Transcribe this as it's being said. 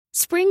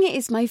Spring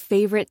is my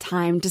favorite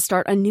time to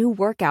start a new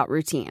workout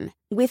routine.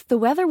 With the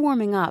weather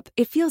warming up,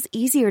 it feels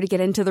easier to get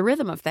into the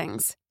rhythm of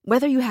things.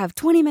 Whether you have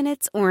 20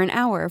 minutes or an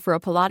hour for a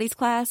Pilates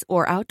class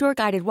or outdoor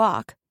guided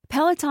walk,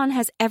 Peloton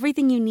has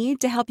everything you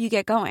need to help you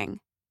get going.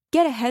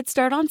 Get a head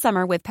start on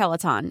summer with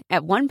Peloton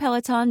at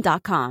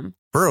onepeloton.com.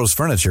 Burrow's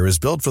furniture is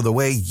built for the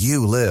way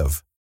you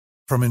live.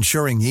 From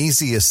ensuring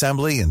easy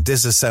assembly and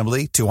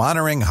disassembly to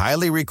honoring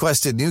highly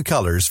requested new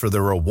colors for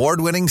their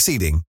award-winning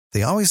seating,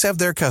 they always have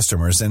their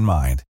customers in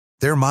mind.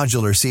 Their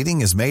modular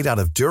seating is made out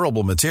of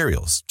durable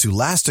materials to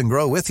last and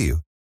grow with you.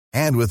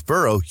 And with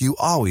Burrow, you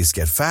always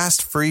get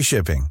fast, free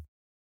shipping.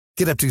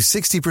 Get up to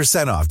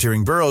 60% off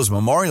during Burrow's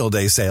Memorial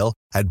Day sale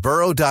at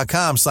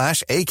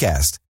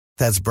burrow.com/ACAST.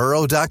 That's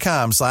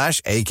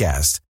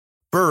burrow.com/ACAST.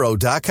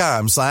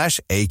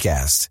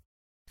 burrow.com/ACAST.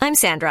 I'm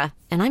Sandra,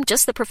 and I'm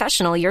just the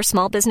professional your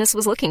small business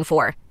was looking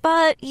for.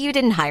 But you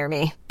didn't hire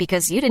me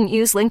because you didn't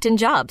use LinkedIn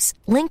Jobs.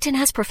 LinkedIn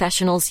has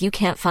professionals you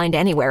can't find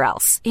anywhere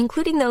else,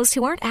 including those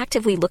who aren't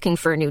actively looking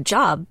for a new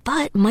job,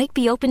 but might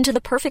be open to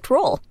the perfect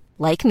role,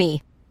 like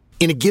me.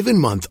 In a given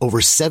month, over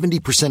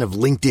 70% of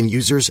LinkedIn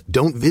users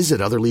don't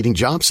visit other leading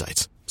job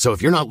sites. So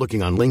if you're not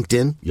looking on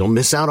LinkedIn, you'll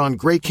miss out on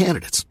great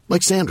candidates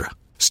like Sandra.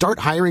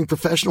 Start hiring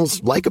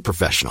professionals like a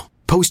professional.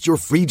 Post your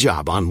free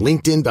job on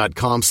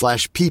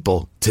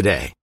linkedin.com/people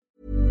today.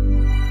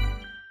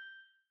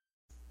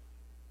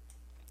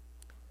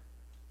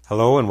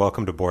 Hello and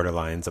welcome to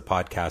Borderlines, a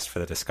podcast for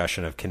the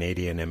discussion of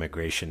Canadian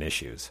immigration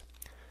issues.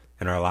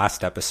 In our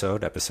last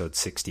episode, episode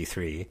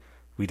 63,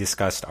 we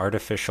discussed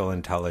artificial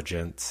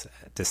intelligence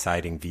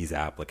deciding visa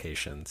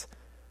applications.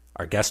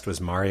 Our guest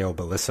was Mario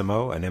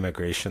Bellissimo, an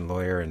immigration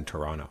lawyer in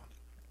Toronto.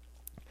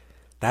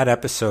 That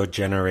episode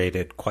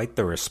generated quite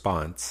the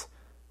response,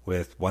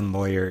 with one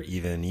lawyer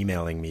even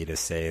emailing me to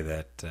say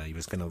that he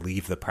was going to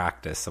leave the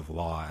practice of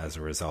law as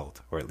a result,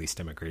 or at least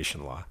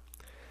immigration law.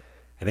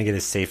 I think it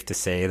is safe to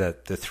say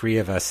that the three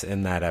of us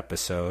in that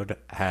episode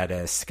had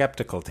a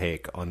skeptical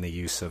take on the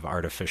use of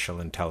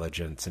artificial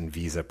intelligence in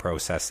visa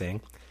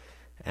processing,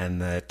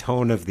 and the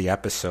tone of the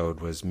episode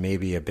was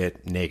maybe a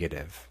bit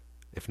negative,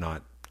 if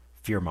not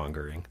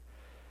fear-mongering.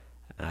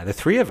 The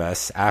three of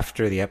us,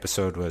 after the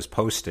episode was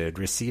posted,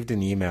 received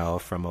an email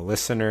from a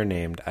listener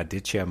named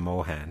Aditya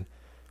Mohan.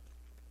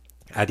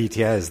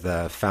 Aditya is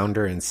the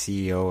founder and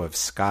CEO of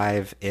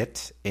Skive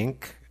It,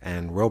 Inc.,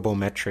 and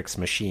Robometrics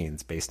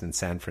Machines based in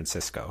San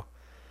Francisco.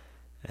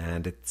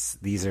 And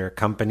these are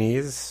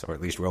companies, or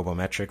at least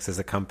Robometrics is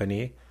a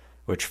company,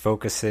 which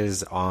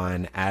focuses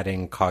on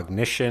adding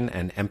cognition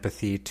and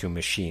empathy to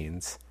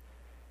machines.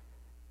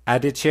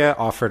 Aditya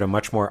offered a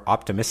much more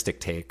optimistic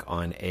take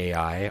on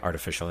AI,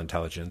 artificial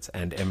intelligence,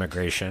 and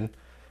immigration.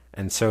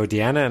 And so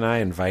Deanna and I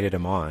invited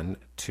him on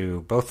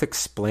to both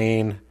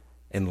explain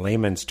in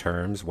layman's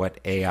terms what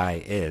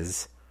AI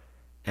is,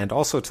 and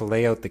also to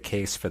lay out the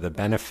case for the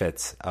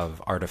benefits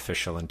of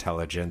artificial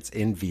intelligence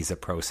in visa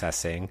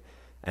processing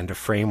and a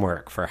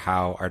framework for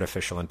how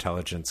artificial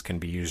intelligence can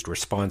be used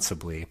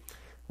responsibly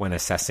when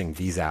assessing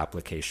visa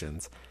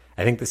applications.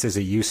 I think this is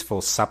a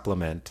useful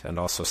supplement and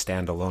also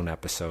standalone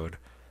episode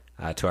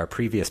to our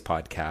previous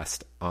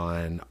podcast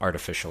on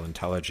artificial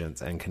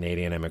intelligence and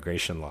Canadian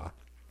immigration law.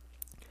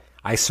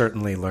 I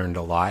certainly learned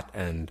a lot,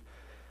 and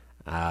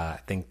I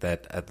think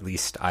that at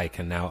least I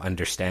can now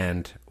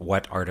understand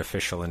what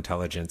artificial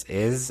intelligence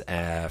is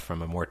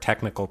from a more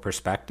technical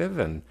perspective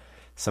and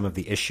some of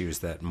the issues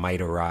that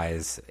might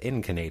arise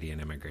in Canadian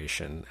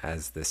immigration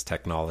as this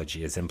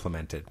technology is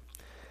implemented.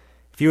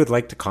 If you would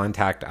like to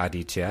contact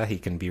Aditya, he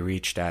can be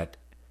reached at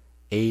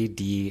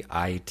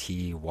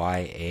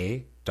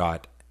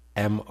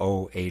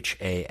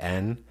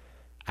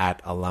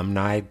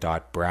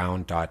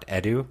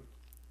aditya.mohan@alumni.brown.edu.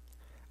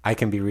 I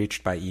can be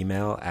reached by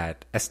email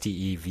at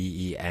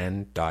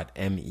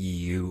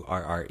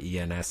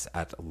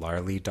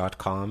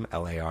steven.meurrens@larlee.com,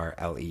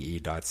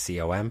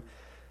 larlee.com,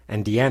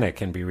 and Deanna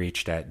can be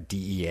reached at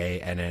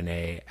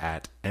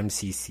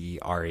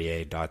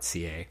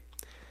deanna@mccrea.ca.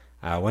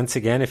 Once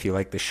again, if you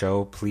like the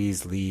show,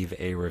 please leave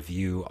a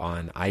review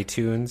on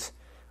iTunes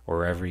or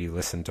wherever you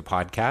listen to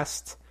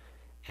podcasts,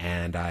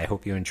 and I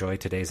hope you enjoy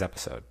today's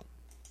episode.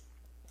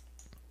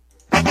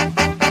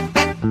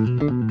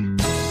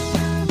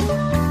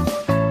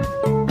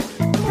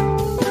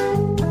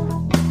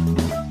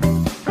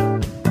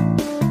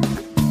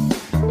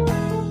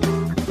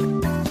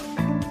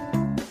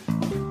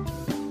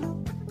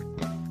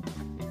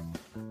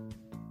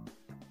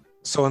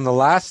 So in the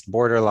last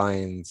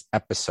Borderlines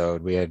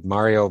episode, we had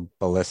Mario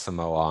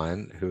Bellissimo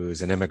on,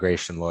 who's an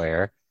immigration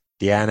lawyer,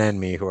 Deanna and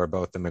me, who are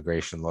both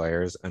immigration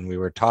lawyers, and we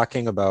were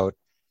talking about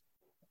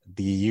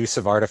the use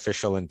of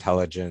artificial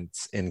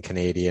intelligence in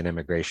Canadian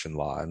immigration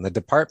law. And the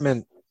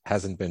department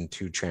hasn't been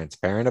too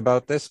transparent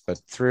about this,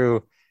 but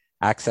through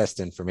Access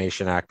to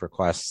Information Act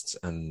requests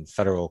and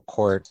federal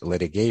court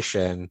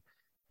litigation,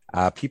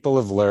 people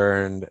have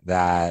learned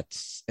that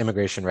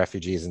Immigration,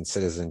 Refugees, and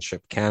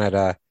Citizenship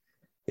Canada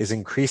is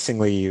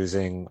increasingly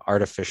using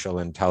artificial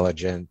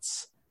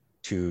intelligence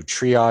to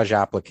triage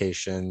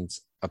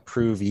applications,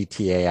 approve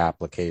ETA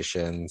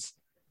applications,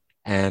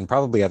 and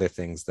probably other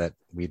things that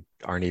we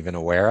aren't even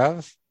aware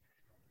of.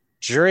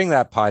 During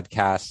that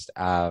podcast,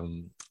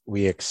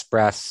 we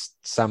expressed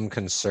some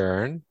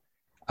concern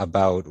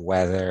about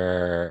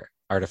whether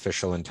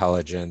artificial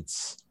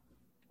intelligence,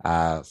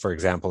 for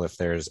example, if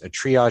there's a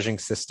triaging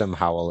system,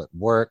 how will it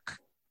work?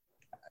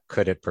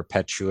 Could it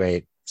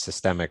perpetuate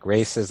systemic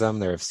racism?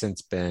 There have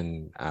since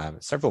been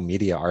several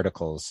media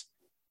articles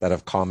that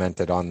have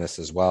commented on this,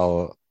 as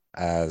well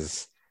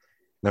as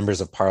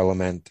members of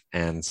parliament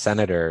and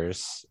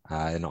senators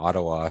in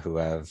Ottawa who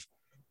have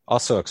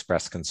also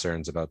expressed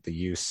concerns about the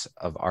use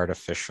of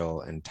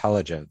artificial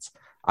intelligence.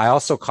 I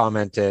also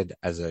commented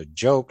as a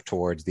joke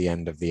towards the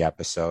end of the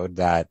episode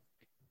that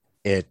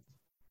it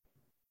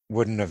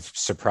wouldn't have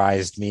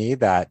surprised me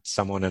that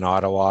someone in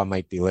Ottawa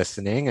might be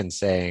listening and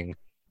saying,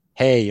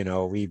 hey, you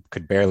know, we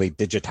could barely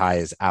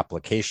digitize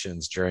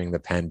applications during the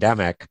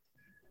pandemic.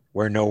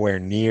 We're nowhere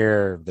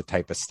near the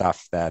type of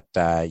stuff that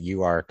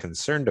you are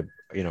concerned about.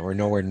 You know, we're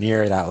nowhere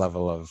near that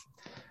level of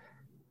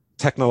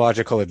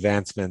technological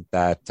advancement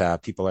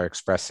that people are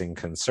expressing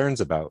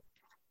concerns about.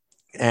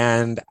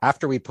 And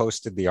after we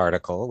posted the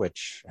article,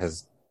 which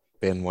has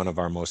been one of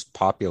our most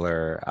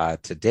popular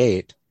to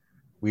date,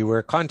 we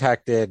were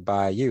contacted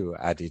by you,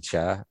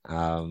 Aditya,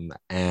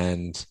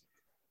 and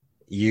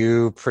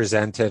you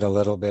presented a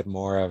little bit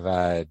more of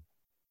a,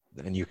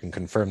 and you can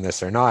confirm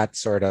this or not,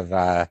 sort of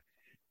a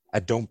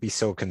don't be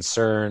so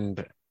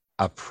concerned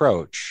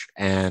approach.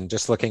 And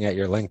just looking at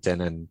your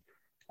LinkedIn,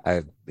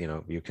 and you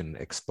know, you can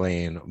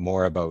explain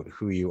more about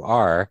who you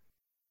are,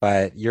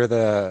 but you're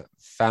the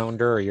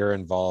founder, or you're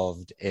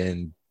involved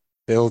in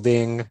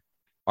building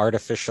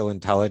artificial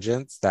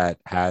intelligence that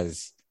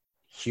has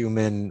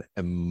human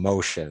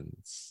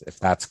emotions, if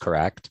that's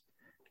correct,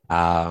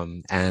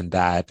 and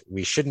that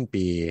we shouldn't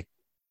be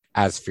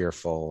as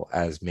fearful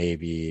as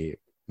maybe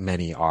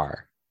many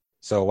are.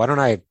 So why don't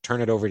I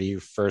turn it over to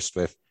you first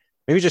with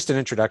maybe just an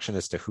introduction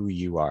as to who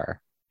you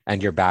are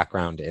and your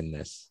background in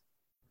this.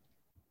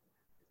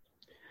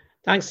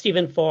 Thanks,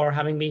 Stephen, for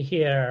having me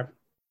here.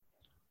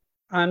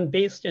 I'm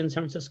based in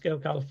San Francisco,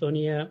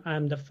 California.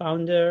 I'm the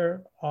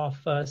founder of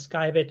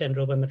Skybit and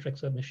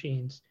Robometrics of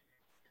Machines.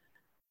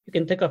 You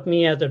can think of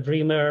me as a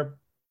dreamer,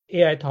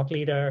 AI thought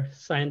leader,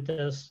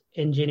 scientist,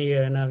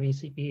 engineer, and a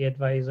VCP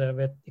advisor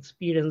with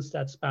experience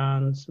that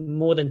spans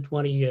more than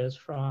 20 years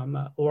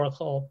from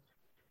Oracle,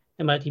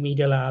 MIT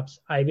Media Labs,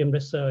 IBM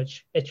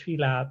Research, HP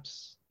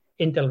Labs,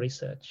 Intel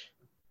Research.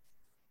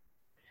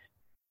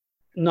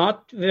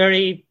 Not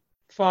very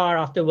far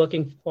after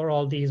working for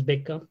all these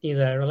big companies,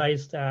 I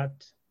realized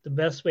that the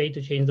best way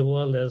to change the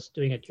world is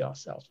doing it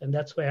yourself. And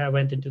that's where I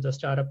went into the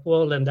startup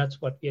world, and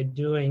that's what we are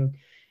doing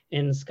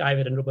in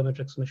Skybit and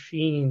Robometrics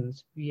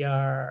Machines. We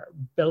are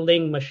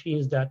building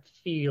machines that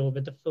feel,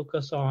 with the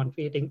focus on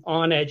creating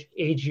on-edge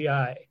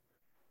AGI,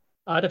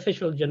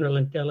 artificial general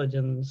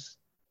intelligence,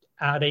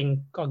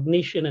 adding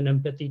cognition and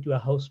empathy to a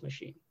host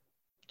machine.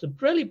 So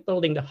really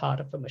building the heart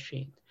of a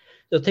machine.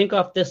 So think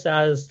of this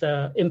as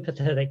the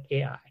empathetic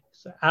AI.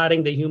 So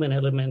adding the human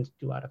element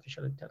to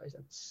artificial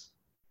intelligence.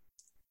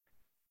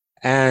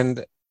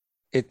 And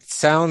it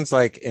sounds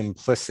like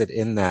implicit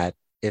in that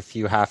if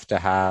you're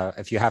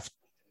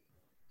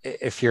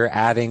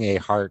adding a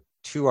heart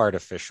to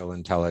artificial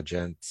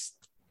intelligence,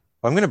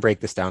 well, I'm going to break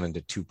this down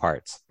into two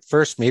parts.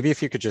 First, maybe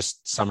if you could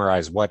just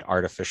summarize what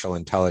artificial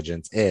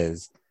intelligence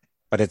is,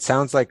 but it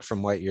sounds like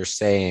from what you're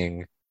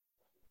saying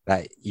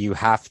that you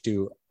have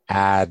to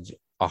add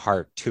a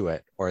heart to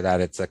it, or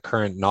that it's a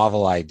current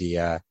novel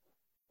idea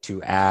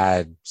to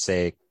add,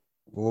 say,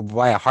 well,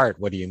 by a heart,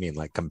 what do you mean?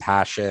 Like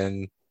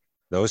compassion,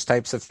 those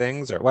types of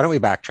things? Or why don't we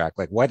backtrack?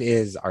 Like, what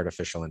is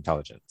artificial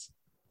intelligence?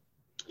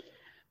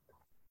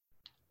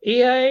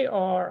 AI,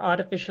 or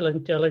artificial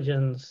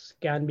intelligence,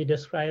 can be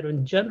described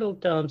in general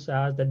terms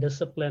as the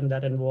discipline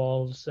that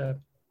involves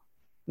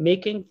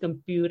making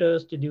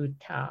computers to do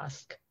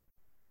tasks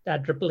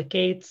that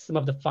replicate some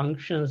of the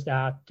functions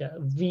that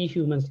we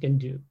humans can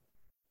do,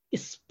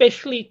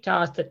 especially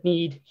tasks that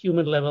need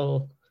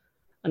human-level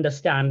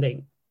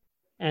understanding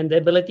and the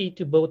ability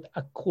to both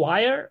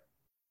acquire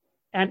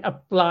and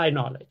apply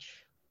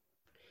knowledge.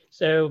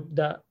 So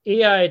the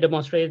AI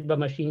demonstrated by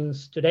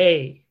machines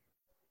today,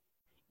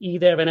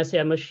 either when I say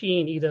a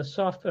machine, either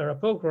software or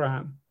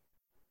program,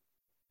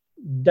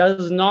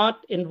 does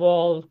not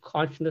involve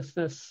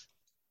consciousness,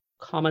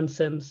 common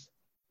sense,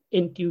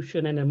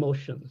 intuition, and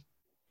emotion.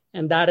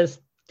 And that is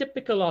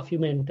typical of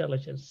human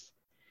intelligence.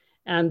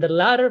 And the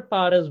latter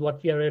part is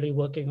what we are really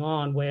working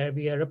on, where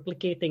we are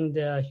replicating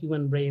the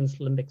human brain's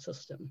limbic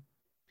system.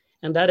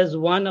 And that is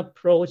one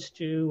approach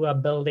to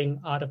building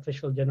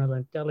artificial general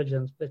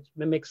intelligence, which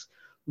mimics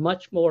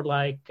much more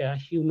like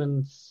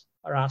humans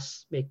or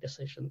us make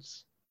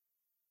decisions.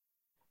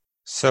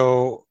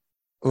 So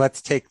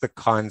let's take the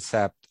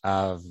concept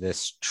of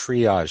this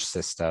triage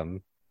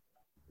system.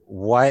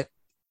 What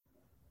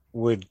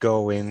would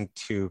go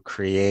into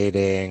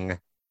creating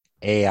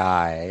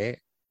AI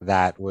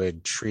that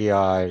would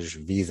triage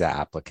visa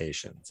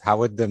applications? How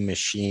would the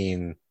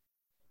machine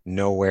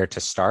know where to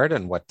start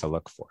and what to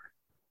look for?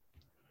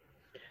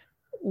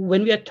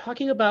 when we are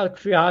talking about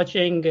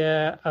triaging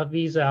a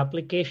visa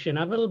application,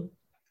 I will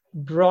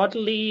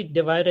broadly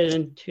divide it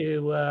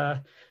into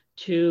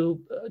two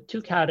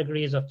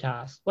categories of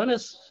tasks. One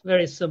is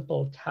very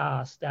simple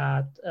tasks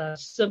that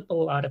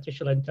simple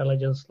artificial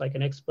intelligence, like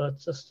an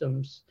expert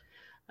systems,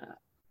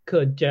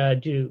 could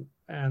do.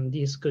 And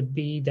these could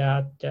be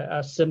that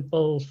a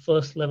simple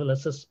first level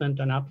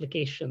assessment on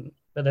application,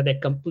 whether they're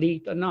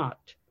complete or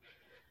not.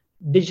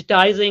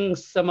 Digitizing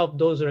some of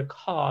those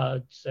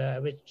records,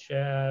 which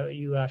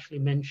you actually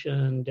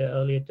mentioned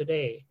earlier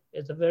today,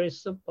 is a very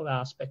simple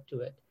aspect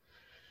to it.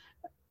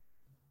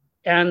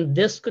 And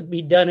this could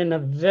be done in a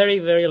very,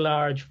 very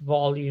large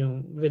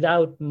volume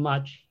without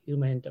much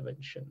human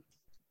intervention.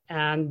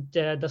 And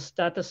the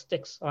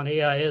statistics on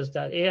AI is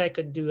that AI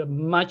could do a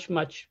much,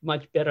 much,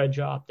 much better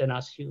job than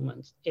us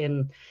humans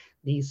in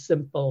these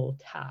simple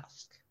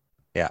tasks.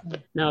 Yeah.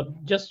 Now,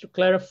 just to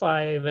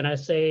clarify, when I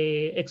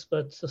say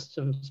expert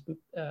systems,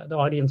 the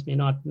audience may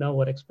not know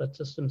what expert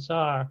systems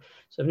are.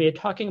 So when we're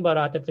talking about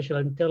artificial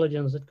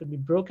intelligence, it could be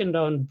broken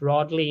down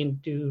broadly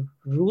into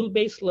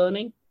rule-based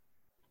learning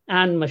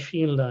and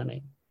machine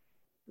learning.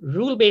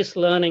 Rule-based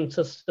learning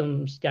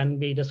systems can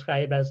be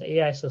described as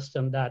AI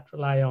systems that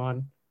rely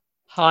on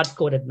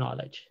hard-coded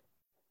knowledge.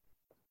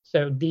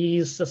 So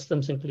these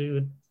systems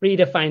include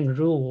predefined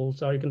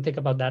rules, or you can think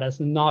about that as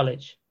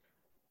knowledge,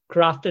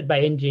 crafted by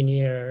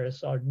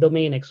engineers or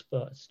domain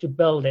experts to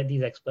build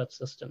these expert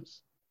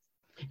systems.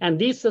 And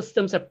these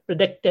systems are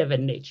predictive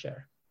in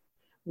nature,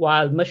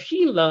 while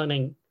machine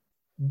learning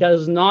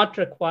does not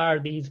require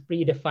these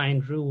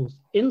predefined rules.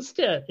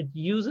 Instead, it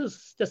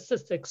uses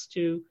statistics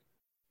to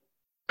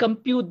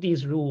compute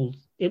these rules.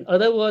 In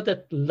other words,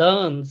 it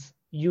learns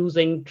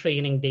using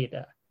training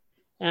data.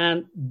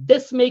 And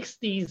this makes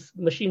these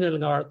machine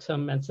learning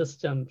algorithms and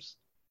systems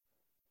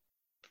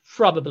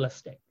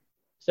probabilistic.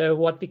 So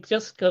what we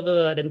just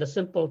covered in the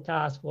simple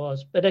task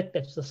was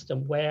predictive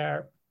system,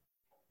 where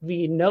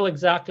we know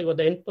exactly what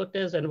the input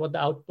is and what the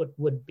output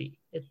would be.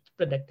 It's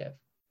predictive.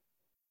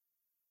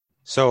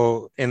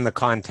 So in the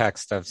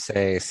context of,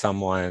 say,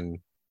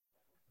 someone,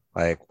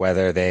 like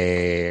whether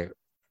they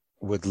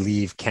would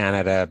leave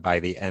Canada by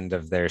the end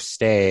of their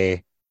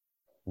stay,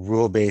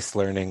 rule-based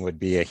learning would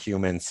be a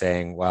human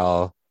saying,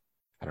 well,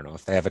 I don't know,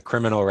 if they have a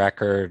criminal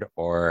record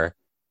or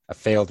a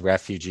failed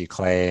refugee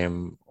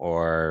claim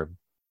or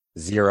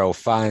zero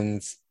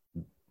funds,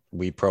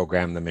 we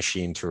program the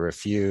machine to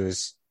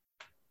refuse.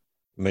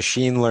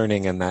 Machine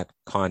learning in that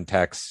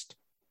context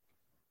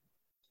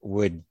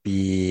would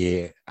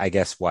be, I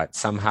guess, what?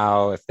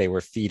 Somehow, if they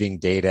were feeding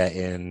data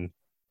in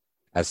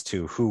as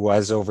to who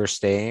was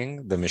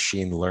overstaying, the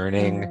machine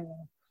learning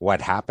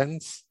what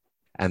happens,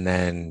 and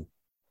then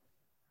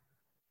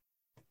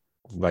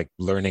like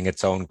learning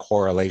its own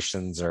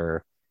correlations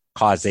or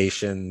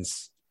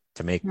causations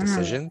to make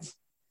decisions.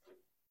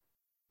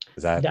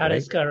 Is that right?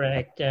 Is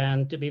correct.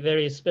 And to be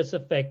very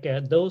specific,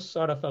 those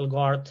sort of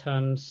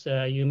algorithms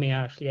you may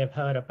actually have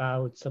heard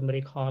about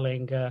somebody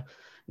calling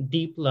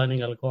deep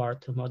learning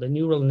algorithm or the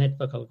neural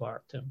network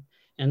algorithm.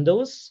 And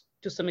those,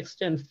 to some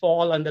extent,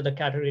 fall under the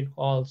category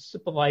called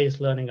supervised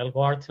learning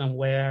algorithm,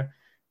 where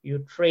you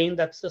train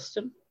that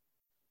system,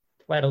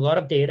 provide a lot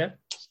of data.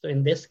 So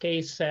in this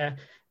case,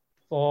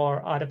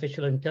 for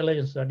artificial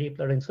intelligence or deep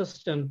learning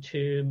system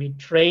to be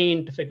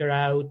trained to figure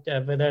out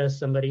whether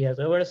somebody has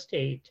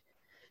overstayed,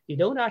 you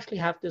don't actually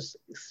have to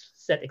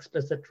set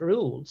explicit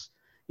rules.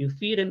 You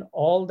feed in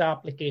all the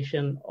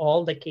application,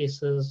 all the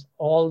cases,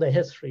 all the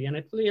history, and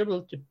it will be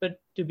able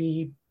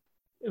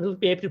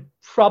to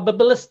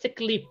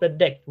probabilistically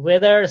predict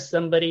whether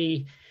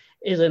somebody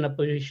is in a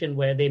position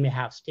where they may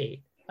have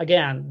stayed.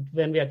 Again,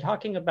 when we are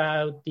talking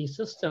about these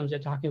systems, we're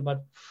talking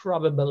about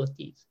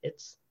probabilities.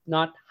 It's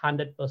not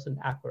 100%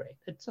 accurate.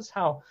 It's just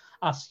how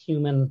us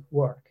humans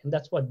work, and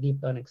that's what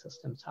deep learning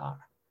systems are.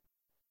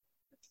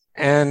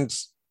 And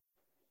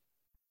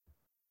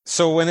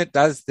so when it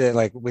does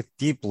with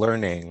deep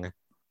learning,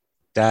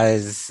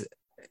 does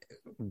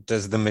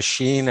the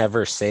machine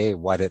ever say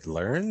what it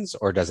learns,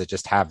 or does it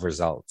just have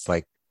results?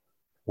 Like,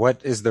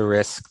 what is the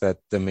risk that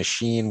the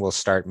machine will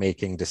start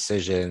making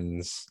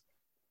decisions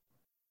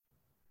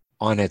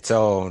on its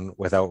own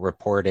without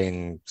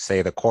reporting,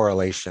 say, the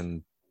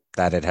correlation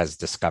that it has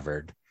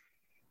discovered?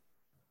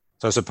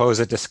 So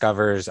suppose it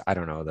discovers, I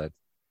don't know, that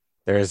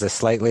there is a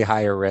slightly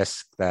higher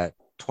risk that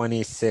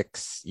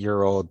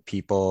 26-year-old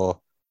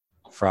people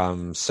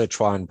from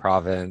Sichuan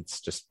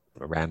province, just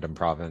a random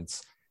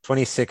province,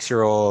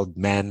 26-year-old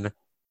men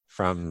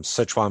from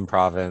Sichuan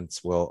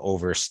province will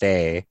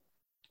overstay,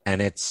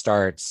 and it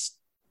starts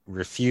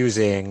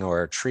refusing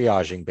or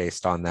triaging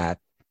based on that.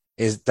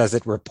 Does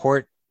it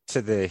report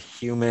to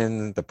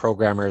the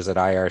programmers at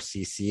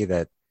IRCC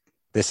that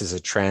this is a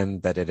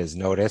trend that it has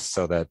noticed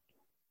so that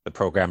the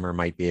programmer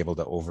might be able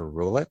to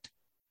overrule it?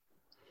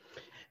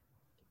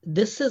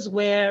 This is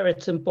where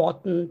it's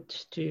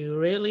important to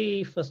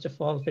really, first of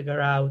all, figure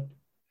out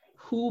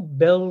who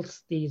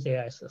builds these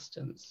AI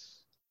systems.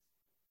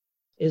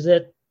 Is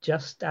it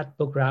just that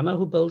programmer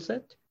who builds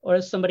it, or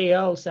is somebody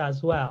else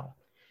as well?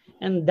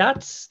 And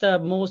that's the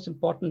most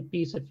important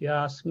piece, if you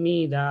ask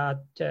me,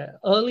 that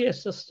earlier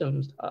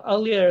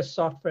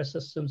software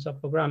systems or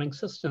programming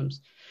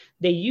systems,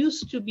 they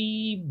used to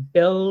be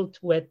built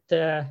with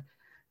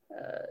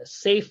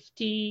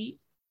safety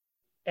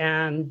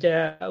and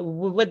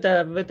with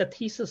the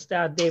thesis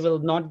that there will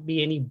not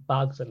be any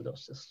bugs in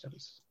those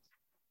systems.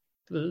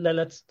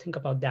 Let's think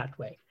about that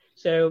way.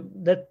 So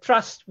the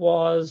trust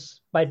was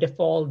by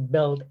default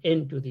built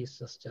into these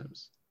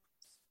systems.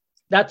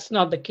 That's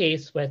not the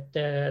case with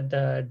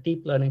the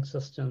deep learning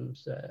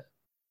systems,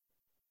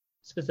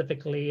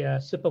 specifically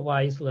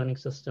supervised learning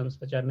systems,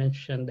 which I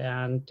mentioned.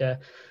 And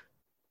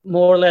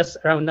more or less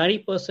around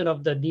 90%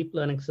 of the deep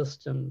learning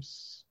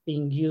systems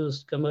being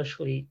used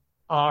commercially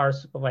are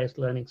supervised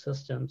learning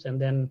systems. And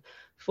then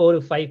 4 to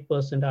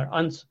 5% are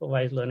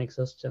unsupervised learning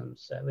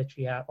systems, which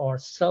we have, or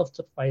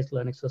self-supervised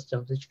learning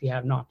systems, which we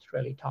have not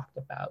really talked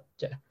about.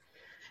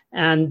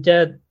 And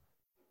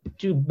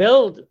to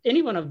build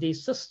any one of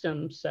these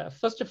systems,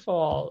 first of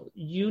all,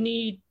 you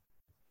need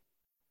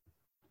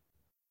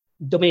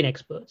domain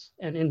experts.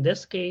 And in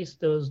this case,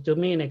 those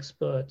domain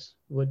experts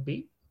would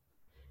be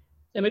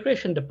the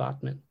immigration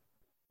department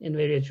in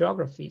various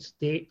geographies.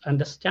 They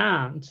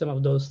understand some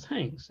of those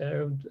things.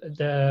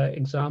 The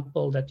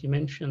example that you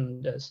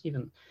mentioned,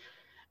 Stephen,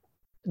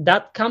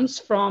 that comes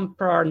from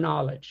prior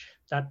knowledge.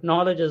 That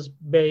knowledge is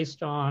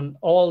based on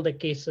all the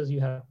cases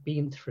you have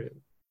been through.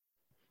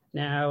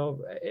 Now,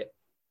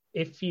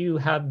 if you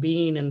have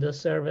been in the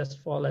service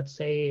for, let's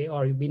say,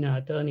 or you've been an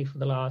attorney for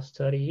the last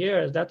 30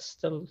 years, that's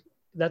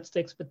the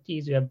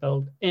expertise you have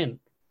built in.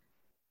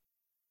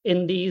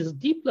 In these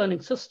deep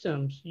learning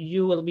systems,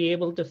 you will be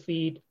able to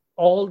feed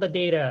all the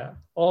data,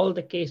 all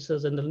the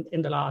cases in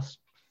the last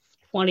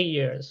 20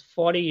 years,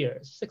 40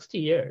 years, 60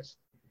 years,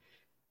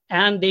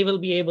 and they will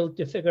be able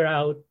to figure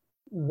out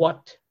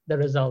what the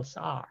results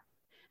are.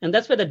 And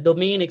that's where the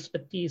domain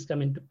expertise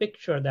come into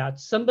picture, that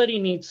somebody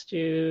needs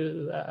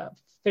to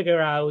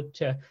figure out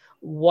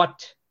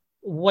what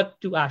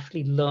to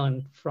actually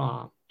learn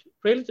from,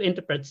 really to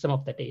interpret some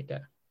of the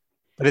data.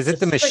 But is it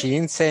the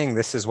machine saying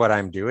this is what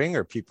I'm doing,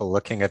 or people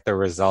looking at the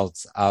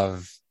results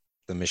of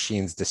the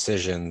machine's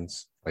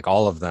decisions, like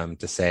all of them,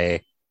 to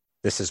say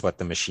this is what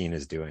the machine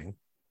is doing?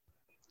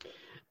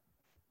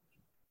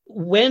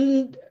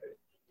 When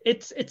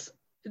it's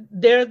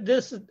there,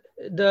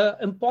 the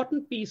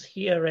important piece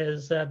here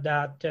is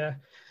that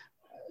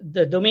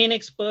the domain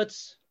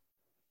experts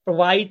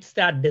provides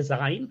that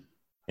design.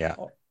 Yeah.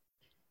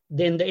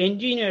 Then the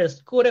engineers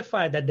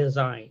codify the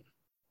design.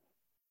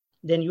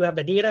 Then you have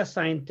the data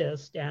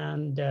scientists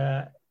and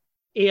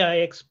AI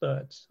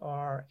experts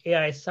or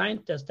AI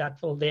scientists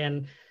that will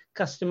then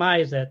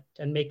customize it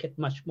and make it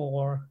much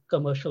more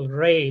commercial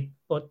grade,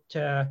 put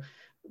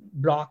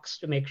blocks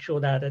to make sure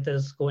that it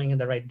is going in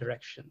the right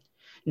direction.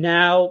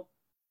 Now,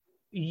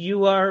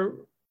 you are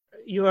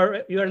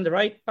in the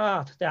right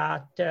path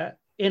that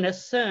in a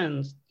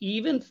sense,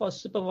 even for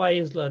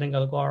supervised learning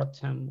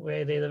algorithm,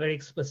 where there's a very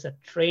explicit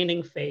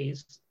training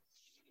phase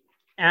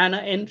and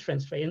an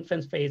inference phase.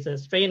 Inference phase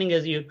is training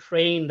as you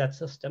train that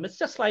system. It's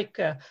just like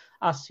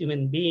us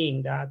human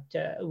being, that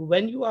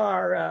when you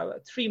are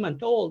 3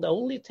 months old, the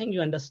only thing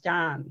you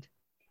understand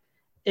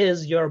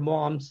is your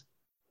mom's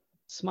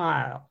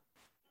smile.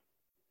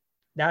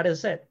 That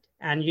is it.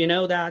 And you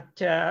know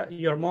that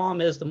your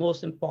mom is the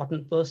most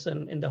important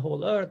person in the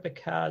whole earth,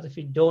 because if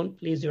you don't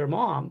please your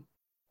mom,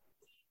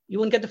 you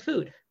won't get the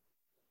food.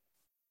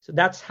 So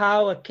that's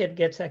how a kid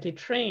gets actually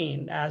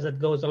trained. As it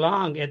goes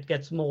along, it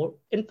gets more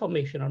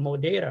information or more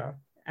data,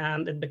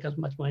 and it becomes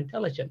much more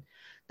intelligent.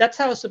 That's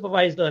how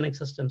supervised learning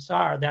systems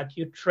are, that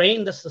you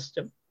train the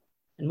system,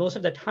 and most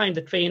of the time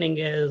the training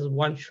is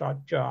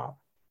one-shot job.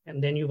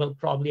 And then you will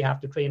probably have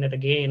to train it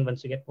again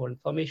once you get more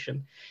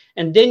information.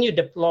 And then you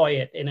deploy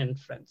it in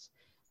inference.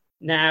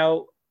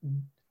 Now,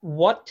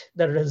 what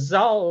the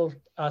result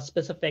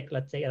specific,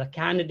 let's say, a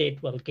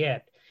candidate will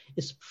get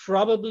is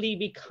probably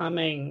be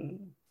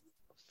coming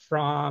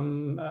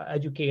from an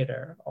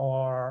educator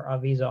or a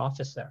visa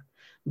officer.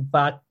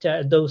 But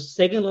those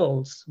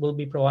signals will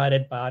be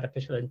provided by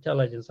artificial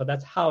intelligence. So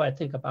that's how I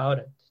think about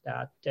it,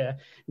 that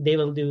they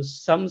will do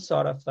some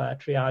sort of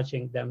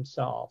triaging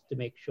themselves to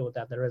make sure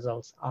that the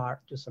results are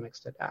to some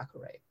extent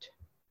accurate.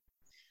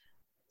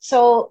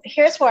 So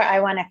here's where I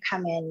want to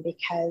come in,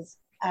 because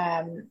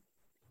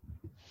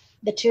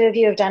the two of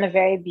you have done a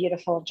very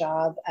beautiful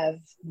job of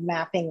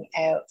mapping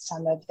out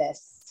some of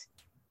this,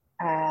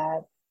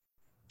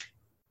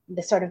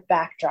 the sort of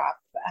backdrop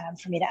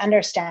for me to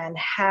understand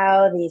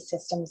how these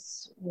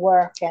systems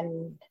work,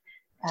 and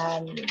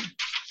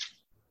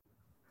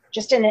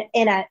just in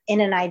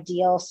an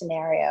ideal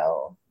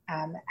scenario,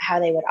 how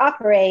they would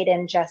operate,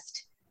 and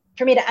just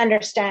for me to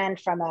understand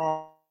from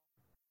a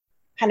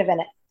kind of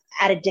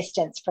at a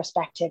distance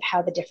perspective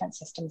how the different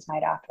systems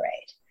might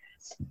operate.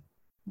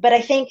 But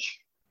I think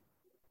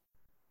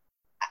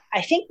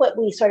what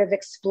we sort of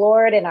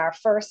explored in our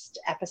first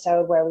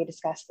episode where we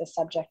discussed this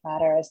subject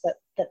matter is that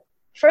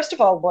first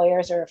of all,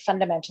 lawyers are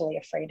fundamentally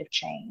afraid of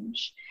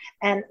change.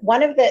 And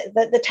one of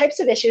the types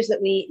of issues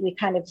that we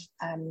kind of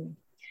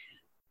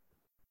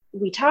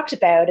we talked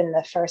about in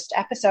the first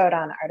episode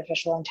on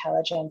artificial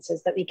intelligence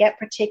is that we get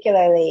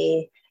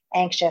particularly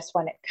anxious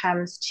when it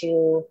comes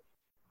to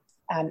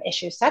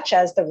issues such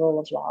as the rule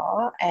of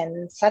law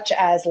and such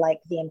as like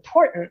the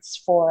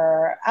importance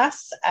for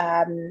us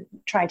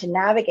trying to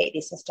navigate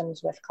these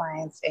systems with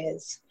clients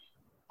is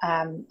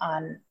on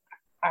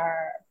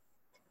our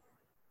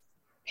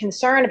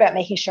concern about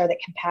making sure that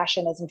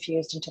compassion is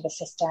infused into the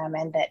system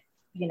and that,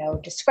 you know,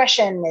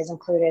 discretion is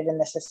included in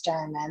the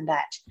system, and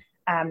that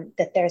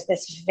that there's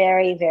this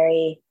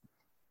there's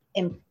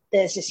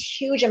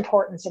this huge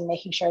importance in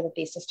making sure that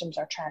these systems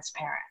are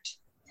transparent.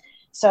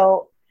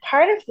 So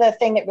part of the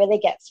thing that really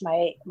gets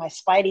my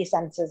spidey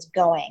senses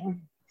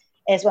going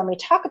is when we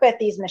talk about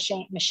these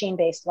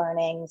machine-based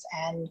learnings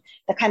and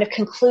the kind of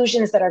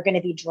conclusions that are going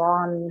to be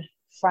drawn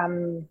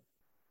from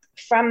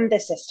the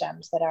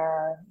systems that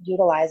are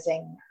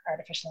utilizing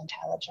artificial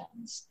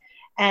intelligence.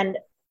 And,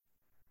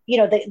 you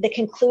know, the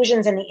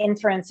conclusions and the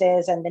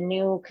inferences and the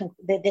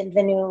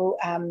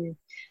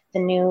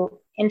new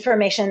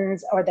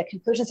informations or the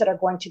conclusions that are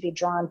going to be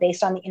drawn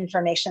based on the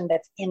information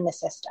that's in the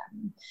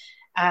system.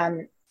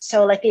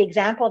 So like the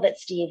example that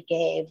Steve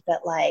gave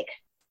that, like,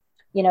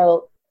 you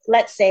know,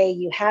 let's say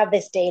you have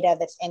this data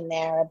that's in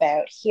there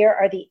about here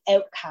are the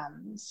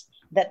outcomes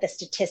that the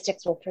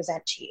statistics will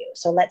present to you.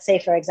 So let's say,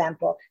 for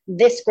example,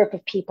 this group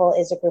of people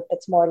is a group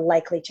that's more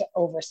likely to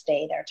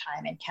overstay their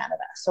time in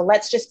Canada. So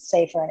let's just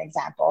say, for an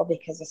example,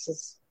 because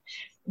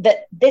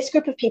this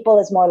group of people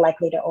is more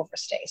likely to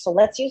overstay. So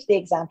let's use the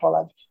example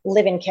of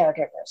live-in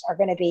caregivers are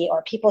going to be,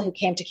 or people who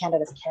came to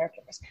Canada as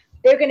caregivers,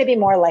 they're going to be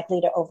more likely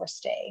to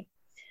overstay.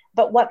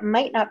 But what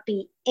might not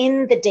be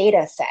in the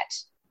data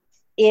set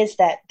is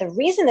that the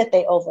reason that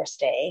they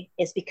overstay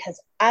is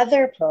because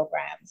other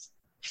programs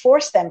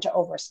force them to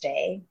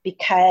overstay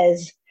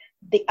because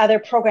the other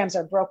programs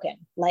are broken.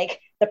 Like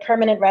the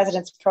permanent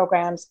residence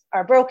programs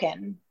are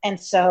broken. And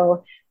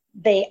so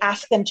they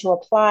ask them to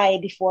apply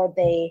before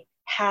they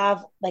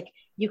have, like,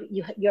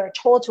 you're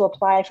told to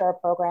apply for a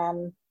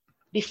program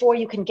before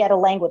you can get a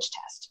language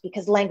test,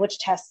 because language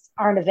tests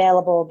aren't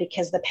available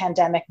because the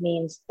pandemic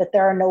means that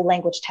there are no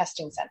language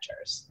testing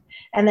centers.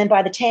 And then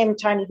by the time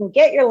you can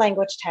get your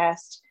language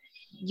test,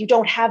 you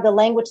don't have the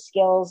language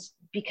skills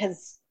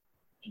because,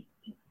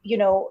 you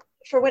know,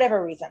 for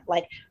whatever reason,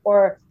 like,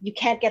 or you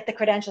can't get the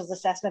credentials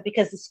assessment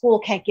because the school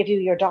can't give you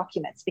your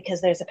documents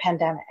because there's a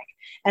pandemic.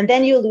 And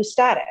then you lose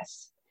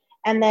status.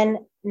 And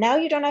then now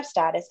you don't have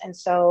status. And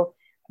so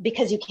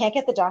because you can't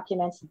get the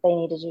documents that they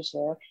needed you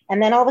to.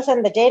 And then all of a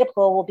sudden the data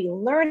pool will be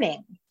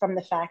learning from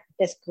the fact that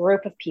this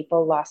group of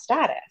people lost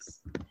status.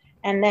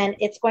 And then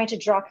it's going to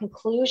draw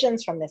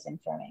conclusions from this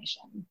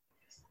information.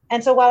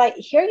 And so while I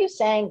hear you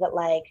saying that,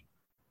 like,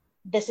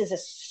 this is a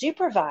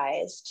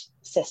supervised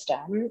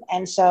system,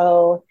 and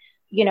so,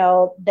 you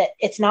know, that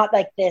it's not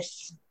like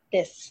this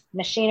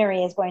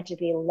machinery is going to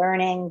be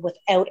learning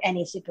without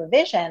any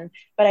supervision,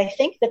 but I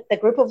think that the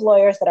group of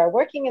lawyers that are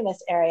working in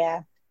this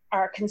area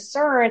are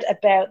concerned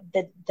about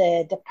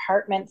the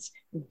department's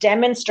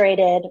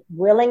demonstrated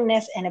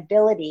willingness and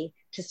ability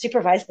to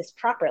supervise this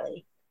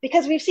properly,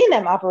 because we've seen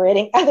them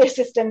operating other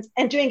systems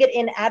and doing it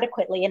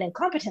inadequately and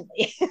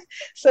incompetently.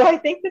 So I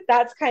think that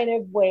that's kind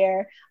of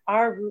where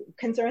our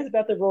concerns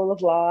about the rule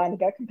of law and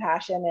about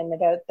compassion and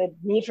about the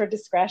need for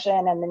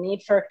discretion and the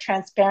need for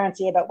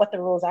transparency about what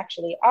the rules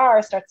actually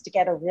are starts to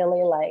get a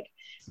really, like,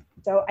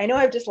 so I know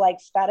I've just like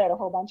spat out a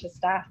whole bunch of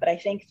stuff, but I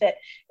think that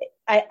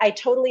I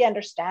totally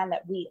understand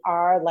that we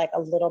are like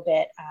a little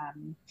bit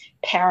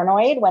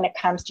paranoid when it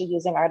comes to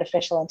using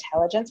artificial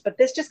intelligence, but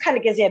this just kind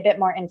of gives you a bit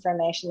more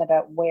information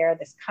about where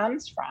this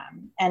comes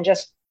from. And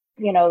just,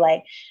 you know,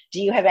 like,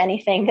 do you have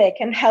anything that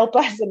can help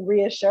us and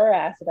reassure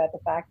us about the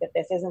fact that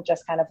this isn't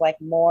just kind of like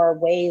more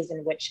ways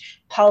in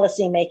which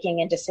policy making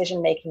and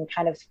decision making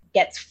kind of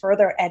gets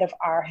further out of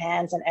our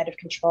hands and out of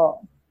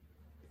control?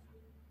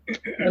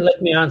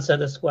 Let me answer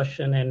this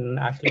question in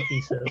actually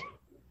pieces.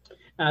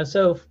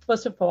 So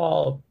first of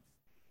all,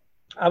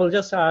 I will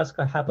just ask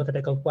a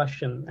hypothetical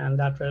question, and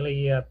that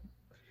really,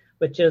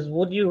 which is,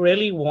 would you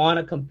really want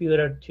a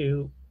computer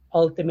to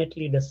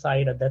ultimately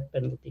decide a death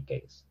penalty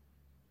case?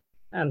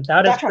 And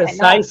that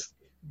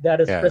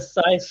is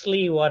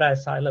precisely what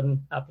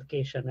asylum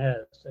application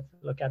is. If you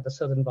look at the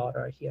southern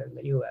border here in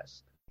the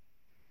US.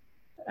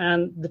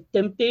 And the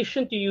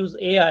temptation to use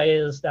AI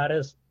is that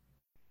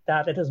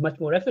it is much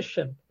more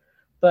efficient,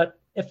 but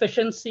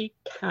efficiency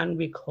can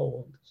be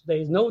cold. So there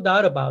is no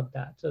doubt about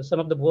that. So some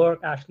of the work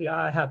actually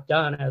I have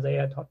done as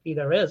AI thought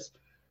leader is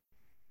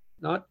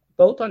not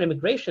both on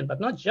immigration, but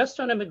not just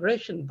on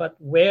immigration, but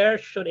where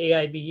should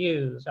AI be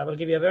used? I will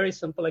give you a very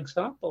simple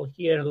example.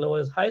 Here in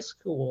Lois High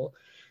School,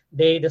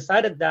 they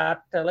decided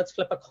that let's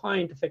flip a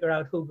coin to figure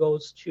out who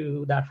goes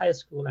to that high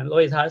school. And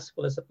Lois High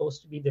School is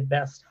supposed to be the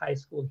best high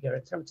school here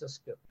in San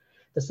Francisco.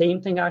 The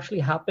same thing actually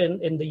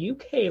happened in the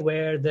UK,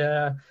 where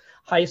the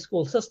high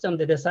school system,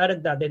 they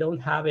decided that they don't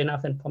have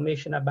enough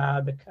information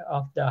about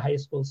the high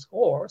school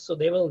score, so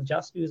they will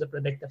just use a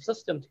predictive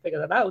system to figure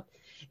that out.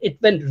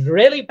 It went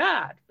really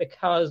bad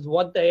because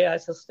what the AI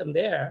system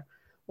there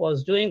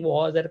was doing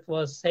was that it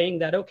was saying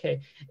that, okay,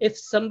 if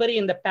somebody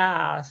in the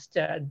past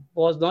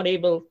was not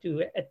able to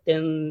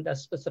attend a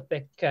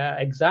specific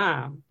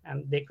exam, and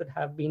they could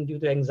have been due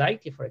to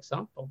anxiety, for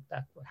example,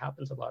 that's what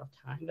happens a lot of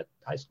time with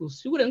high school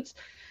students,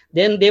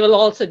 then they will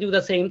also do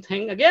the same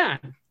thing again.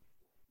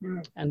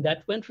 And that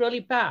went really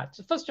bad.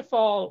 So first of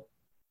all,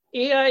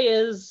 AI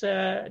is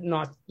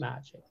not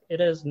magic. It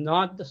is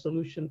not the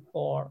solution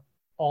for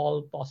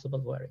all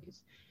possible worries.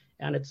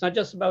 And it's not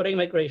just about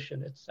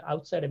immigration, it's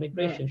outside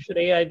immigration. Should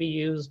AI be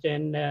used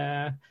in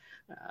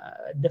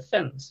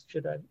defense?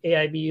 Should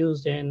AI be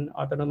used in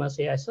autonomous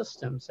AI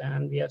systems?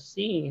 And we have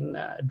seen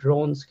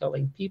drones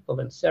killing people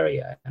in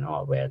Syria and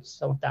all, where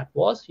some of that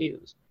was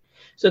used.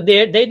 So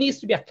there needs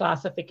to be a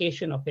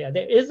classification of AI.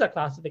 There is a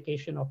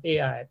classification of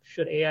AI.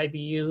 Should AI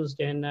be used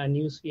in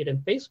newsfeed and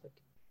Facebook?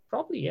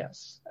 Probably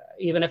yes,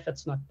 even if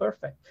it's not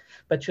perfect.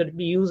 But should it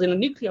be used in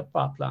a nuclear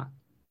power plant?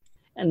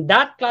 And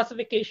that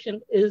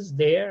classification is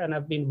there, and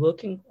I've been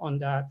working on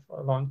that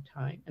for a long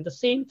time. And the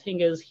same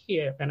thing is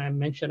here when I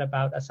mentioned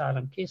about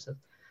asylum cases.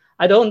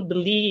 I don't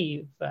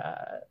believe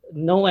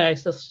no AI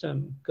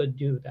system could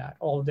do that,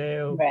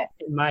 although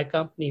in my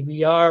company,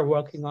 we are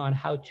working on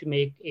how to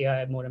make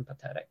AI more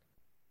empathetic.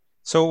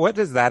 So what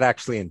does that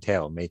actually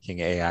entail, making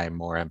AI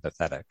more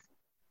empathetic?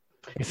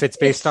 If it's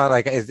based on,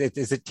 like, is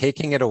it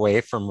taking it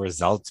away from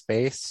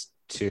results-based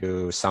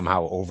to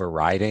somehow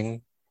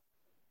overriding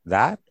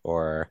that,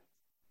 or?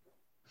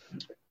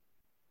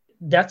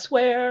 That's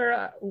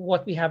where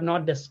what we have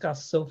not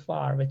discussed so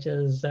far, which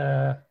is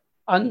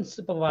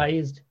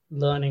unsupervised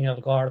learning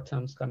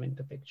algorithms come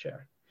into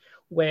picture,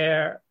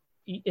 where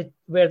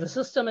the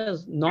system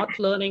is not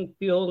learning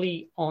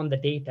purely on the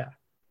data.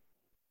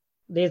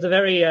 There's a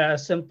very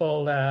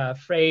simple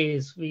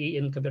phrase we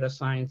in computer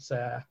science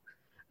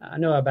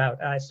know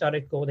about. I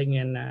started coding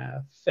in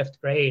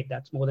 5th grade.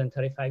 That's more than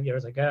 35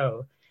 years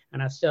ago.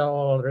 And I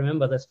still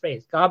remember this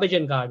phrase, garbage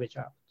in, garbage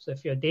out. So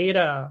if your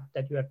data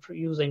that you are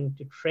using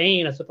to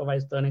train a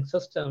supervised learning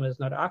system is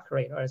not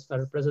accurate or it's not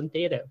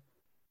representative,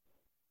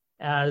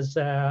 as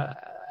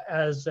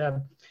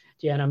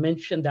Diana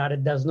mentioned, that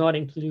it does not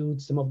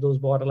include some of those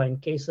borderline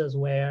cases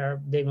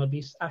where there will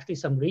be actually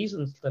some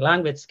reasons, the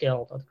language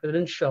skills or the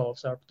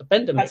credentials or the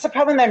pandemic. That's the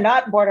problem. They're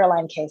not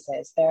borderline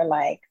cases.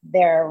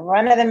 They're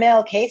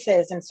run-of-the-mill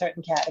cases in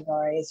certain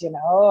categories,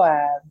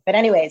 But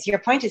anyways, your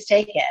point is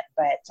taken.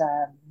 But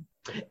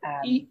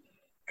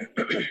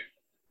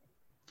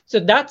so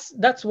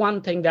that's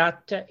one thing,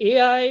 that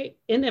AI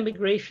in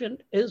immigration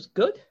is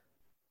good,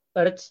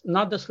 but it's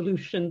not the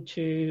solution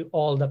to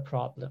all the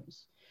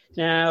problems.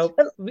 Now,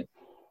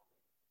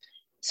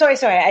 sorry,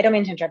 I don't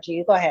mean to interrupt you.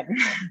 You go ahead.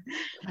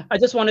 I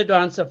just wanted to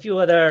answer a few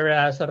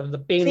other sort of the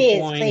pain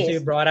points you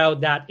brought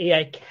out that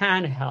AI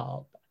can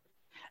help.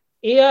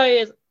 AI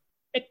is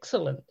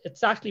excellent.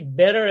 It's actually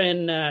better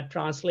in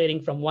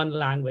translating from one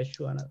language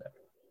to another.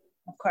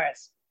 Of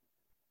course.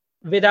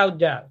 Without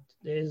doubt.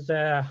 There's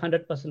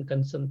 100%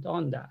 consent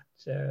on that.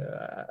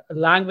 So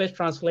language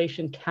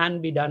translation can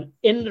be done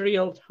in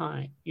real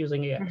time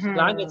using AI. So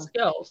language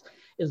skills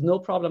is no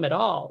problem at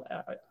all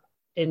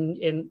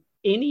in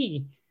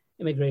any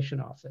immigration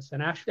office.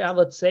 And actually, I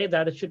would say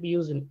that it should be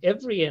used in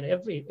every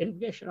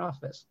immigration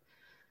office.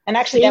 And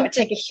actually, that would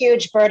take a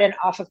huge burden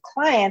off of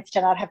clients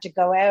to not have to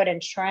go out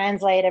and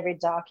translate every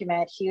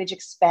document, huge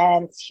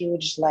expense,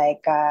 huge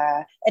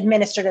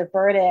administrative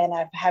burden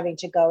of having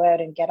to go out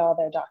and get all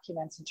their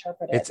documents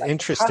interpreted. It's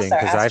interesting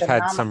because I've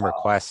had some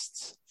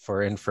requests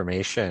for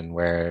information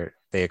where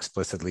they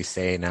explicitly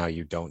say now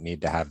you don't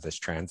need to have this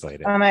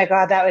translated. Oh my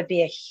God, that would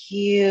be a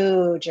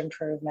huge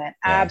improvement.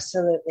 Yeah.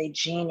 Absolutely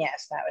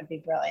genius. That would be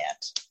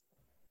brilliant.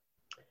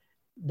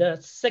 The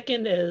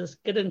second is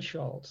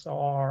credentials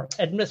or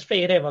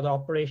administrative or the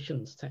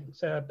operations thing.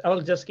 So I'll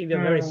just give you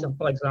a very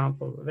simple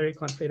example, a very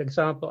concrete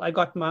example. I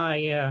got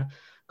my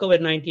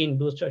COVID-19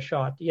 booster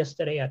shot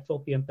yesterday at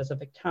 4 p.m.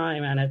 Pacific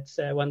time, and it's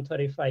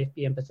 1:35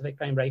 p.m. Pacific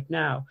time right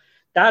now.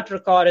 That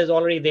record is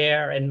already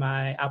there in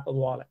my Apple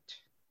Wallet,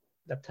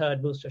 the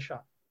 3rd booster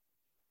shot.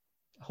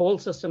 The whole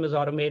system is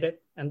automated,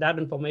 and that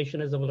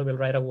information is available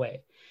right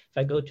away. If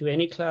I go to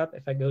any club,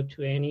 if I go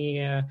to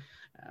any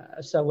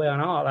Subway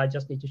and all, I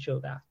just need to show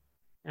that.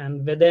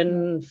 And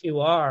within a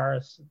few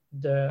hours,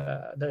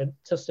 the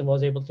system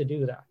was able to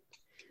do that.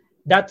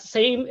 That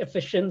same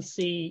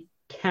efficiency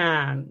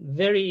can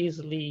very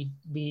easily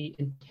be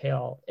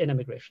entailed in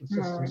immigration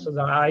systems. So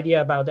the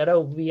idea about that,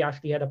 we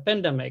actually had a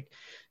pandemic,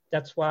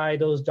 that's why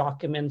those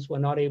documents were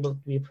not able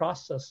to be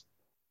processed.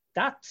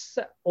 That's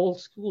old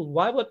school.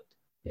 Why would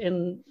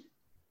in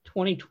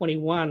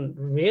 2021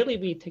 really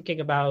be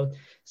thinking about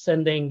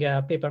sending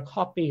paper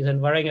copies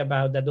and worrying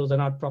about that those are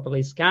not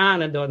properly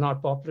scanned and they're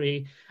not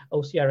properly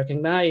OCR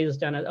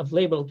recognized and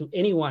available to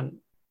anyone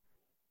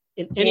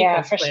in any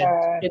country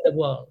in the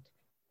world?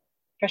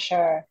 For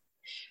sure.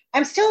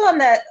 I'm still on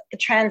the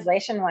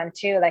translation one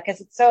too,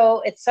 because it's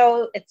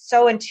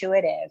so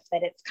intuitive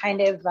that it's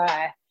kind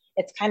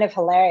of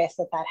hilarious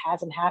that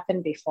hasn't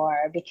happened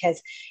before.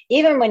 Because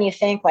even when you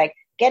think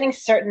getting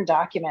certain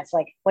documents,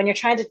 like when you're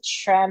trying to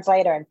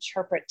translate or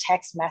interpret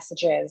text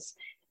messages,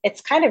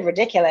 it's kind of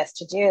ridiculous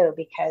to do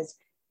because,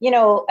 we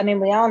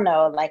all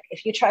know, like,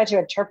 if you try to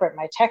interpret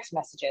my text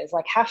messages,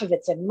 like half of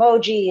it's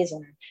emojis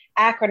and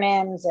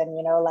acronyms and,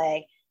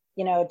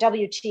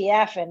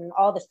 WTF and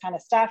all this kind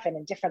of stuff and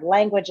in different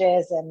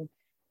languages. And,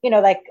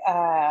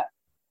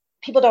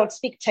 people don't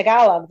speak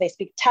Tagalog, they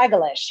speak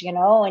Tagalish,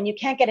 and you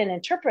can't get an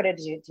interpreter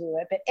to do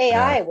it. But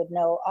AI would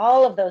know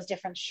all of those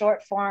different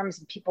short forms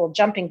and people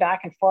jumping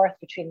back and forth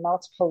between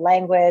multiple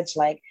language.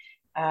 Like,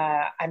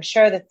 I'm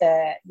sure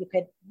that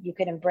you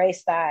could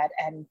embrace that,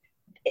 and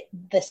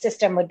the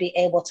system would be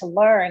able to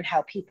learn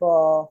how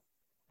people,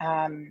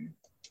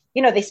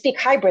 they speak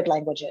hybrid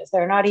languages.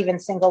 They're not even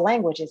single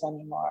languages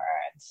anymore.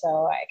 And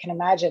so I can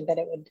imagine that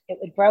it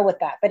would grow with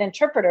that. But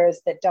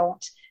interpreters that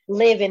don't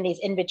live in these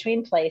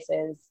in-between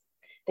places,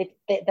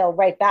 they'll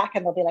write back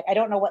and they'll be like, I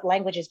don't know what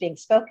language is being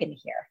spoken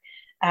here.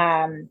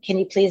 Can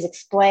you please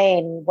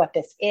explain what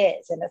this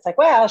is? And it's like,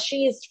 well,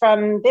 she's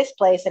from this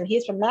place and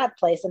he's from that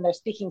place and they're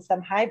speaking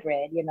some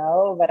hybrid,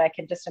 but I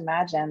can just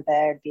imagine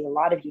there'd be a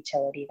lot of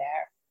utility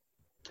there.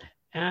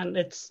 And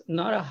it's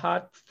not a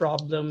hard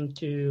problem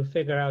to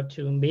figure out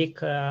to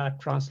make a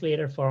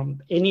translator from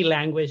any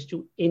language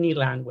to any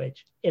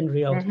language in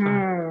real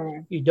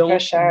time. You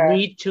don't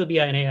need to be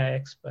an AI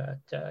expert.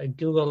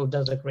 Google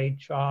does a great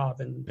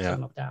job in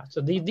some of that.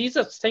 So these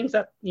are things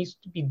that needs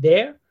to be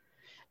there.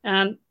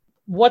 And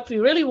what we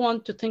really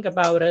want to think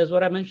about is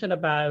what I mentioned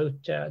about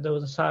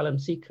those asylum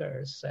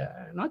seekers,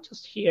 not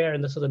just here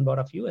in the southern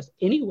border of US,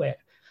 anywhere.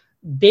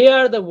 They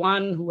are the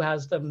one who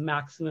has the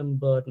maximum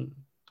burden.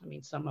 I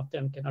mean, some of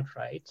them cannot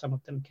write, some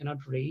of them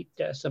cannot read,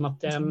 some of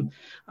them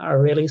are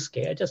really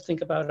scared. Just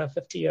think about a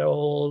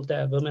 50-year-old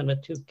woman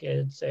with 2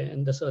 kids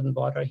in the southern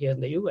border here in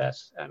the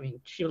US. I mean,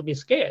 she'll be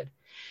scared.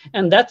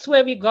 And that's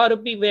where we got to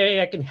be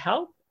where I can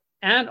help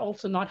and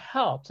also not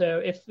help. So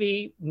if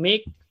we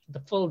make the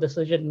full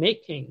decision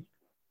making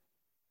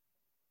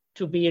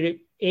to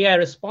be AI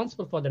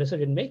responsible for the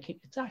decision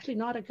making, it's actually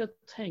not a good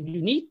thing.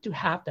 You need to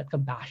have that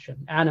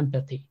compassion and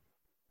empathy,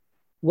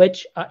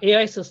 which an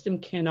AI system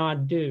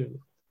cannot do.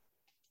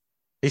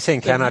 Are you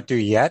saying cannot do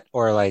yet,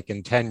 or like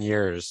in 10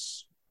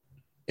 years,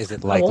 is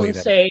it likely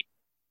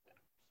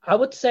I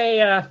would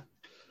say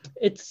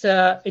it's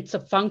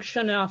a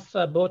function of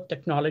both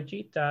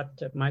technology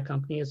that my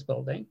company is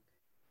building,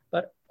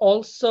 but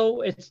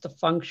also it's the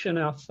function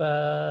of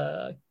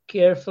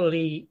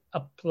carefully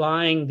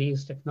applying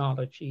these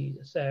technologies.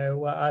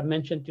 So I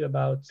mentioned to you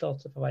about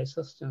self-supervised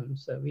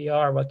systems. So we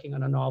are working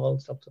on a novel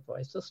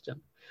self-supervised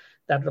system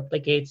that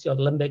replicates your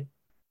limbic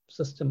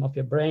system of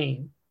your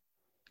brain.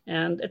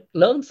 And it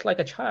learns like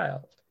a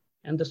child.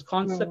 And this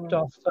concept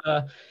of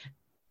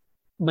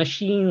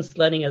machines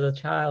learning as a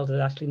child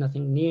is actually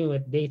nothing new.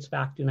 It dates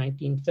back to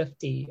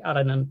 1950.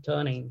 Alan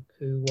Turing,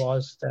 who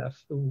was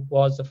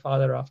the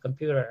father of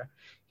computer,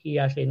 he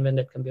actually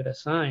invented computer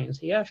science.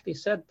 He actually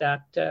said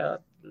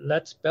that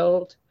let's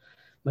build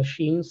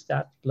machines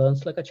that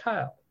learns like a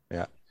child.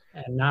 Yeah.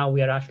 And now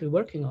we are actually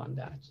working on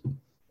that.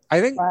 I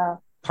think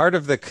part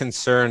of the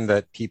concern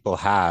that people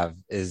have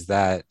is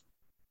that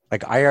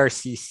like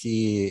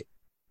IRCC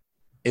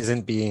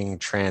isn't being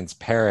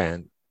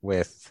transparent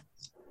with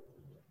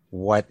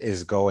what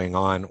is going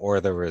on or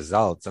the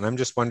results. And I'm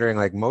just wondering,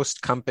 like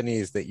most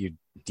companies that you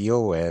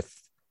deal with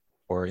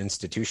or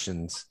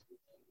institutions,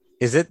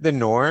 is it the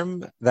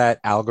norm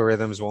that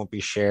algorithms won't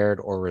be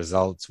shared or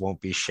results won't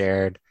be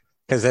shared?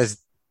 Because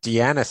as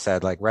Deanna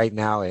said, like right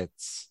now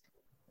it's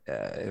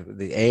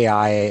the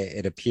AI,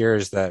 it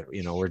appears that,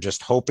 we're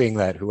just hoping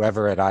that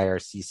whoever at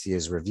IRCC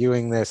is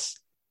reviewing this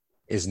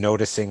is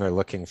noticing or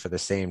looking for the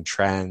same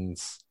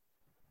trends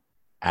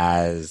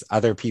as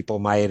other people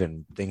might,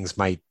 and things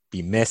might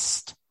be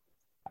missed.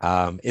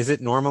 Is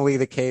it normally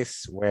the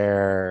case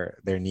where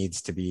there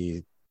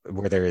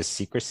is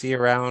secrecy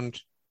around?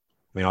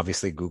 I mean,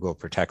 obviously Google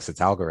protects its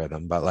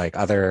algorithm, but like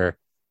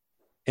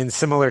in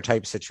similar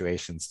type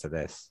situations to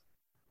this?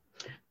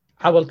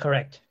 I will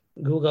correct.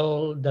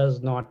 Google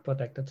does not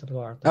protect its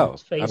algorithm.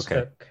 It's Facebook.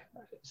 Okay.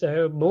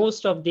 So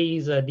most of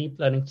these deep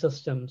learning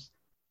systems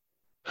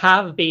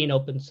have been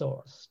open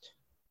sourced.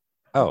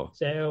 Oh.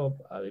 So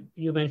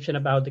you mentioned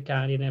about the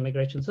Canadian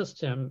immigration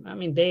system. I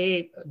mean,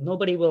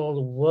 nobody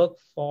will work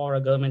for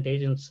a government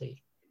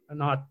agency,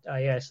 not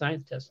AI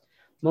scientists.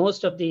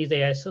 Most of these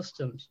AI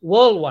systems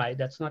worldwide,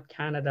 that's not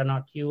Canada,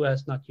 not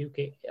US, not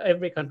UK,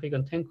 every country you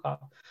can think of,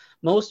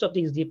 most of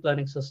these deep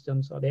learning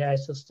systems or the AI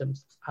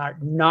systems are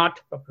not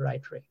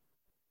proprietary.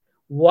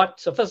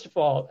 So first of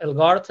all,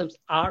 algorithms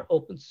are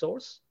open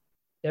source.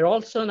 They're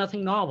also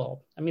nothing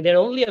novel. I mean, there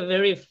are only a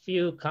very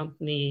few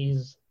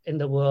companies in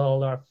the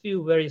world, or a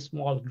few very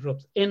small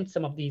groups in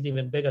some of these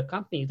even bigger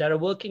companies that are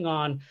working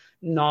on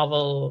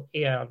novel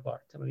AI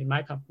algorithms. I mean,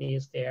 my company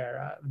is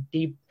there.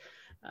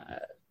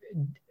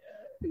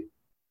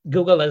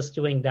 Google is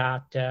doing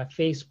that.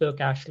 Facebook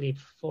actually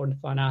for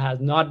now has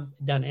not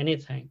done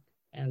anything,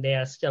 and they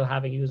are still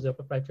having used their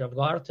proprietary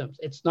algorithms.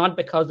 It's not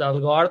because the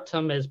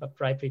algorithm is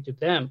proprietary to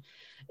them.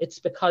 It's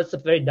because it's a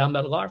very dumb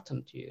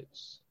algorithm to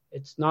use.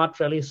 It's not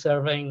really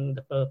serving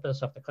the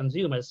purpose of the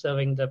consumer, it's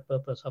serving the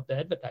purpose of the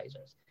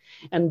advertisers.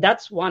 And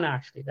that's one,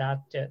 actually,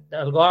 that the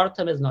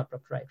algorithm is not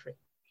proprietary.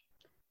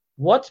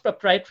 What's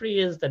proprietary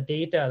is the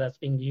data that's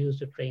being used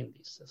to train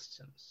these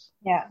systems.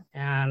 Yeah.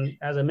 And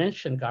as I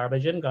mentioned,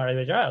 garbage in,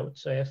 garbage out.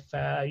 So if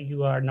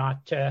you are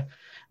not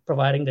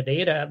providing the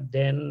data,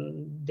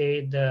 then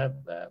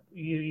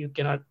you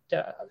cannot,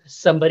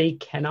 somebody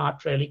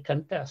cannot really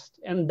contest.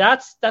 And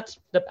that's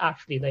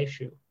actually the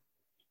issue.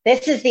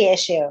 This is the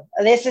issue.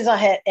 This is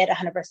it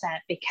 100%,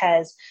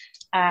 because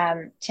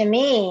to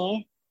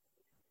me,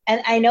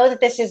 and I know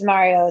that this is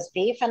Mario's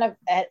beef and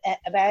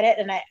about it,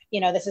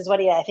 and this is what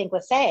he, I think,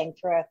 was saying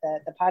throughout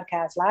the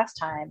podcast last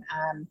time.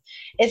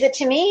 Is it,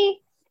 to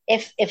me,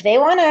 if they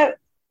want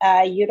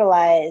to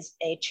utilize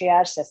a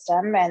triage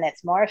system and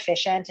it's more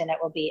efficient and it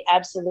will be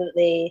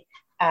absolutely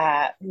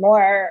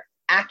more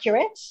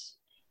accurate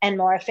and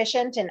more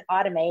efficient in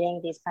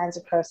automating these kinds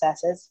of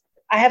processes,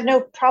 I have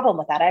no problem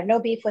with that. I have no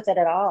beef with it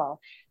at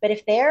all. But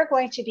if they're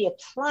going to be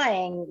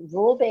applying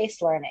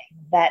rule-based learning,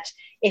 that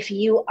if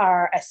you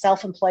are a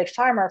self-employed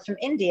farmer from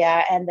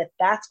India and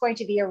that's going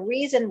to be a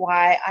reason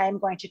why I'm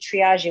going to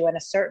triage you in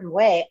a certain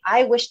way,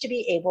 I wish to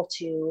be able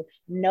to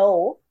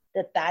know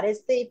that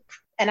is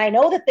and I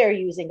know that they're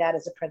using that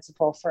as a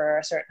principle for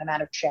a certain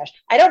amount of triage.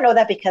 I don't know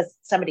that because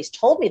somebody's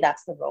told me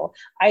that's the rule.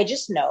 I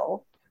just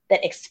know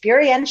that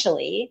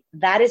experientially,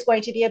 that is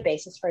going to be a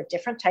basis for a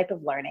different type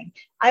of learning.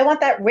 I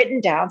want that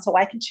written down so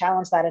I can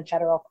challenge that in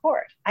federal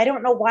court. I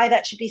don't know why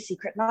that should be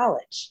secret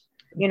knowledge.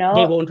 They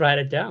won't write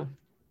it down.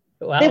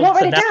 Well, they won't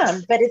write it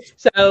down,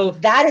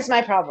 but that is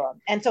my problem.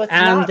 And so it's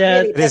not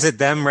really. Is it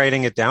them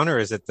writing it down, or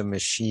is it the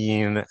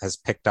machine has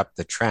picked up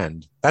the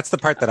trend? That's the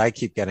part that I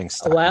keep getting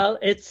stuck. Well,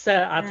 it's,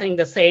 I think,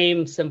 the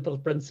same simple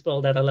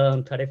principle that I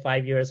learned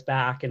 35 years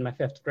back in my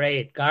 5th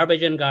grade: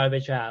 garbage in,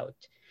 garbage out.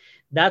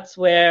 That's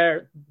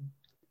where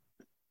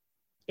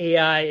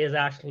AI is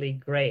actually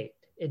great.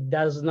 It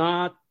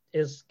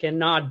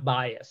cannot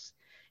bias.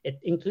 It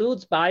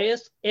includes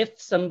bias if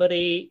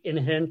somebody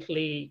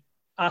inherently,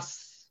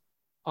 us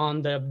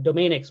on the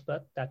domain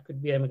expert, that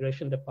could be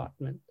immigration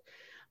department,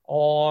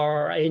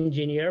 or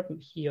engineer,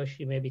 he or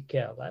she may be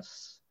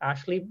careless,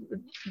 actually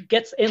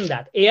gets in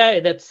that. AI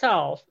in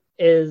itself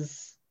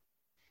is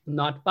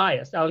not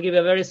biased. I'll give you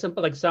a very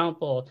simple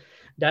example.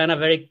 Diana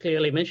very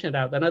clearly mentioned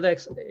out another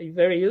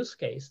very use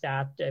case,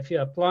 that if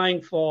you're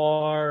applying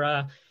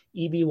for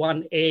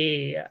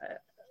EB-1A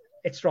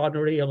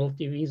extraordinary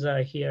ability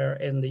visa here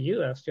in the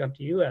U.S., to come to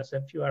the U.S.,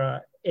 if you are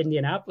an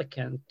Indian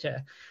applicant,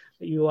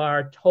 you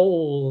are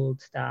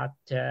told that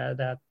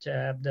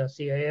the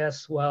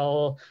CIS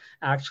will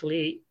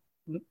actually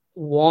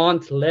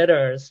want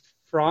letters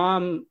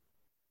from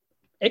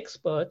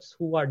experts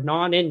who are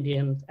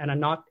non-Indians and are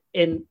not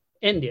in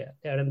India,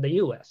 they're in the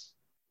US.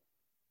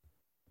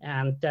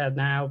 And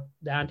now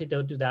the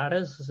antidote to that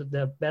is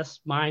the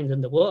best minds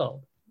in the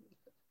world.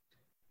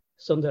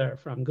 Sundar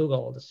from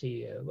Google, the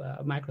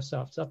CEO,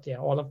 Microsoft, Satya,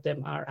 all of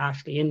them are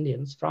actually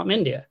Indians from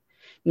India.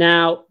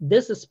 Now,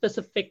 this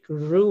specific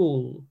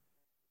rule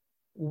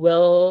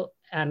will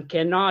and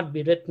cannot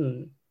be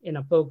written in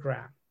a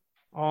program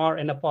or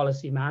in a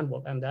policy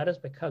manual, and that is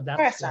because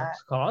that's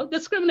what's called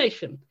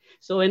discrimination.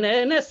 So in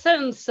a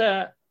sense,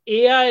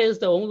 AI is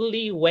the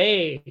only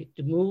way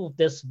to move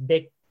this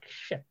big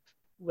ship,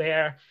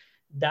 where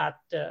that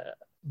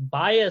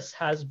bias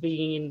has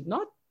been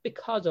not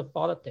because of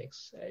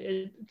politics.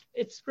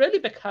 It's really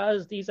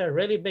because these are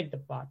really big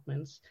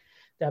departments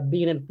that have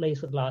been in place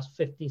for the last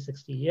 50,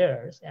 60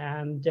 years.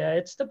 And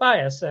it's the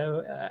bias.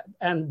 So,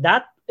 and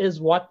that is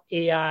what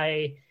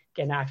AI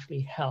can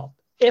actually help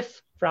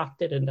if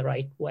crafted in the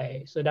right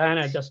way. So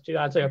Diana, just to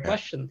answer your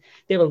question,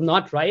 they will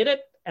not write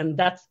it, and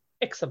that's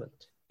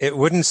excellent. It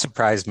wouldn't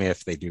surprise me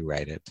if they do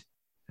write it.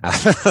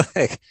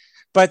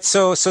 But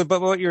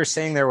what you were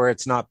saying there, where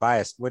it's not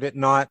biased, would it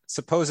not,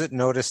 suppose it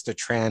noticed a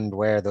trend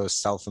where those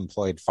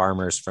self-employed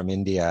farmers from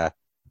India,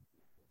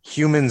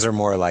 humans are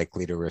more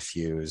likely to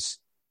refuse.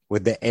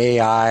 Would the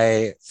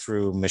AI,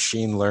 through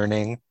machine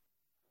learning,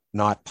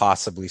 not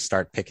possibly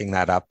start picking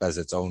that up as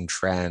its own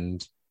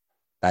trend,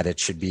 that it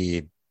should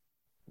be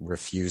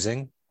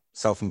refusing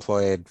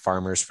self-employed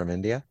farmers from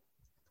India?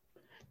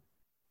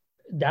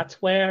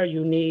 That's where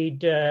you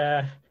need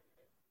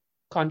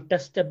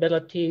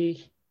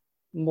contestability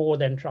more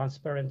than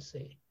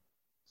transparency.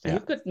 So you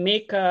could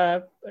make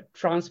a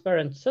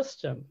transparent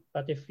system,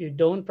 but if you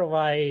don't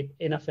provide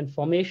enough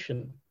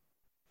information,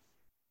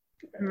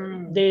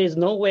 there is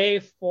no way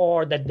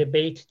for the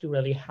debate to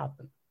really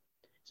happen.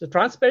 So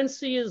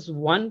transparency is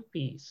one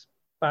piece,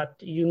 but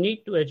you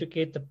need to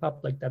educate the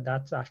public that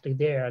that's actually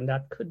there and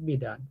that could be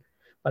done.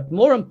 But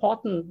more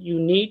important, you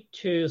need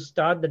to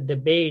start the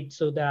debate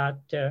so that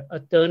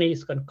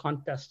attorneys can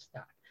contest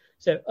that.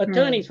 So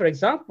attorneys, for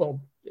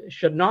example,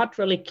 should not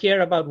really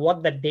care about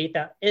what the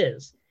data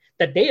is.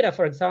 The data,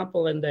 for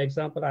example, in the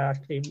example I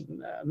actually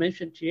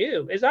mentioned to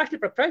you, is actually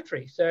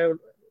proprietary. So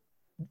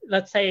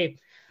let's say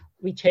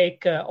we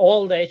take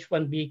all the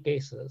H-1B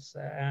cases,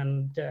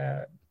 and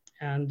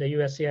And the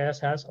USCIS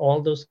has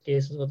all those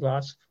cases for the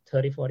last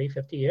 30, 40,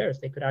 50 years.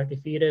 They could actually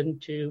feed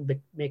into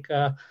make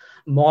a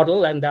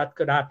model, and that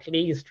could at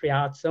least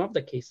triage some of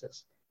the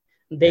cases.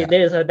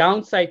 There's a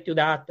downside to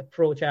that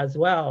approach as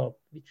well,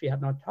 which we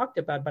have not talked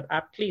about, but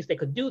at least they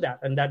could do that.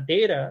 And that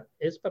data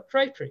is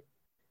proprietary.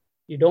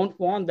 You don't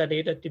want the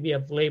data to be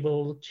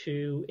available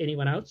to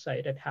anyone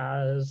outside. It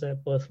has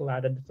personal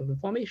identifiable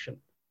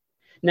information.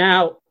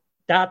 Now,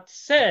 that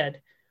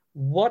said,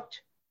 what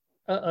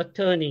an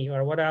attorney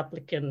or what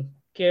applicant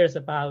cares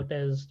about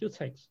is two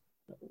things.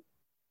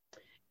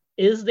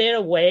 Is there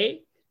a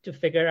way to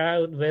figure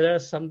out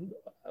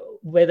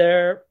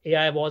whether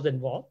AI was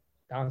involved?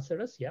 The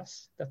answer is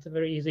yes. That's a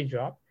very easy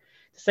job.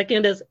 The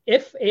second is,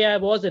 if AI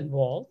was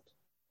involved,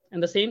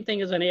 and the same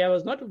thing is when AI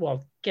was not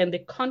involved, can they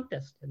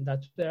contest? And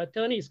that's where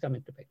attorneys come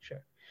into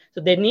picture.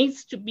 So there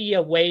needs to be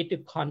a way to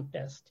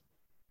contest.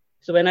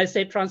 So when I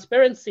say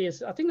transparency,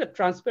 I think that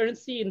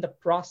transparency in the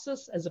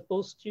process as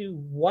opposed to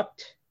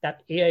what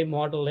that AI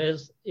model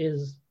is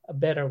a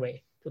better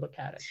way to look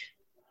at it.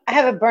 I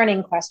have a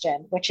burning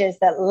question, which is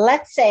that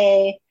let's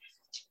say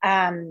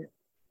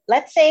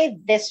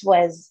this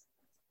was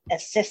a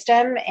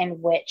system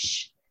in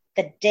which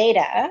the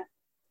data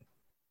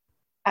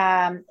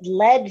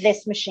led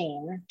this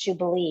machine to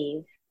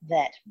believe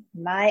that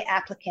my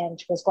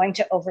applicant was going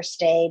to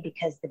overstay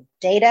because the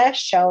data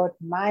showed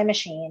my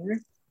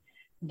machine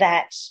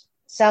that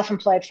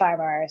self-employed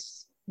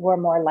farmers were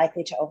more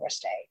likely to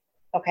overstay.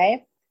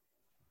 Okay.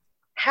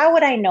 How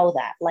would I know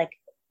that? Like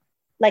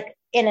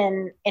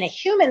in a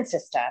human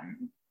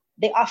system,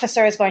 the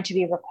officer is going to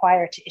be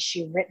required to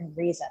issue written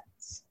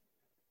reasons.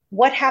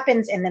 What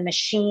happens in the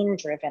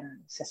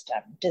machine-driven system?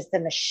 Does the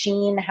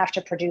machine have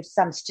to produce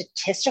some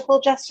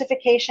statistical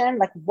justification?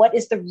 Like, what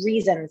is the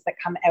reasons that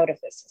come out of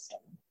this system?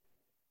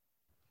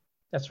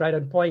 That's right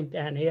on point,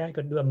 and AI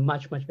could do a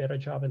much, much better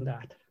job in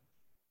that.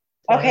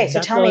 Okay,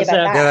 so tell me about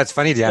that. Yeah, that's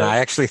funny, Dan. I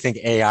actually think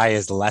AI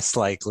is less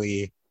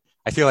likely.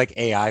 I feel like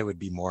AI would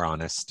be more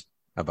honest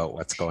about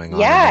what's going on.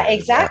 Yeah,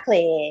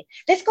 exactly.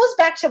 This goes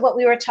back to what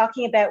we were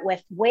talking about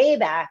with way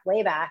back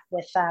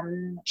with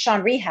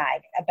Sean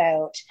Rehag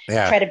about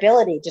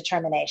credibility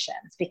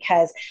determinations,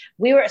 because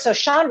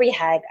Sean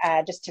Rehag,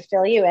 just to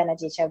fill you in,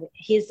 Aditya,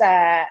 he's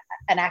an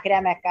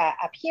academic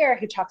up here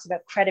who talks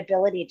about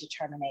credibility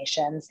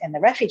determinations in the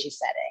refugee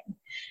setting.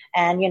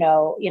 And,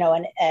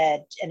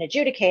 an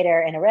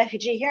adjudicator in a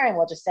refugee hearing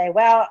will just say,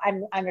 well,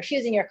 I'm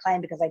refusing your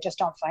claim because I just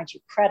don't find you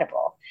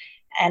credible.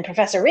 And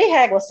Professor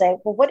Rehag will say,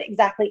 well, what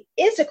exactly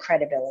is a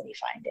credibility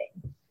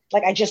finding?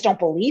 Like, I just don't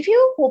believe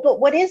you? Well,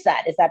 but what is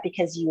that? Is that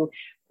because you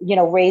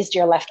raised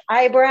your left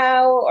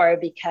eyebrow, or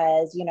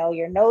because,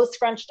 your nose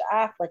scrunched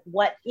up? Like,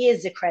 what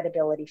is a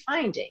credibility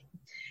finding?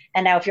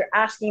 And now if you're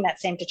asking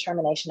that same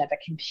determination of a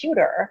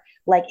computer,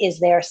 like, is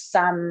there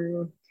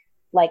some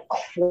like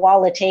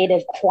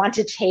quantitative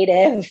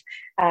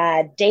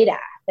data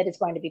that is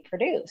going to be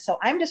produced? So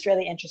I'm just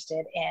really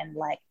interested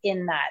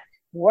in that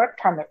work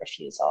permit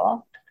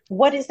refusal.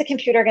 What is the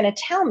computer going to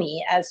tell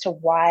me as to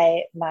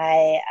why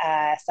my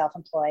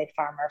self-employed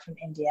farmer from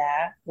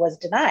India was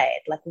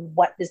denied? Like,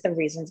 what are the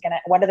reasons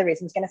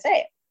going to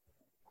say?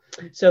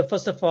 So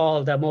first of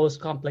all, the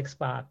most complex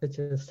part, which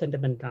is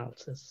sentiment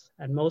analysis.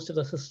 And most of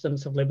the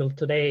systems available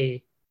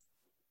today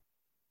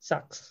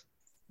sucks.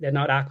 They're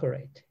not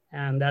accurate.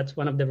 And that's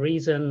one of the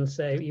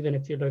reasons, even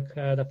if you look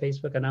at the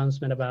Facebook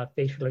announcement about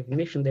facial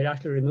recognition, they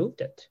actually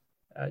removed it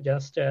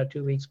just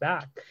 2 weeks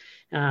back.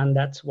 And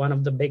that's one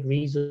of the big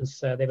reasons.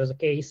 There was a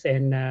case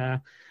in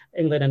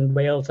England and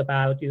Wales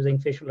about using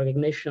facial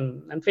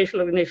recognition. And facial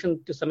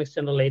recognition to some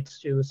extent relates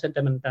to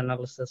sentiment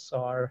analysis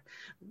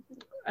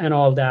and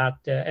all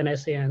that.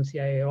 NSA and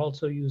CIA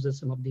also uses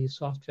some of these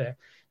software.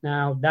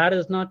 Now, that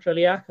is not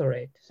really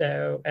accurate.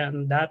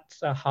 And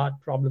that's a hard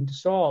problem to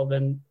solve.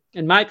 And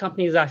my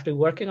company is actually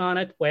working on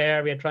it,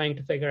 where we're trying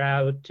to figure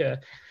out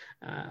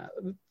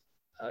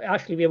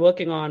actually, we're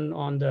working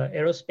on the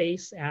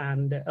aerospace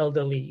and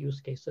elderly use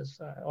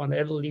cases. On the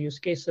elderly use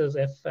cases,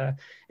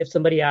 if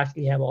somebody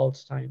actually have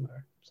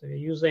Alzheimer's, so we're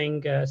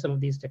using some of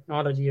these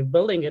technology of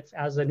building it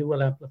as a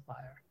neural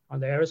amplifier. On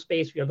the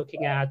aerospace, we are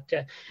looking at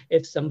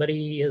if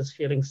somebody is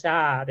feeling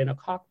sad in a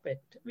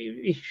cockpit,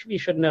 we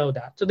should know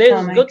that. So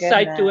there's a good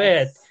side to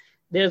it.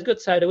 There's a good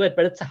side to it,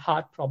 but it's a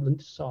hard problem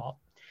to solve.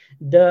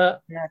 So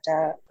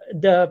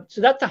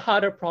that's a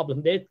harder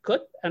problem. They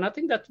could, and I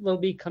think that will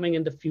be coming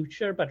in the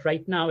future, but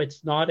right now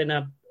it's not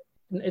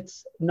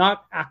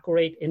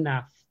accurate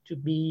enough to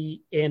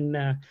be in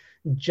a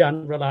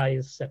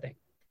generalized setting.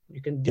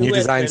 Can you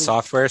design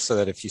software so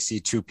that if you see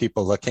two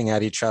people looking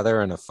at each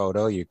other in a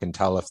photo, you can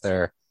tell if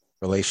their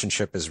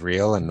relationship is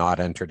real and not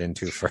entered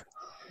into for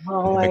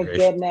Oh my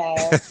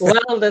goodness.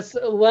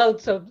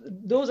 So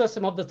those are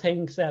some of the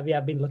things that we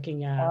have been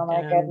looking at. Oh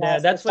my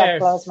goodness. That's where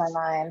blows my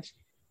mind.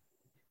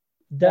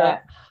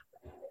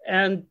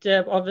 and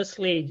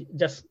obviously,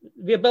 just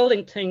we're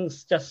building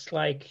things just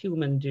like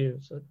humans do.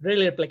 So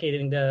really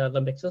replicating the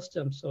limbic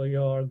system. So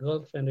your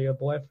girlfriend or your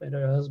boyfriend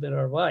or your husband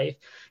or wife,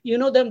 you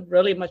know them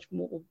really much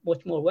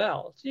more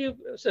well.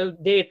 So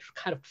they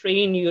kind of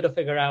train you to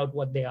figure out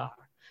what they are.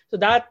 So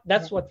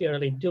that's what we're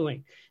really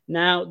doing.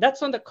 Now,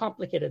 that's on the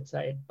complicated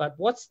side. But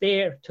what's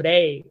there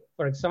today,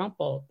 for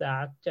example,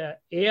 that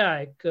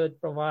AI could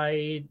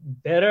provide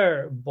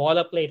better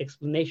boilerplate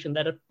explanation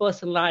that are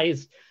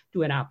personalized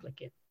to an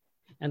applicant.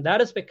 And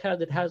that is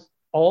because it has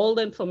all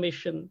the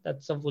information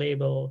that's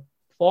available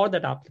for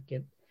that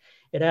applicant.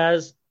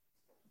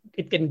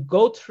 It can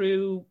go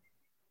through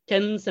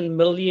tens and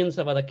millions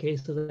of other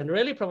cases and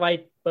really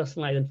provide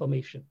personalized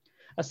information.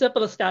 A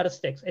simple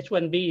statistics,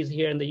 H-1Bs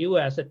here in the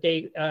US,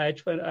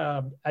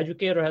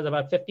 educator has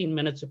about 15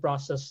 minutes to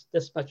process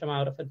this much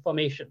amount of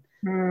information,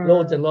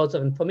 loads and loads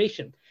of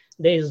information.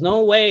 There is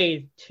no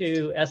way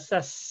to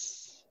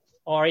assess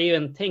or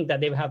even think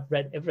that they have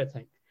read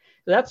everything.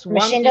 So that's one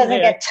machine doesn't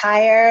get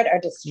tired or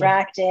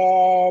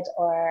distracted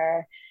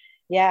or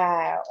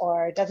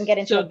doesn't get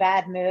into a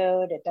bad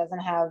mood. It doesn't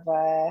have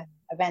a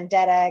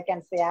vendetta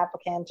against the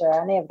applicant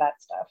or any of that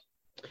stuff.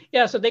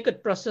 Yeah, so they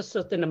could process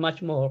it in a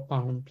much more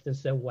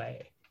comprehensive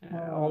way.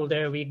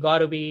 Although we got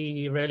to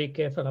be really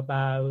careful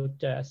about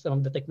some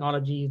of the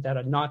technologies that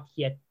are not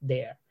yet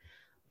there.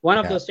 One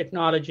of those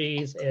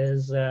technologies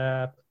is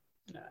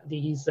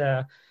these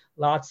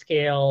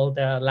large-scale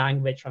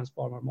language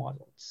transformer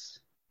models.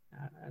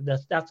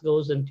 That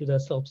goes into the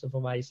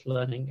self-supervised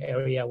learning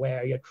area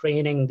where you're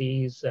training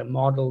these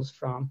models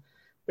from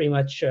pretty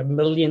much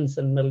millions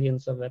and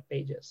millions of web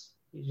pages.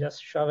 You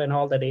just shove in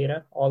all the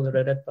data, all the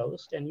Reddit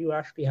posts, and you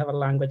actually have a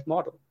language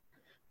model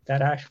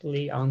that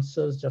actually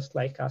answers just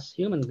like us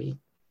human beings.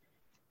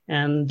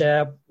 And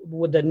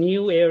with the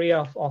new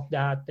area of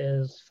that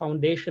is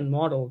foundation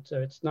model.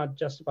 So it's not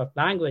just about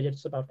language,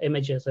 it's about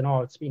images and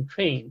all. It's been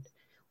trained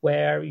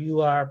where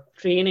you are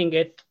training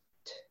it.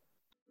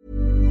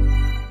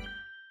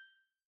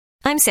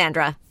 I'm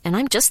Sandra, and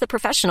I'm just the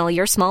professional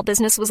your small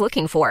business was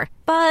looking for.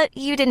 But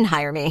you didn't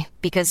hire me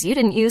because you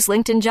didn't use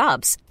LinkedIn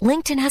Jobs.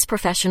 LinkedIn has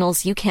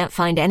professionals you can't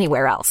find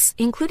anywhere else,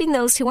 including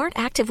those who aren't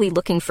actively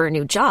looking for a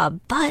new job,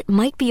 but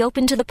might be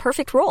open to the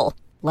perfect role,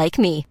 like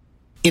me.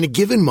 In a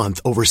given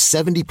month, over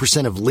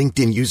 70% of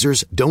LinkedIn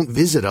users don't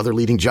visit other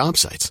leading job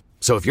sites.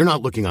 So if you're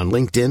not looking on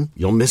LinkedIn,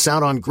 you'll miss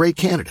out on great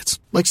candidates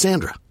like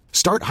Sandra.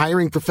 Start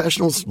hiring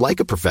professionals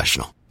like a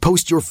professional.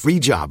 Post your free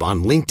job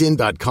on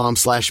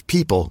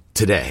linkedin.com/people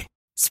today.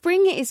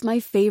 Spring is my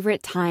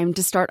favorite time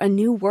to start a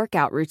new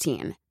workout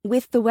routine.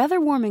 With the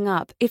weather warming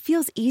up, it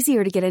feels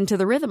easier to get into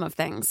the rhythm of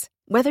things.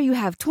 Whether you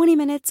have 20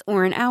 minutes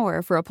or an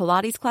hour for a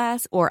Pilates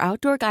class or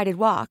outdoor guided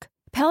walk,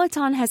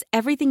 Peloton has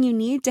everything you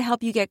need to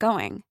help you get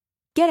going.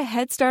 Get a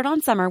head start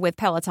on summer with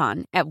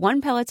Peloton at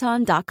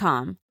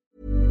onepeloton.com.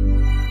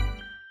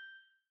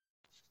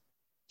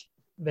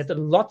 With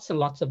lots and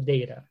lots of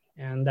data.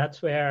 And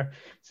that's where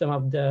some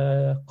of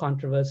the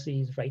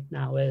controversies right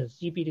now is.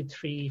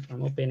 GPT-3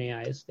 from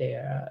OpenAI is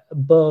there.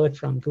 BERT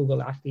from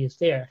Google actually is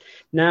there.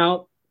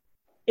 Now,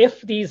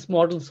 if these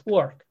models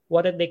work,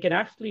 what they can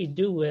actually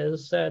do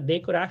is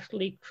they could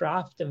actually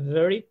craft a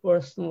very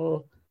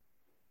personal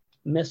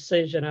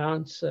message and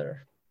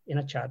answer in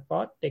a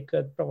chatbot. They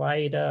could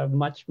provide a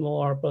much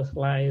more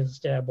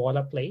personalized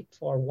boilerplate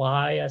for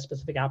why a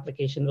specific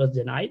application was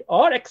denied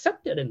or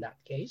accepted in that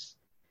case.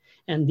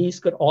 And these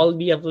could all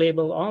be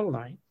available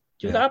online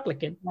to the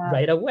applicant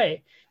right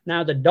away.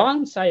 Now, the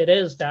downside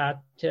is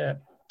that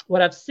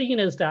what I've seen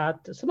is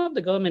that some of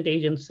the government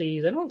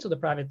agencies and also the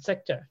private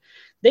sector,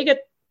 they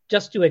get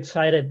just too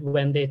excited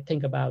when they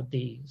think about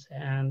these.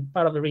 And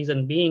part of the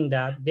reason being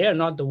that they're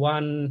not the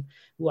one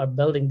who are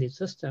building the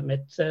system.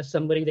 It's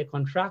somebody they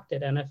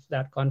contracted. And if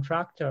that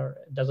contractor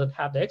doesn't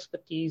have the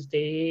expertise,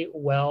 they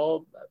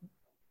will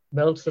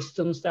build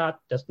systems that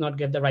does not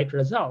get the right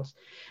results.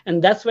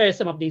 And that's where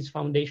some of these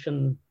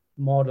foundation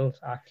models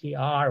actually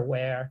are,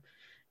 where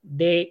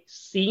they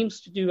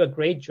seems to do a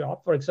great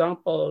job. For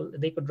example,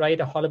 they could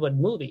write a Hollywood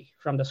movie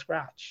from the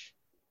scratch.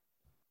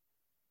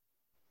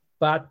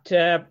 But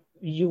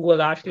you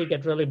will actually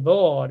get really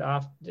bored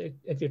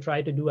if you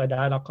try to do a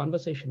dialogue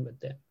conversation with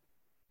them.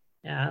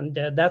 And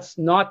that's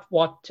not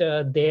what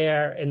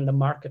they're in the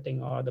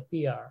marketing or the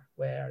PR,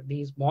 where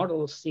these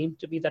models seem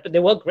to be that they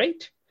work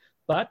great,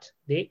 but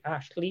they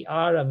actually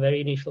are a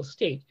very initial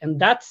state. And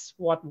that's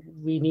what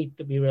we need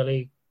to be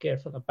really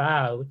careful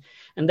about.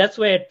 And that's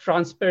where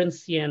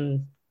transparency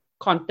and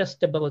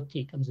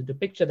contestability comes into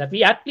picture, that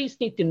we at least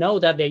need to know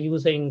that they're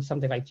using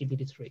something like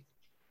GPT-3.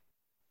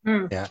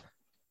 Yeah.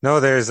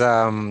 No, there's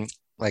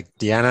like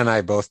Deanna and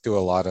I both do a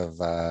lot of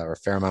or a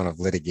fair amount of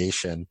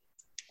litigation.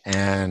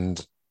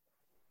 And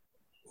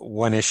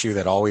one issue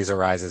that always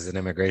arises in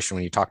immigration,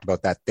 when you talked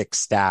about that thick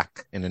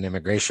stack in an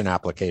immigration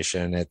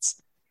application,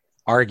 it's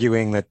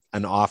arguing that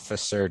an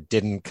officer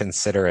didn't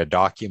consider a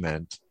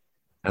document.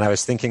 And I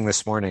was thinking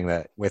this morning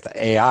that with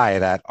AI,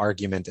 that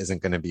argument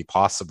isn't going to be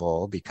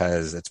possible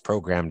because it's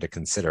programmed to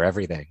consider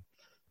everything.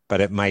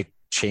 But it might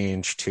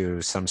change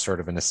to some sort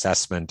of an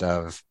assessment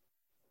of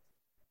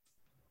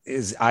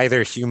is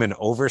either human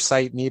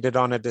oversight needed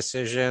on a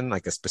decision,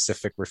 like a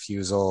specific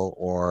refusal,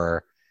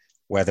 or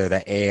whether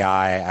the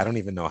AI, I don't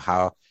even know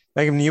how,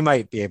 like, I mean, you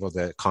might be able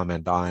to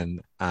comment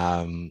on,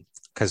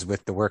 because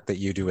with the work that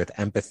you do with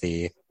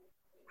empathy,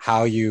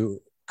 how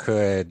you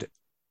could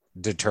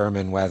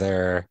determine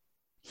whether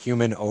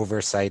human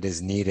oversight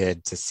is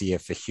needed to see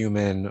if a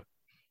human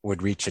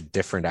would reach a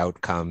different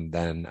outcome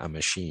than a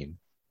machine.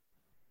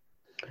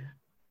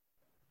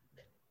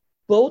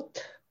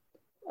 Both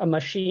a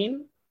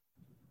machine,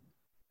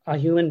 a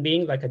human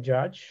being like a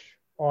judge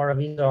or a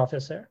visa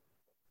officer,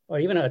 or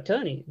even an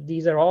attorney,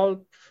 these are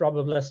all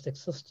probabilistic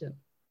systems,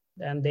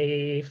 and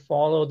they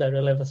follow the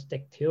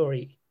relativistic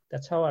theory.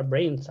 That's how our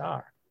brains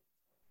are.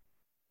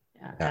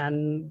 Yeah.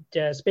 And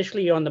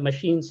especially on the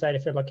machine side,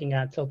 if you're looking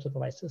at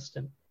self-supervised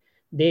system,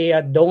 they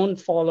don't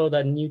follow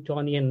the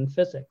Newtonian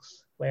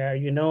physics, where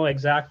you know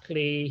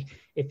exactly,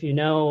 if you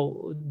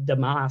know the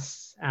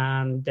mass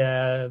and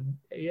the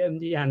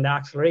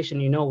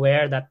acceleration, you know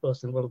where that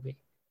person will be.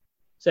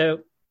 So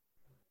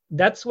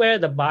that's where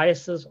the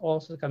biases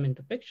also come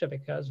into picture,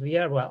 because we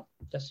are, well,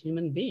 just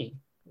human beings.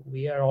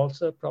 We are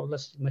also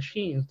probabilistic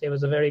machines. There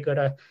was a very good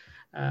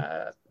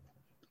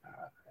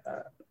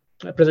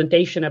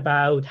presentation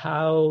about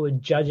how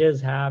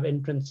judges have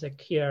intrinsic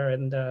here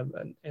in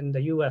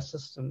the U.S.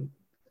 system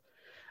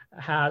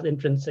has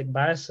intrinsic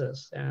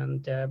biases.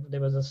 And there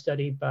was a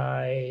study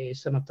by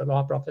some of the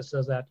law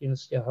professors at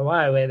University of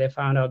Hawaii where they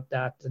found out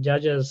that the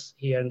judges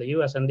here in the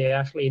U.S., and they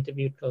actually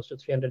interviewed close to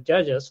 300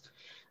 judges,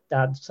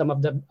 that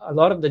a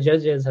lot of the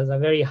judges has a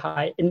very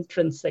high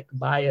intrinsic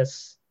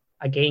bias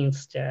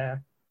against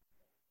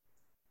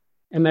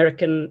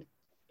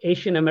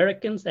Asian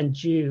Americans and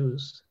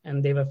Jews,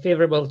 and they were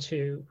favorable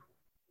to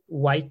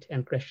white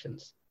and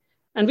Christians.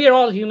 And we are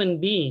all human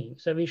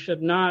beings, so we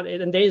should not,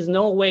 and there is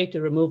no way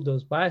to remove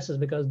those biases,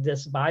 because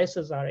these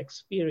biases are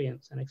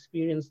experience, and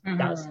experience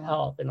does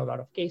help in a lot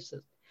of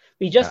cases.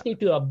 We just need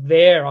to be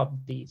aware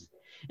of these.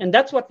 And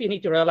that's what we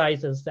need to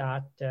realize, is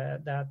that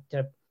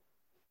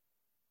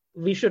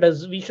we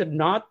should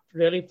not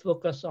really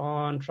focus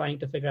on trying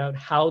to figure out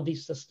how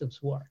these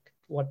systems work.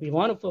 What we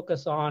want to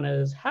focus on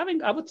is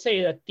having, I would say,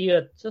 a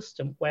tiered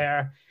system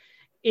where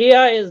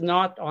AI is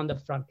not on the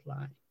front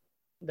line.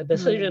 The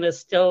decision is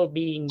still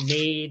being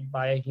made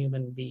by a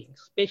human being,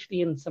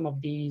 especially in some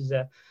of these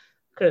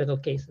critical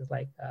cases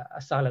like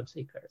asylum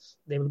seekers.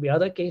 There will be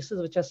other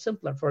cases which are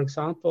simpler. For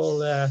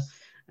example,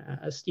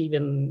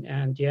 Stephen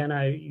and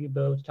Gianna, you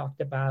both talked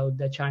about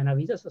the China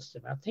visa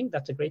system. I think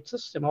that's a great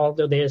system,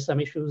 although there's some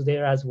issues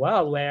there as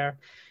well, where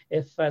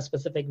if a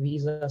specific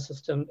visa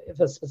system, if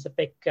a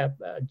specific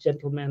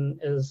gentleman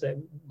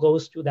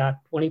goes to that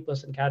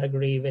 20%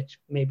 category, which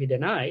may be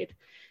denied,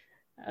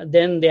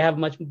 then they have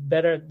much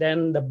better,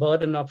 then the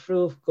burden of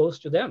proof goes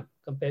to them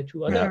compared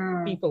to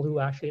other people who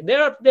actually,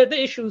 there are the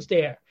issues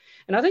there.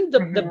 And I think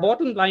the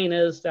bottom line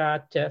is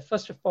that,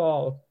 first of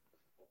all,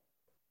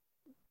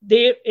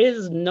 there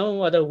is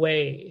no other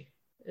way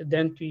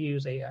than to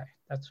use AI.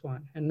 That's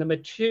one. And number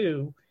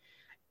two,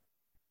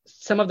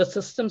 some of the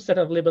systems that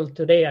are available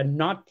today are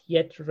not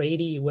yet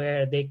ready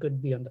where they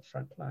could be on the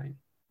front line.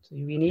 So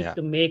we need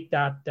to make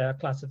that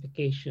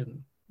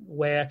classification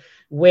where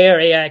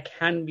AI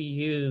can be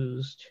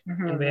used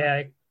and where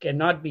AI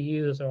cannot be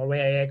used, or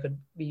where AI could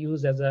be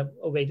used as a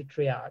way to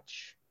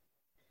triage.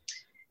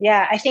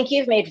 Yeah, I think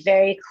you've made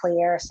very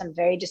clear some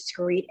very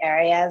discrete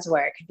areas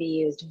where it could be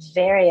used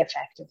very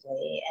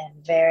effectively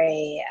and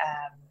very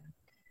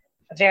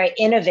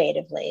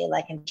innovatively,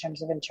 like in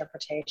terms of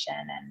interpretation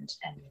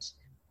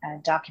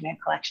and document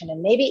collection,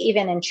 and maybe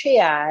even in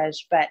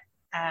triage, but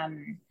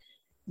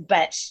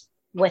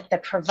with the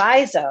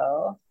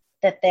proviso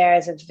that there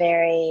is a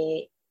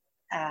very,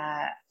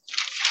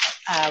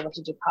 what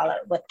did you call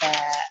it? With the,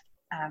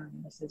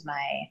 this is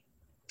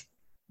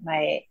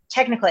my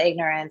technical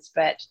ignorance,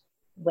 but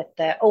with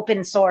the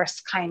open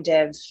source kind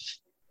of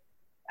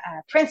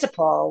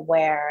principle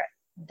where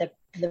the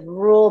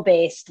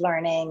rule-based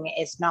learning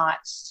is not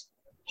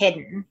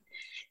hidden,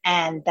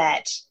 and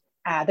that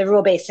the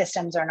rule-based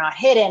systems are not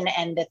hidden,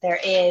 and that there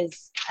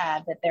is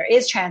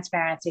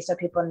transparency, so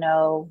people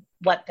know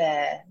what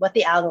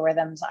the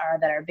algorithms are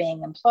that are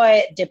being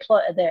employed,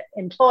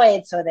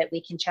 so that we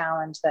can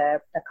challenge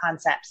the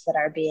concepts that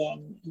are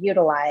being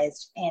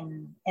utilized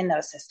in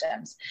those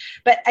systems.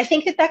 But I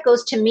think that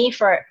goes to me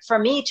for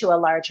me to a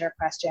larger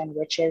question,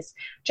 which is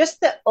just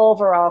the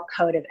overall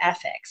code of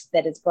ethics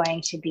that is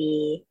going to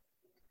be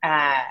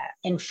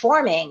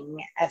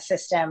informing a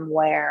system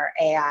where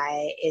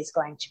AI is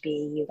going to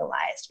be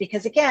utilized.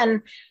 Because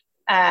again,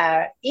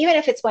 even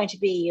if it's going to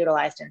be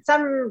utilized in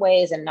some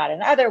ways and not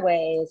in other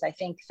ways, I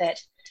think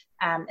that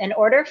in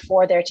order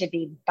for there to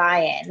be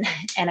buy-in,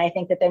 and I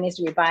think that there needs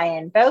to be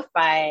buy-in both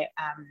by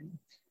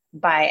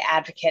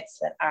advocates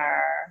that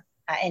are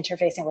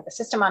interfacing with the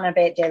system on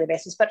a daily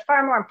basis. But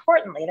far more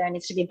importantly, there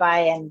needs to be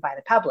buy-in by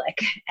the public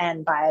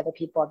and by the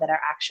people that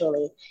are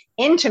actually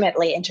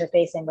intimately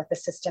interfacing with the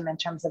system in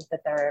terms of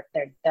that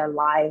their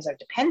lives are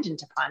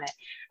dependent upon it.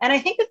 And I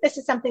think that this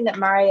is something that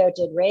Mario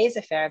did raise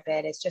a fair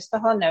bit, is just the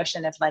whole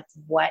notion of like,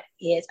 what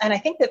is, and I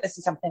think that this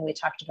is something we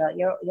talked about,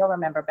 you'll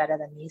remember better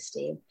than me,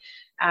 Steve.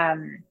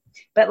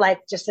 But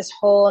like just this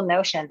whole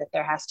notion that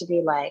there has to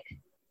be like,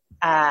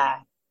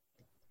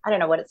 I don't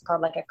know what it's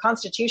called, like a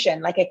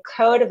constitution, like a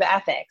code of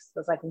ethics.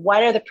 It's like,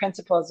 what are the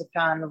principles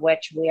upon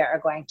which we are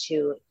going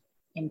to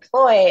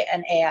employ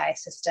an AI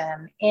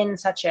system in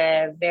such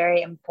a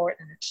very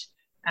important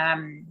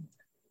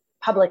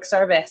public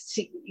service,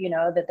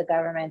 that the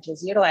government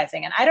is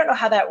utilizing? And I don't know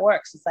how that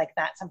works. It's like,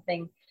 that's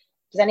something,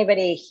 does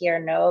anybody here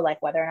know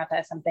like whether or not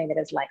that's something that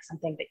is like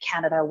something that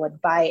Canada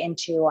would buy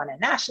into on a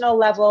national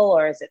level,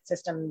 or is it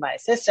system by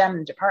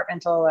system,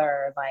 departmental,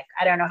 or like,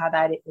 I don't know how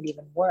that would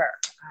even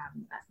work.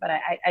 But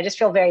I just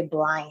feel very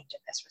blind in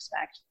this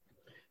respect.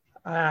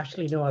 I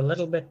actually know a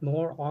little bit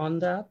more on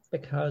that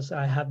because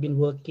I have been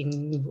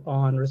working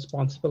on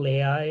responsible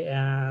AI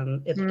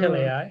and ethical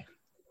AI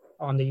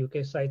on the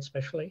UK side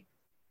especially.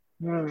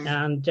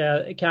 And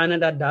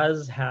Canada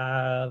does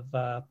have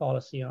a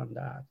policy on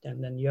that.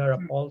 And then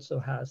Europe also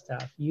has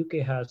that.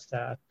 UK has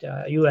that.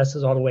 US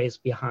is always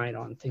behind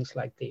on things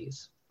like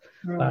these.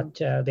 But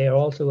they're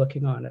also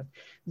working on it.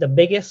 The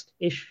biggest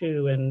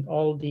issue in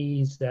all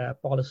these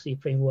policy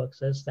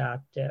frameworks is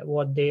that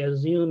what they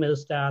assume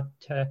is that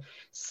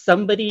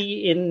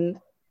somebody in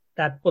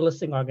that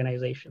policing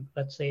organization,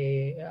 let's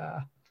say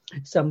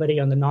somebody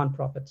on the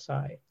nonprofit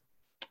side,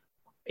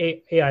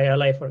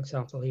 AILA, for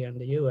example, here in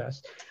the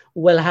US,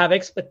 will have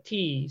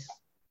expertise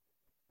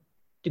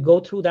to go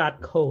through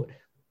that code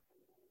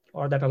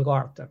or that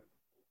algorithm.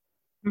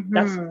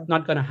 That's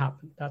not going to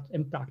happen. That's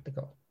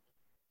impractical.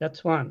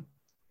 That's one.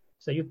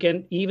 So you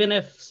can, even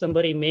if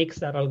somebody makes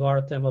that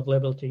algorithm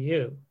available to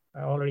you,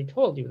 I already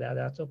told you that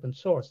that's open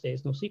source. There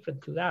is no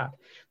secret to that.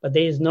 But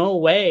there is no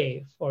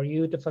way for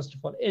you to, first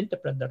of all,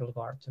 interpret that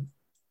algorithm.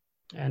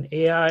 And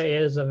AI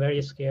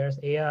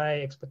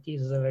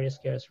expertise is a very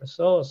scarce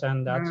resource.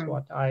 And that's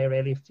what I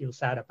really feel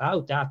sad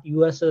about, that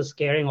US is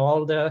scaring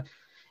all the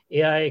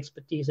AI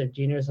expertise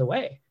engineers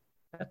away.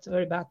 That's a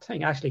very bad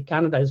thing. Actually,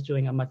 Canada is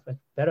doing a much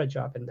better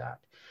job in that.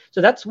 So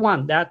that's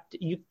one, that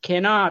you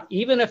cannot,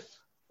 even if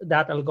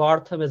that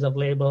algorithm is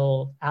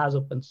available as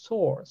open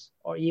source,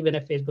 or even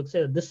if Facebook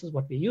says this is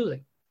what we're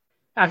using.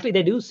 Actually,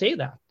 they do say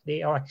that.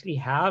 They actually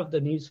have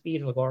the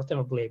newsfeed algorithm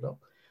available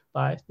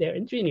by their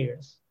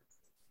engineers.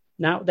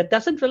 Now, that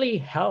doesn't really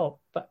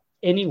help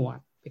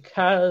anyone,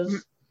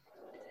 because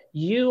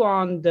you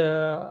on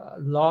the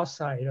law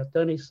side,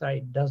 attorney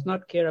side, does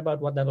not care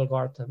about what that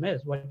algorithm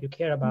is. What you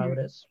care about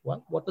is,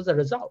 well, what was the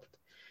result?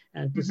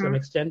 And to some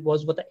extent,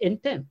 was what the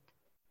intent.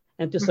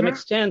 And to some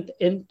extent,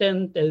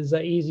 intent is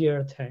an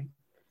easier thing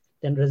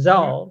than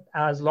result,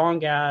 as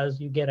long as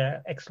you get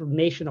an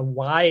explanation of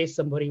why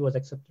somebody was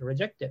accepted or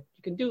rejected.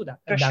 You can do that.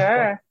 For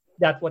sure.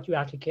 That's what you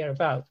actually care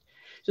about.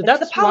 So that's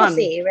the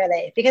policy, one.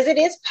 Really, because it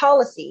is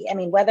policy. I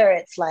mean, whether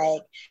it's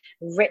like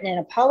written in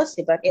a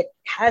policy book, it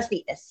has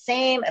the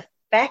same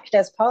effect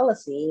as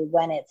policy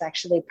when it's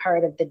actually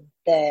part of the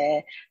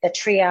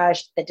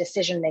triage, the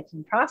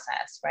decision-making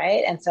process,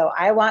 right? And so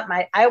I want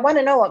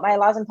to know what my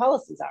laws and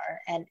policies are.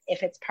 And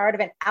if it's part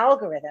of an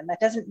algorithm, that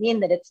doesn't mean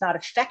that it's not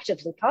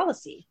effectively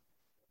policy.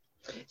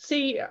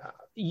 See,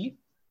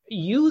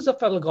 use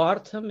of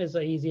algorithm is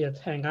an easier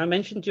thing. I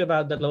mentioned to you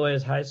about the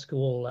Lawyers High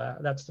School.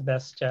 That's the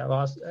best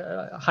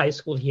high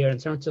school here in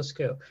San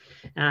Francisco.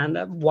 And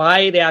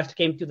why they actually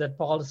came to that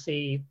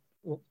policy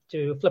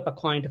to flip a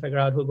coin to figure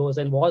out who goes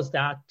in was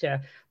that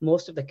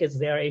most of the kids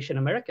there are Asian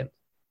American.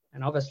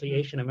 And obviously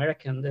Asian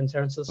Americans in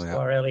San Francisco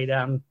are really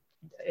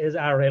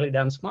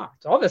damn smart.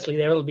 So obviously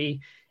there will be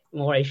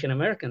more Asian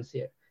Americans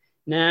here.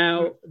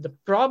 Now, the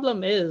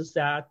problem is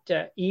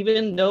that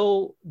even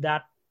though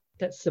that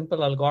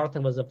simple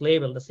algorithm was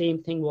available, the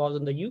same thing was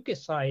on the UK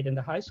side in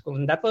the high school,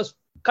 and that was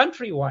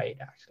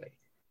countrywide actually.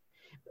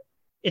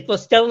 It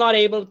was still not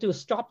able to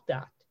stop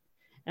that.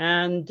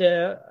 And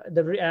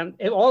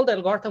all the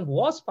algorithm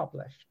was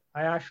published.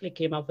 I actually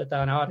came up with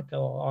an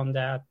article on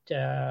that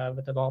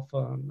with a law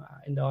firm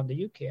on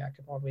the UK. I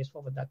could always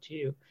forward that to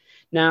you.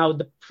 Now,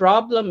 the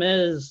problem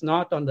is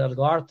not on the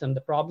algorithm.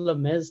 The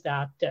problem is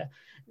that,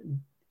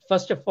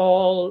 first of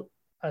all,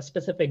 a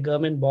specific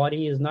government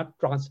body is not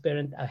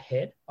transparent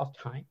ahead of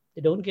time.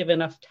 They don't give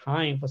enough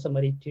time for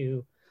somebody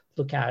to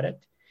look at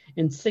it.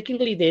 And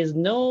secondly, there's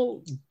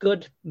no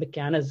good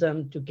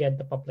mechanism to get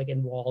the public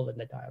involved in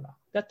the dialogue.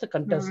 That's the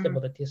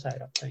contestability side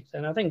of things.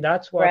 And I think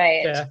that's what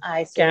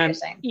can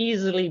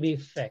easily be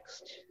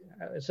fixed.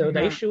 So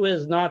the issue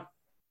is not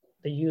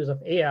the use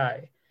of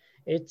AI.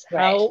 It's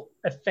how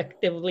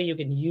effectively you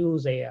can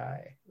use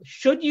AI.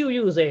 Should you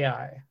use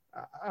AI?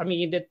 I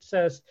mean, it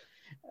says,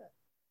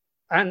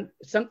 and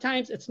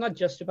sometimes it's not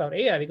just about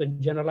AI. We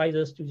can generalize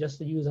this to just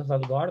the use of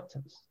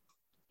algorithms.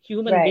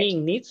 Human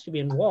being needs to be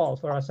involved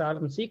for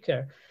asylum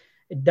seeker.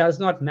 It does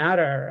not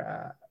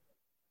matter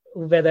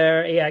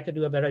whether AI could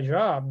do a better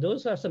job.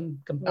 Those are some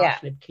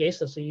compassionate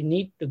cases. So you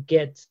need to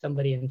get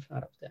somebody in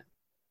front of them.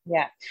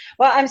 Yeah.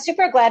 Well, I'm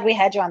super glad we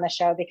had you on the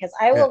show, because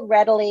I will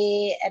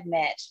readily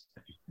admit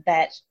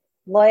that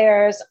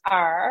lawyers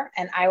are,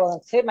 and I will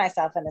include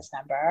myself in this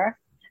number,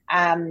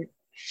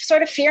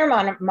 sort of fear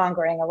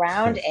mongering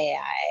around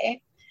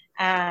AI.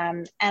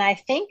 And I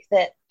think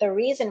that the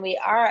reason we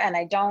are, and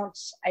I don't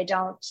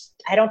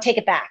take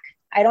it back.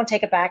 I don't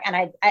take it back, and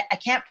I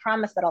can't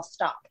promise that I'll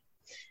stop.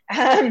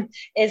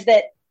 Is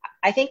that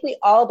I think we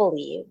all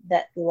believe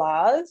that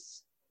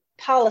laws,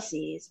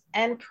 policies,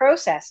 and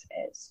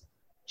processes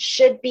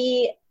should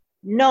be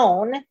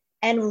known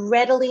and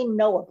readily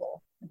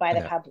knowable by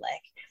the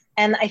public.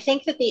 And I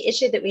think that the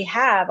issue that we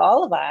have,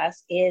 all of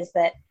us, is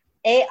that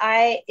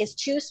AI is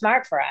too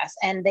smart for us,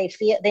 and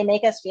they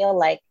make us feel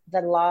like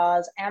the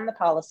laws and the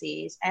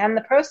policies and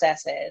the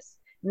processes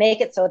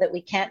make it so that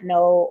we can't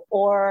know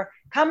or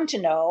come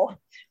to know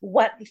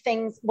what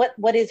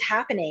is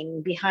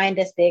happening behind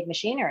this big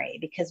machinery,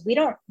 because we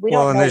don't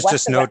know. And there's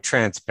just no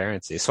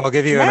transparency. So I'll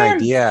give you an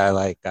idea.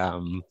 Like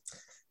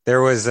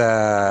there was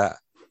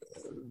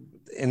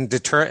in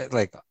Detroit,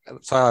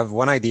 so I have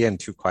one idea and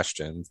two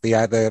questions.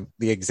 The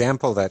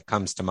example that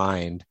comes to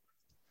mind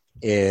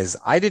is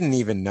I didn't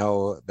even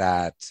know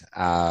that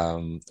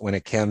when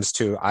it comes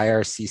to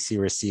IRCC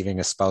receiving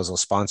a spousal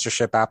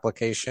sponsorship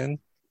application,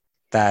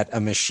 that a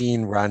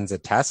machine runs a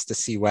test to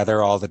see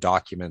whether all the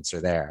documents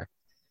are there.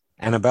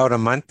 And about a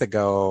month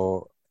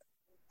ago,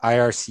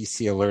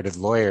 IRCC alerted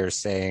lawyers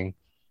saying,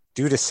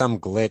 due to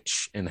some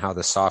glitch in how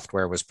the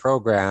software was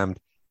programmed,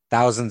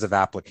 thousands of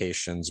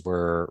applications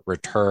were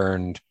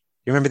returned.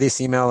 You remember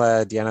this email,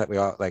 Deanna? We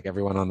all,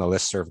 everyone on the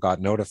listserv got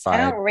notified.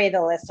 I don't read the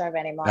listserv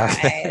anymore. I don't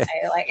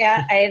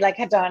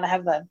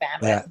have the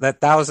bandwidth. Yeah,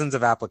 that thousands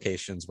of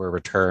applications were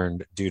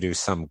returned due to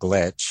some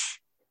glitch.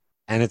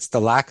 And it's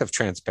the lack of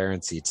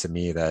transparency to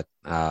me that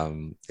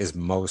is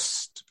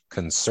most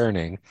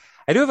concerning.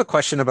 I do have a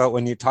question about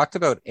when you talked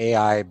about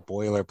AI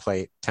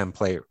boilerplate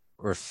template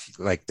or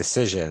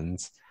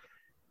decisions.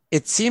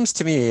 It seems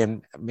to me,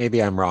 and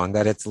maybe I'm wrong,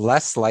 that it's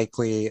less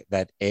likely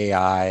that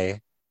it's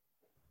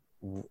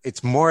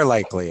more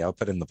likely, I'll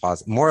put in the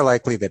pause, more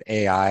likely that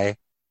AI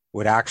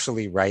would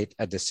actually write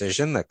a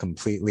decision that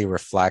completely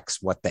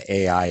reflects what the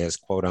AI is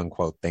quote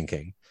unquote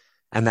thinking.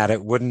 And that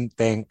it wouldn't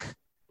think,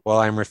 well,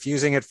 I'm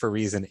refusing it for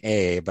reason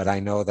A, but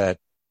I know that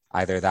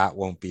either that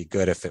won't be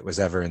good if it was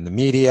ever in the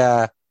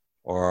media,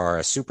 or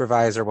a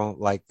supervisor won't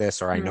like this,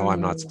 or I know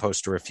I'm not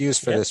supposed to refuse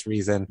for this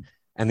reason.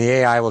 And the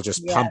AI will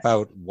just pump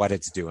out what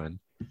it's doing.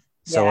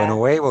 So in a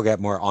way, we'll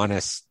get more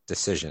honest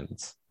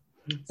decisions.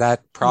 Is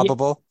that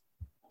probable?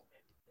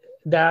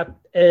 That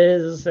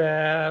is...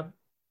 or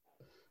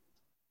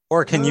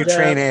can you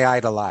train AI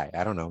to lie?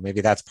 I don't know.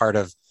 Maybe that's part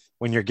of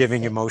when you're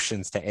giving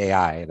emotions to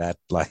AI, that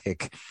Well,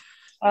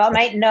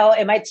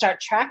 it might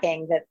start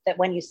tracking that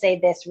when you say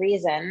this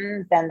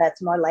reason, then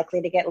that's more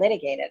likely to get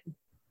litigated.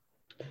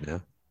 Yeah.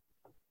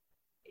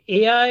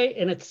 AI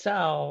in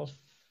itself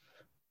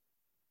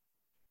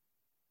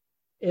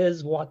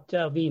is what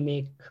we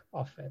make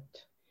of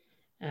it.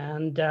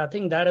 And I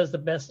think that is the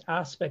best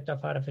aspect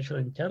of artificial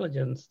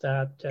intelligence.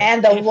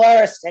 And the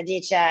worst,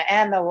 Aditya,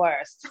 and the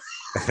worst.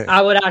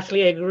 I would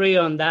actually agree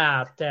on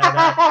that.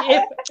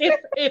 That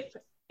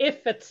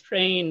if it's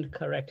trained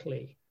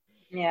correctly,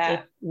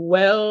 it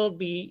will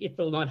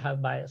not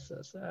have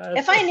biases.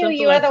 If I knew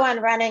you were the one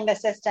running the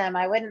system,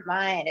 I wouldn't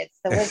mind. It's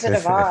the Wizard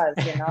of Oz,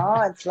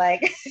 It's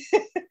like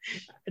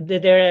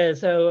there is.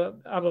 So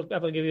I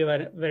will give you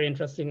a very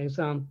interesting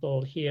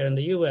example here in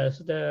the U.S.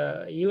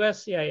 The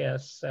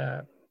USCIS.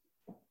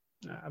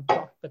 I've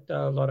talked with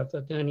a lot of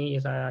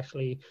attorneys. I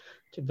actually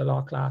took the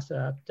law class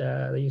at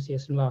the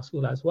UCS Law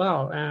School as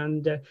well.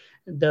 And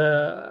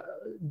the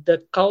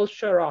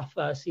culture of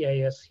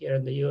CIS here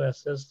in the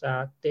US is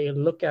that they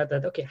look at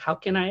that, okay, how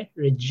can I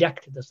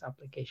reject this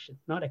application,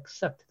 not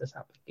accept this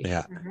application?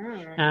 Yeah.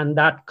 Mm-hmm. And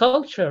that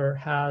culture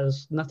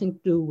has nothing to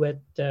do with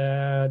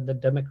the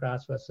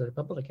Democrats versus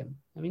Republican.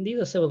 I mean, these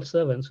are civil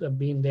servants who have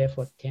been there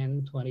for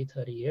 10, 20,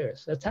 30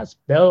 years. It has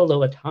built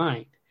over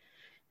time.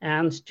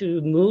 And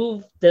to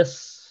move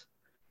this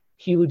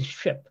huge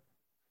ship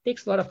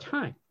takes a lot of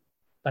time.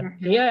 But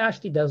AI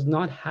actually does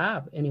not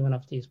have any one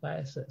of these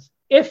biases.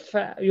 If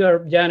you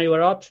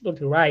are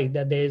absolutely right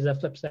that there is a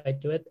flip side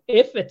to it,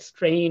 if it's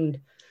trained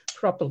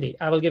properly.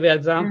 I will give you an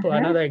example,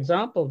 another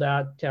example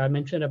that I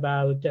mentioned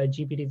about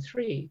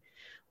GPT-3.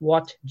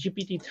 What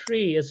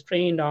GPT-3 is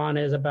trained on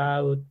is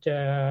about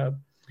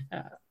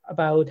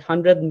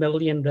 100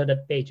 million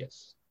Reddit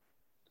pages.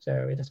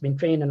 So it has been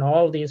trained on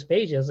all these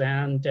pages.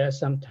 And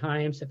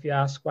sometimes if you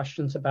ask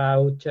questions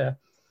about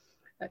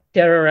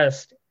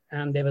terrorists,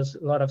 and there was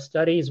a lot of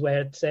studies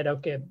where it said,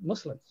 okay,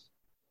 Muslims,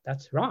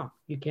 that's wrong.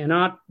 You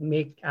cannot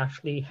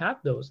actually have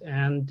those.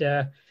 And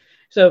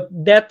so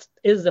that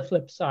is the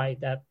flip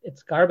side, that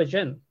it's garbage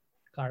in,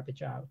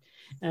 garbage out.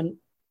 And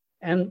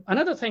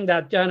another thing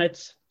that, John,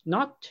 it's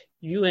not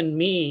you and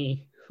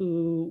me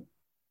who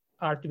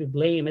are to be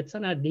blamed. It's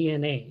in our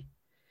DNA.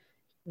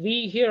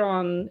 We here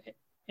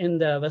in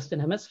the Western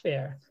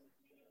Hemisphere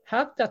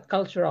have that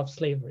culture of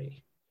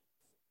slavery.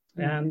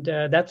 And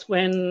that's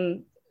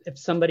when, if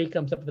somebody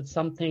comes up with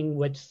something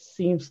which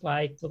seems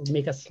like will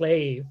make a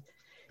slave,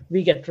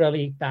 we get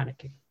really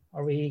panicky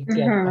or we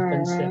get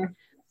offensive.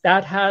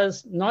 That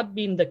has not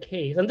been the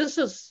case. And this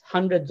is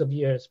hundreds of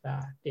years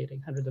back,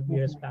 dating hundreds of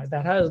years back.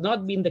 That has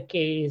not been the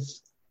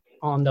case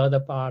on the other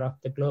part of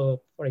the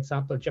globe. For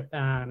example,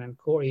 Japan and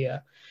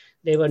Korea,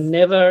 they were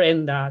never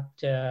in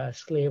that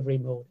slavery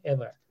mode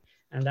ever.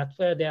 And that's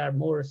where they are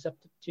more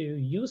receptive to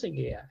using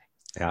AI.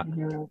 Yeah.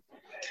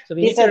 So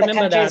we These need to are the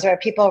remember countries that where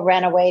people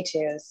ran away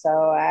to.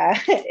 So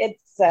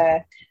it's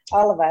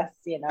all of us,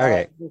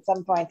 Okay. at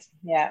some point.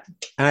 Yeah.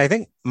 And I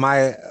think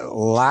my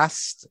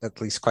last,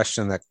 at least,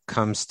 question that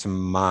comes to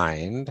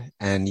mind,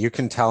 and you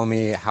can tell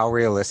me how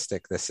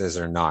realistic this is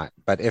or not,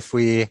 but if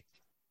we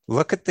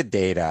look at the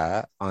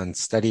data on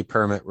study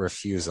permit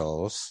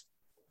refusals,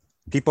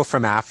 people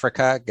from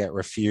Africa get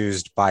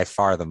refused by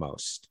far the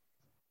most.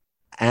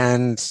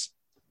 And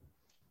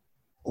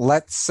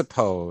let's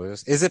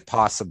suppose, is it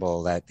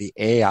possible that the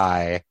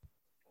AI,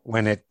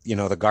 when it,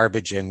 the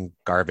garbage in,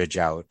 garbage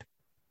out,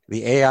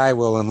 the AI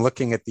will, in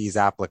looking at these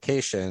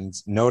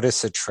applications,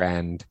 notice a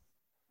trend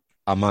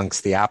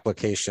amongst the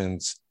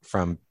applications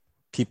from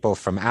people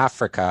from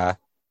Africa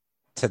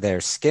to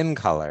their skin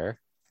color,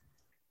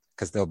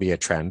 because there'll be a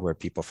trend where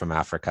people from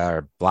Africa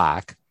are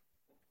Black,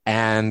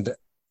 and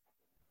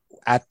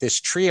at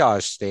this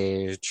triage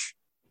stage,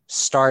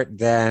 start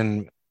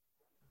then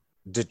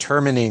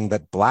determining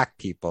that Black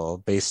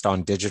people, based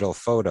on digital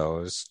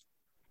photos,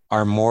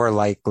 are more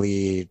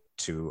likely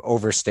to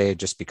overstay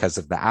just because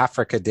of the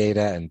Africa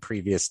data and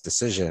previous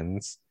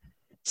decisions,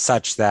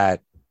 such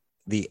that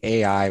the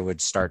AI would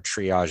start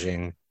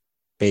triaging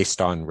based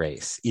on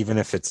race, even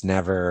if it's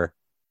never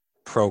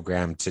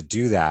programmed to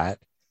do that.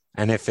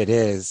 And if it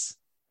is,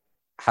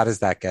 how does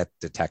that get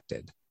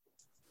detected?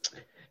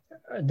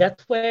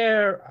 That's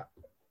where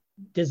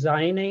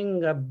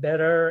designing a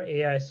better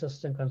AI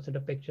system comes into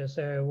picture.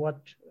 So what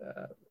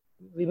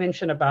we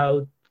mentioned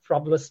about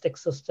probabilistic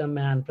system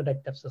and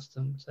predictive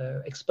systems.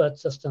 So expert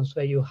systems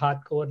where you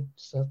hard code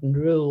certain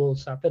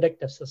rules are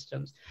predictive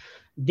systems.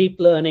 Deep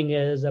learning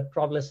is a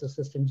probabilistic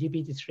system.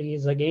 GPT-3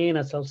 is again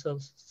a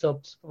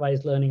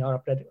self-supervised learning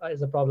or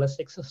is a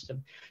probabilistic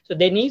system. So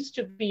there needs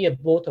to be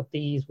both of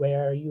these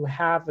where you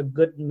have a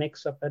good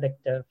mix of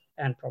predictive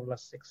and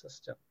probabilistic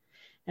system.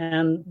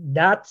 And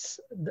that's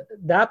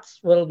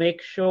will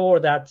make sure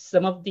that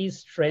some of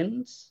these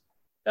trends,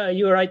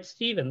 you're right,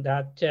 Stephen,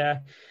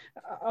 that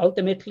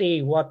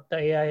ultimately what the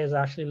AI is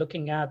actually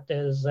looking at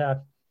is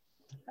the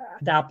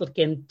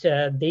applicant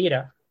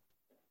data.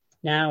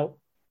 Now,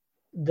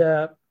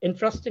 the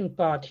interesting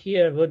part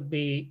here would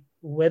be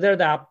whether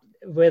the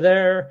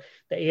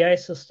AI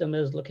system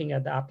is looking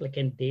at the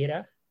applicant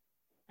data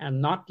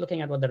and not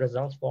looking at what the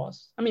results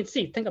was. I mean,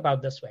 think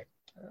about this way.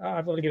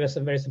 I will give us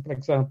a very simple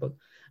example.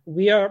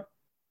 We are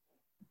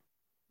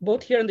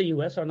both here in the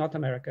US or North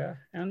America,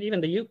 and even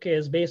the UK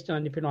is based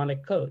on the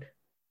Economic Code.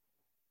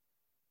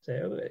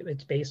 So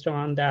it's based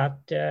on that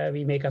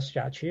we make a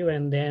statute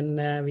and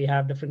then we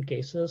have different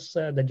cases.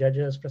 The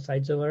judges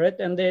presides over it,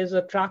 and there's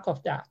a track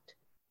of that.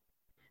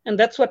 And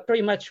that's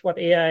pretty much what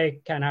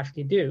AI can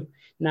actually do.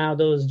 Now,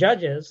 those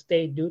judges,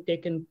 and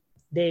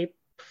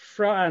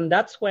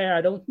that's where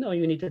I don't know,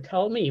 you need to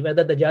tell me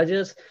whether the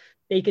judges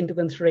take into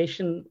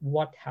consideration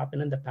what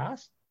happened in the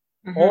past,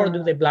 or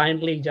do they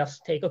blindly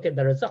just take,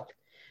 the result?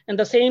 And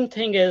the same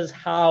thing is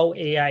how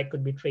AI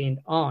could be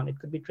trained on. It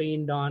could be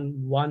trained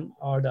on one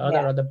or the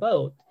other or the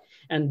both.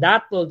 And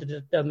that will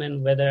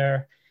determine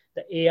whether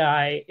the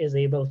AI is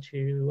able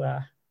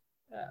to,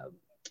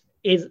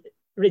 is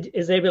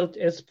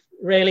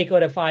really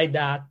codified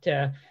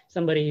that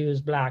somebody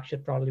who's Black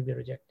should probably be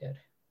rejected.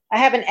 I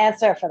have an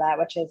answer for that,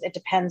 which is it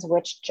depends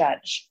which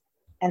judge.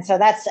 And so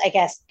that's, I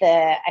guess,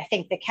 I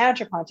think the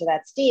counterpoint to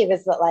that, Steve,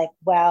 is that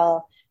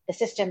the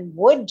system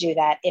would do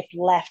that if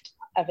left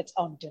of its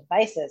own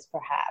devices,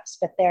 perhaps.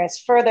 But there's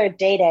further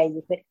data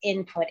you could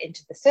input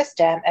into the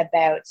system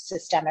about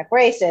systemic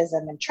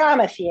racism and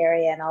trauma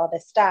theory and all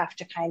this stuff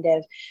to kind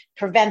of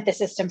prevent the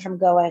system from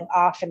going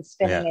off and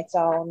spinning its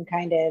own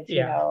kind of,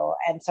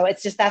 and so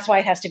it's just, that's why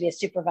it has to be a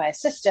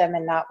supervised system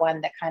and not one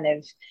that kind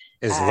of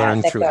is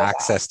learned through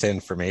Access to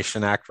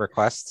Information Act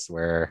requests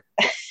where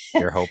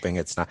you're hoping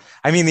it's not.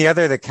 I mean,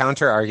 the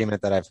counter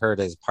argument that I've heard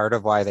is part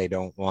of why they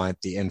don't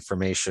want the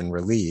information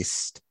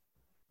released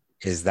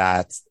is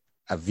that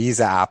a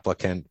visa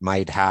applicant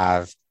might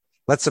have,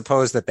 let's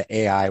suppose that the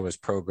AI was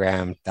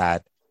programmed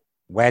that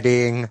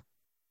wedding,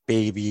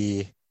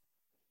 baby,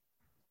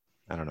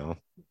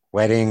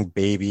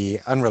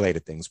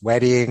 unrelated things,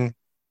 wedding,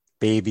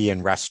 baby,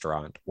 and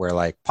restaurant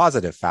were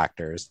positive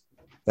factors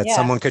that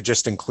someone could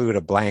just include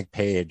a blank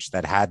page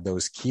that had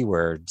those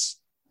keywords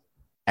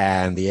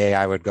and the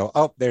AI would go,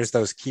 oh, there's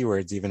those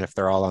keywords, even if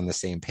they're all on the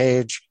same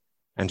page,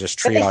 and just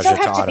triage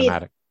it to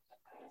automatic.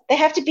 They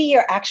have to be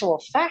your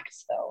actual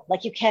facts, though.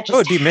 You can't just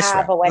it'd be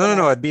have a wedding.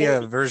 No, it'd be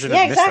a version of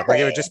misrep.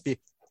 Exactly. It would just be,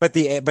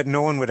 but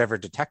no one would ever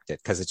detect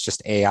it because it's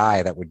just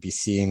AI that would be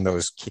seeing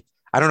those.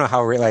 I don't know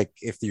how,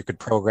 if you could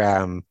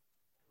program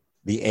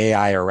the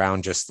AI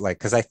around just like,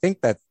 because I think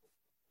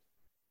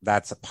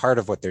that's a part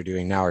of what they're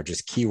doing now are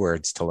just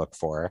keywords to look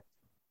for,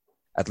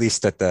 at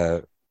least at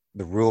the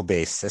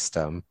rule-based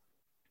system,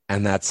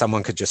 and that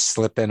someone could just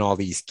slip in all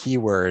these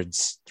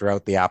keywords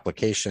throughout the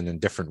application in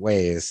different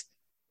ways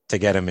to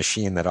get a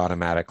machine that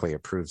automatically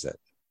approves it.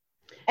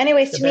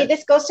 Anyways, to me,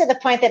 this goes to the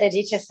point that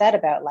Aditya said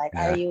about like,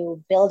 Yeah. Are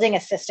you building a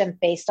system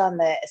based on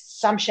the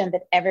assumption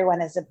that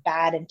everyone is a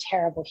bad and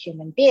terrible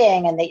human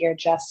being and that you're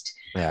just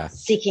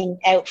seeking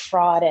out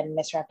fraud and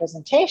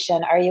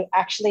misrepresentation? Are you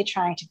actually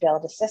trying to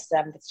build a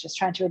system that's just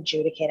trying to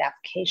adjudicate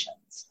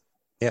applications?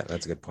 Yeah,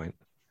 that's a good point.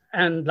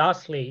 And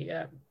lastly,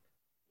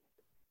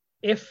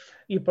 if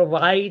you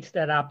provide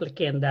that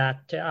applicant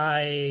that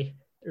I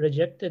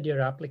rejected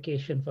your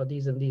application for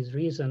these and these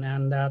reasons,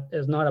 and that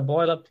is not a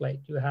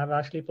boilerplate, you have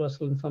actually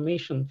personal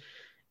information,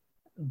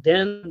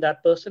 then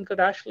that person could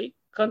actually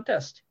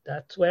contest.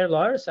 That's where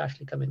lawyers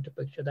actually come into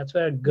picture. That's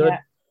where good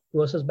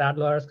versus bad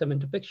lawyers come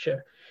into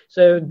picture.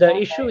 So the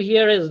issue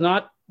here is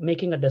not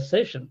making a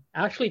decision.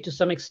 Actually, to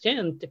some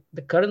extent,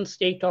 the current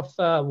state of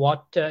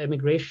what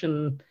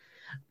immigration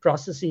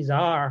processes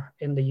are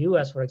in the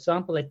US, for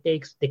example, it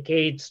takes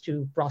decades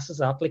to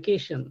process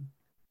application.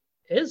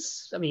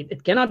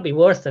 It cannot be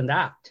worse than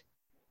that.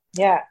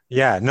 Yeah.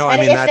 No,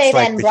 and that's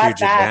like the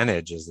huge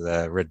advantage is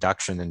the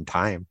reduction in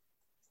time.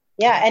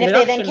 Yeah. And if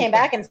they then came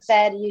back and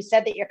said, you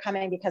said that you're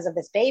coming because of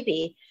this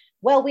baby.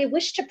 Well, we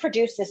wish to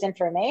produce this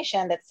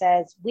information that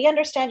says, we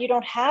understand you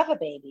don't have a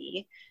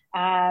baby.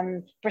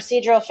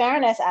 Procedural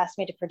fairness asked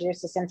me to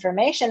produce this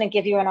information and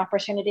give you an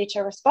opportunity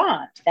to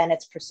respond. Then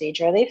it's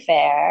procedurally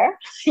fair,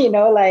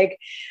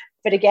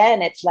 but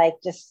again, it's like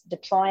just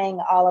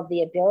deploying all of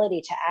the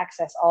ability to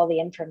access all the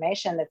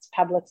information that's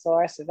public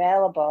source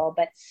available,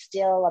 but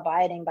still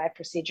abiding by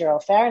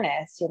procedural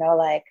fairness,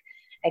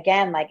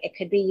 it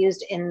could be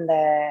used in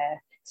the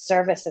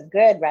service of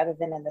good rather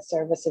than in the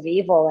service of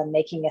evil and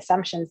making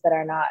assumptions that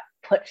are not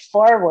put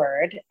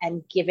forward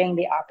and giving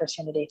the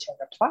opportunity to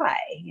reply,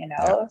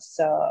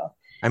 So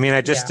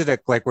I just did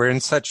we're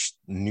in such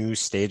new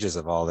stages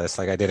of all this.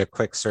 Like I did a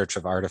quick search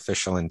of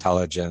artificial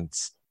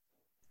intelligence,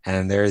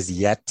 and there is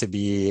yet to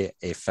be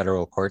a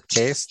federal court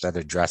case that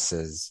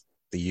addresses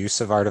the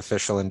use of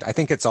artificial. And I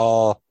think it's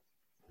all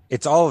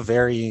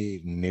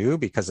very new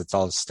because it's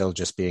all still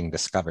just being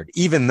discovered,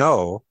 even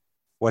though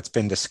what's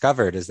been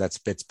discovered is that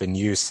it's been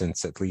used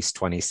since at least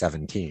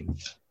 2017.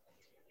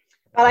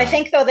 Well, I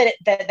think though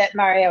that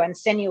Mario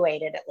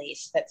insinuated at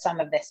least that some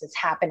of this is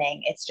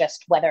happening. It's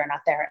just whether or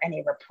not there are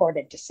any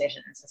reported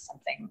decisions is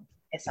something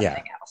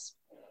else.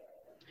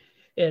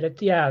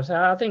 So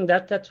I think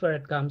that's where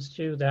it comes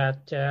to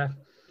that.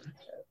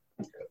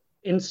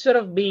 Instead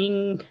of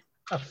being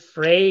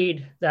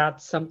afraid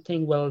that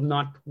something will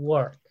not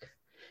work,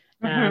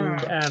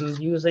 and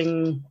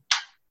using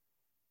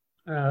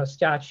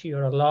statute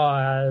or a law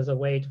as a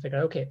way to figure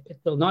out, okay, it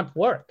will not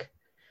work.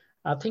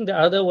 I think the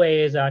other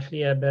way is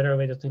actually a better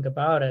way to think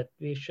about it.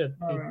 We should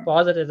be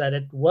positive that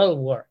it will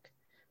work,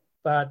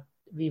 but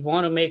we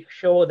want to make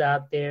sure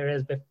that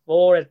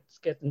before it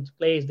gets into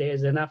place, there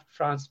is enough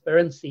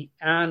transparency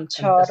and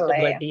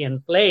contestability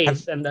in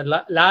place, and the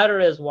latter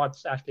is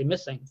what's actually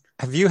missing.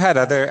 Have you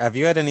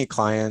had any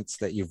clients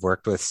that you've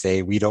worked with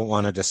say, we don't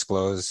want to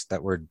disclose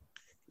that we're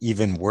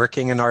even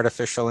working in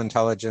artificial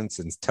intelligence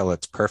until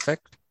it's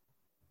perfect,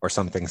 or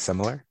something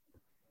similar?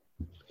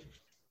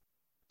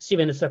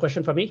 Steven, is that a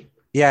question for me?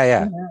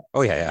 Yeah.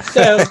 Oh, yeah.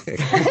 So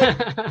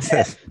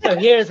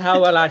here's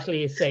how I'll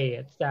actually say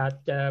it.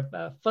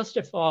 That first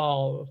of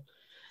all,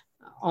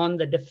 on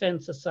the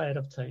defense side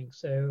of things,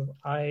 so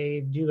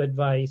I do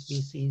advise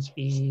VCs,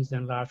 PEs,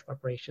 and large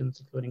corporations,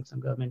 including some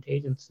government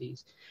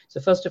agencies. So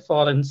first of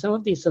all, in some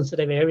of these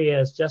sensitive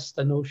areas, just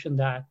the notion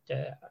that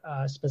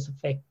a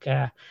specific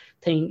AI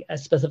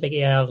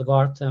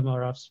algorithm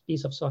or a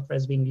piece of software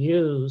is being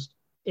used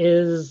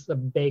is a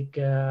big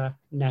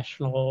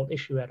national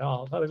issue at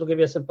all. I will give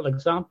you a simple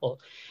example.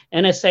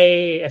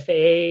 NSA,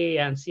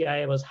 FAA, and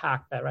CIA was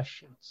hacked by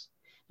Russians.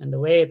 And the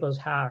way it was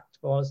hacked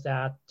was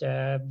that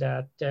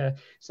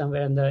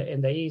somewhere in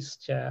the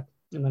east,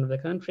 in one of the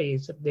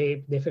countries,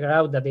 they figured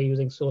out that they're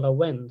using solar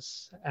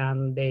winds,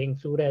 and they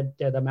included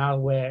the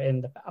malware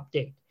in the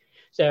update.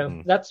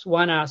 So that's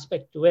one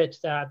aspect to it,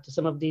 that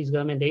some of these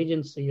government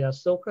agencies are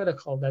so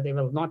critical that they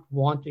will not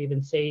want to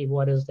even say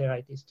what is their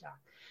IT stack.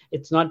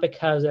 It's not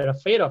because they're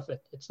afraid of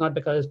it. It's not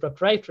because it's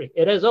proprietary.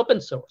 It is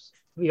open source.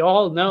 We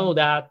all know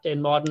that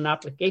in modern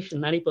application,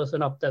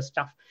 90% of the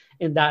stuff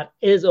in that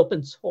is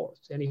open source.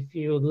 And if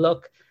you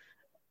look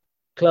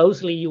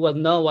closely, you will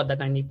know what that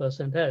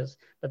 90% is.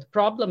 But the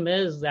problem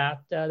is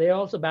that there are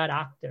also bad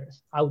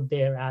actors out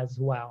there as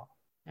well.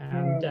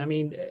 And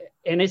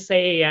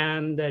NSA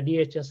and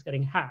DHS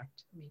getting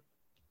hacked.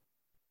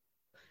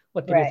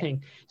 What do you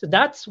think? So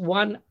that's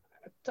one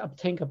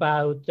think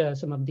about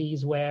some of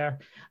these where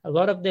a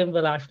lot of them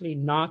will actually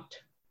not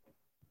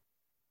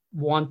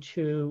want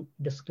to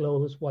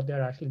disclose what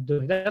they're actually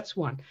doing. That's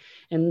one.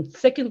 And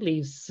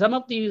secondly, some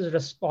of these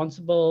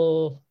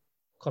responsible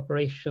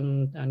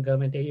corporation and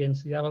government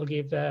agencies, I will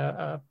give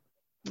a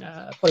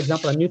for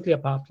example, a nuclear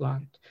power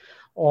plant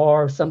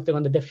or something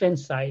on the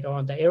defense side or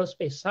on the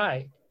aerospace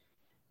side,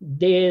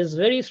 there's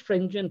very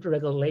stringent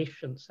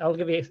regulations. I'll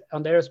give you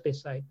on the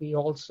aerospace side. We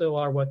also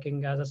are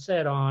working, as I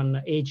said,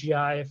 on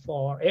AGI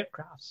for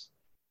aircrafts.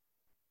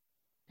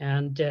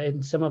 And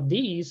in some of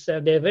these, there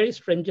are very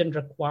stringent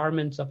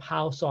requirements of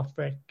how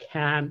software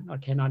can or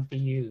cannot be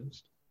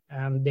used.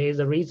 And there's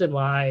a reason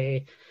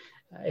why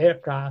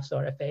aircrafts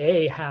or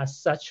FAA has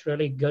such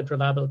really good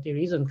reliability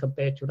reason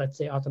compared to, let's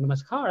say,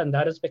 autonomous car. And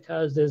that is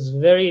because there's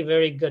very,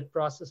 very good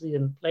processes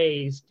in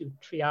place to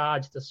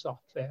triage the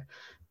software,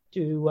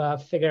 to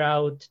figure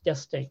out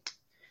testing.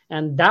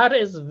 And that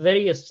is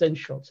very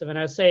essential. So when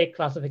I say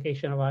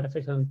classification of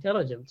artificial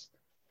intelligence,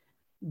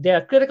 there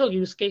are critical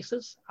use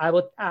cases. I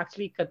would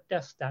actually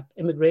contest that.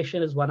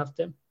 Immigration is one of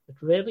them. It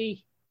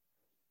really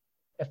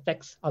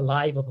affects a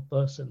life of a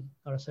person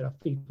or a set of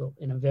people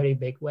in a very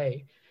big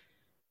way.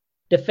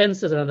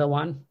 Defense is another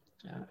one.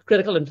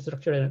 Critical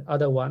infrastructure is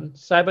another one.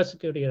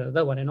 Cybersecurity is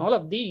another one. And all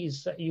of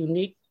these, you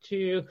need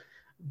to,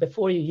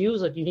 before you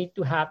use it, you need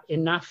to have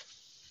enough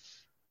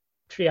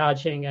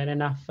triaging and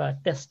enough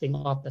testing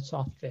of the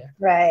software.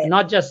 Right. And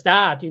not just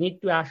that, you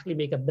need to actually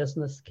make a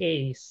business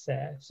case.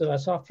 So a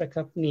software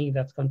company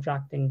that's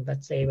contracting,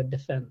 let's say, with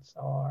defense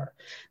or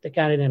the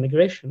Canadian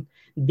immigration,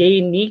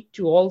 they need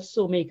to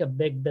also make a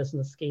big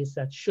business case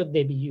that should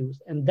they be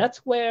used. And that's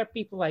where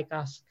people like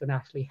us can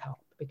actually help,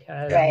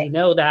 because we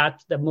know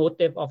that the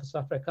motive of a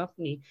software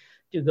company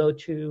to go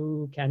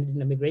to Canadian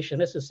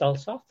immigration is to sell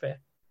software.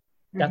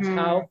 That's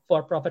how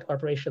for-profit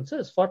corporations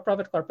is.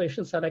 For-profit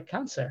corporations are like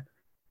cancer.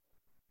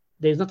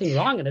 There's nothing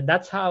wrong in it.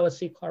 That's how a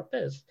C Corp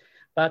is.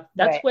 But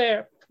that's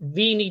where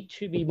we need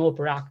to be more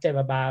proactive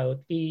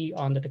about, be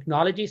on the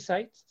technology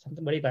side,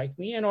 somebody like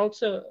me, and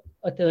also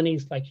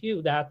attorneys like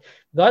you that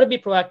got to be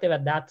proactive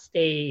at that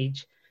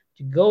stage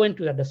to go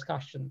into the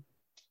discussion,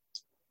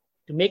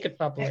 to make it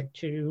public,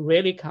 to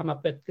really come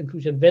up with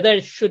conclusion whether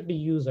it should be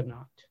used or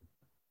not.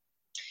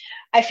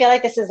 I feel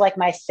like this is like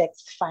my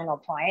sixth final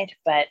point,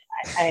 but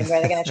I'm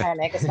really going to try and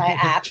make this my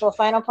actual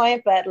final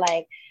point. But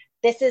like,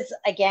 this is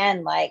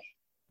again, like,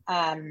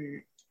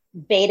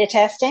 beta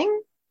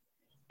testing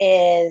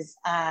is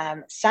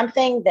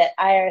something that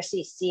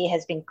IRCC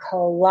has been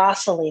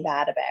colossally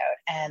bad about.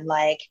 And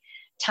like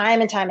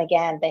time and time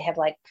again, they have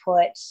like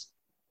put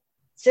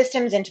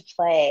systems into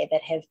play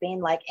that have been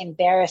like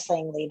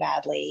embarrassingly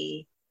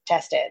badly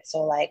tested. So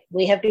like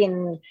we have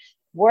been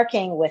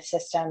working with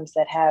systems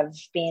that have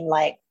been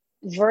like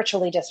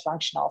virtually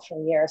dysfunctional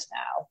for years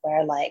now,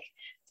 where like,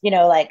 you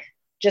know, like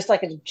just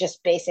like a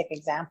just basic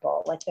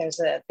example, like there's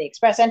the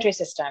express entry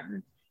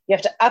system. You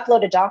have to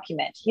upload a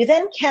document. You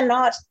then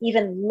cannot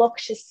even look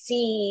to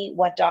see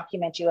what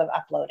document you have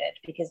uploaded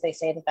because they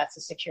say that that's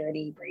a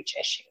security breach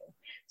issue.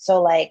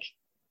 So like,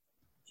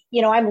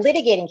 you know, I'm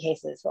litigating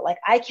cases, but like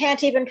I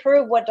can't even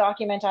prove what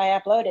document I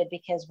uploaded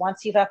because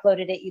once you've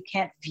uploaded it, you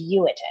can't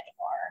view it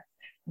anymore.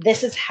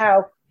 This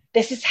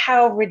is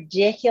how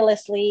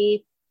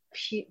ridiculously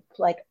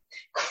like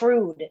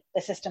crude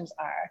the systems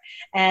are.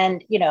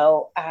 And, you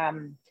know,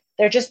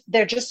 they're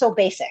just so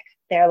basic.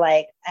 They're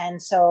like,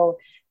 and so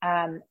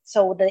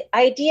the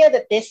idea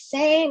that this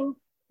same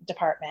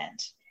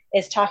department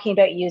is talking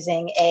about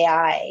using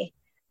AI,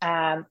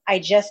 I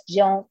just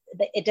don't,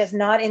 it does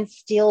not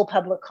instill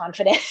public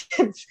confidence.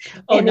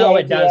 Oh, no,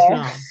 it does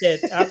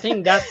not. I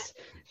think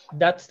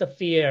that's the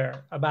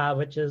fear about,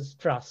 which is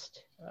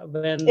trust.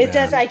 When it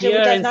does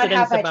not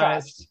have my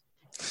trust.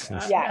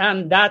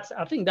 And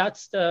I think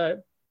that's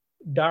the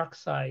dark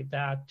side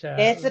that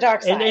it's the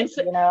dark side,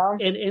 you know.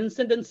 In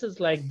incidences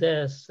like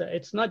this,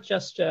 it's not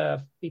just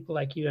people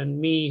like you and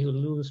me who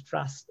lose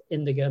trust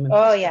in the government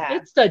system.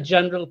 It's the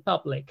general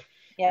public.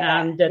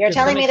 And you're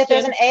telling me that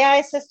there's an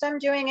AI system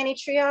doing any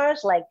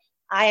triage? Like,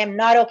 I am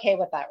not okay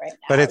with that right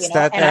now. But it's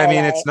that, I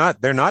mean, it's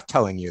not, they're not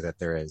telling you that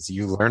there is.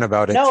 You learn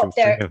about it through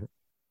freedom.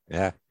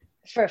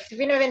 For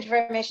freedom of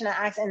information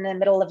acts in the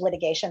middle of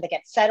litigation that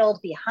gets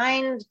settled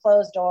behind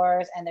closed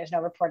doors and there's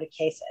no reported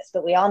cases.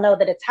 But we all know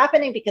that it's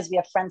happening because we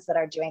have friends that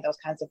are doing those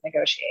kinds of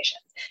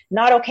negotiations.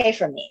 Not okay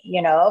for me,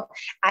 you know.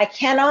 I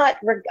cannot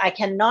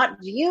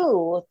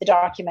view the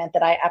document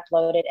that I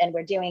uploaded, and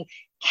we're doing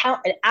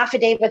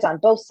affidavits on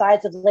both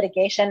sides of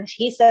litigation.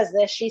 He says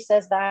this, she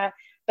says that.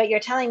 But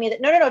you're telling me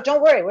that, no,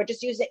 don't worry. We're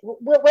just using,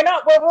 we're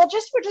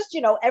just,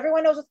 you know,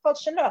 everyone knows it's called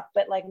Chinook,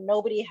 but like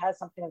nobody has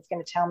something that's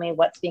going to tell me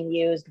what's being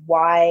used,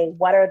 why,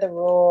 what are the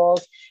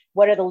rules,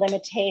 what are the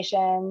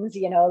limitations,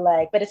 you know,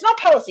 like, but it's not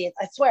policy.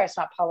 I swear it's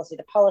not policy.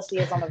 The policy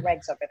is on the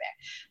regs over there.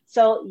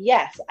 So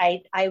yes,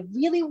 I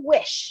really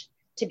wish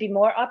to be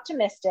more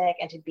optimistic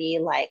and to be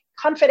like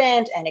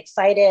confident and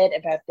excited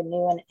about the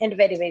new and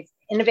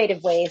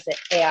innovative ways that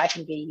AI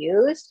can be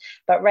used.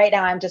 But right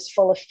now I'm just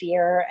full of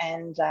fear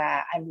and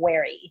I'm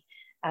wary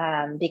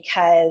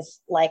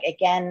because like,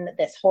 again,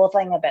 this whole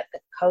thing about the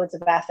codes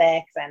of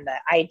ethics and the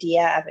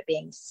idea of it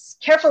being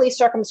carefully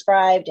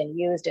circumscribed and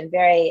used in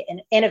very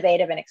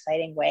innovative and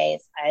exciting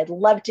ways. I'd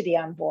love to be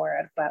on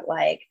board, but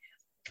like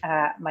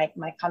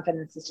my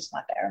confidence is just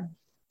not there.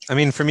 I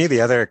mean, for me,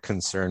 the other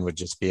concern would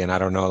just be, and I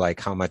don't know like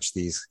how much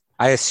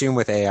I assume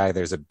with AI,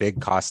 there's a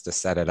big cost to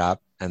set it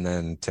up and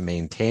then to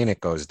maintain it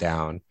goes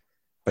down.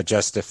 But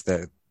just if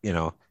the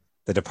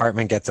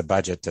department gets a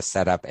budget to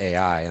set up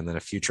AI and then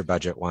a future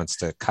budget wants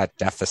to cut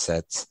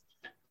deficits,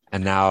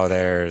 and now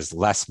there's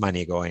less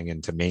money going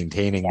into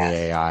maintaining the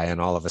AI,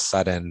 and all of a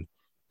sudden,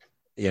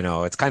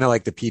 it's kind of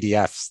like the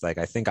PDFs. Like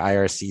I think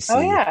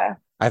IRCC,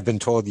 I've been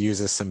told,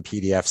 uses some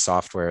PDF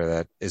software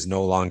that is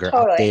no longer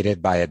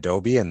updated by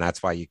Adobe, and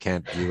that's why you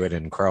can't view it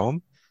in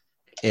Chrome.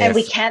 And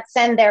we can't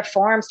send their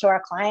forms to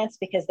our clients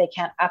because they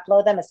can't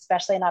upload them,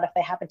 especially not if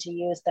they happen to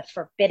use the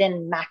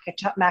forbidden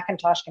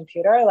Macintosh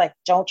computer. Like,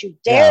 don't you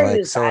dare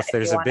use that. So if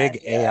there's a big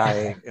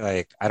AI,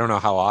 like, I don't know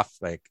how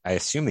often, like, I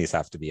assume these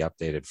have to be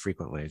updated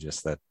frequently,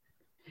 just that.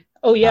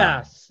 Oh,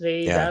 yeah.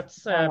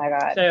 That's, oh my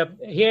God. So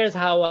here's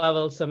how I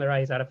will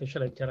summarize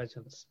artificial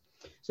intelligence.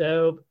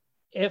 So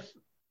if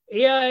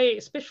AI,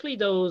 especially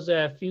those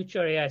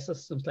future AI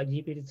systems like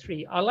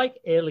GPT-3 are like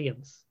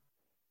aliens.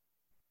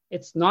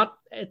 It's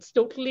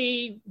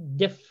totally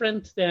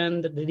different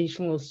than the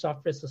traditional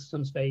software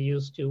systems we're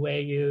used to,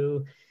 where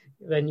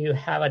when you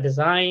have a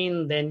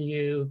design, then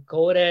you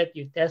code it,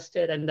 you test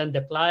it, and then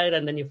deploy it,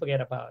 and then you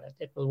forget about it.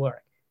 It will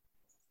work.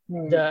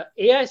 The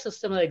AI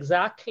system are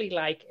exactly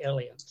like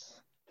aliens.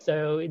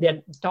 So you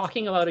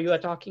are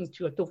talking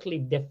to a totally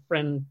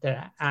different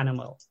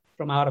animal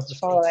from out of the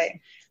space.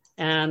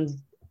 And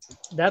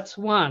that's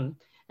one.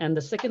 And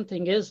the second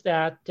thing is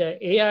that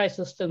AI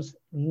systems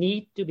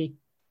need to be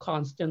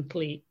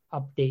constantly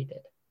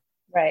updated.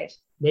 Right.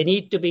 They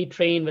need to be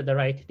trained with the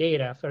right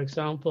data. For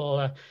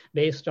example,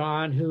 based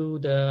on who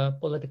the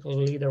political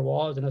leader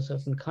was in a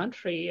certain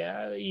country,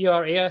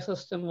 your AI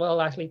system will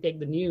actually take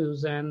the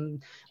news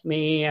and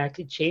may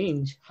actually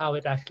change how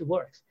it actually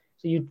works.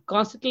 So you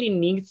constantly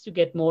need to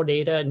get more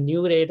data,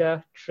 new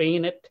data,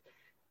 train it,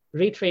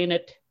 retrain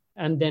it,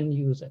 and then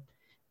use it.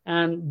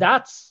 And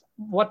that's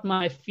what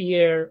my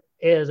fear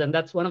is. And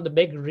that's one of the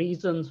big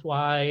reasons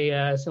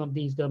why some of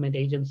these government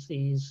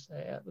agencies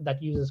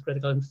that uses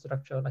critical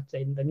infrastructure, let's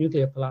say in the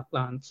nuclear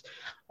plants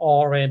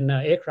or in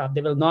aircraft,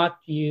 they will not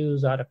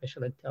use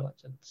artificial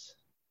intelligence.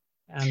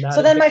 And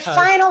so then my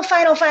final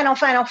point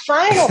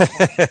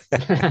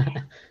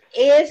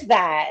is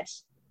that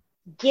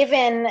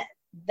given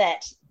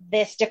that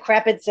this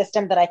decrepit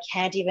system that I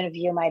can't even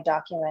view my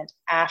document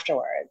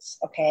afterwards,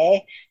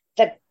 okay,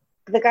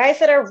 the guys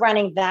that are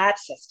running that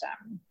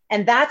system,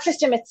 and that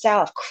system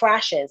itself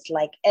crashes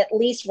like at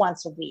least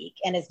once a week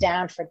and is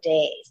down for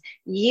days.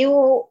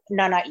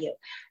 Not you.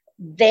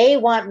 They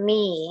want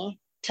me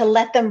to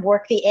let them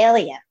work the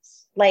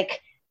aliens.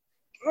 Like,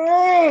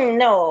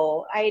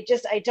 no, I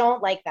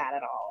don't like that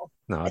at all.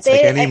 No, it's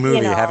like any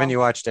movie. Haven't you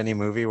watched any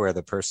movie where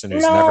the person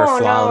who's never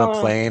flown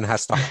a plane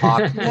has to hop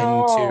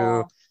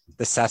into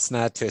the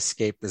Cessna to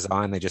escape the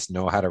Zon? They just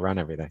know how to run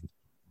everything.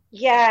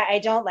 Yeah, I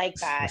don't like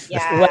that.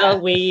 Yeah.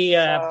 Well,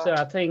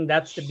 I think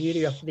that's the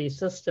beauty of these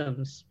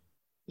systems.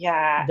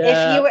 Yeah.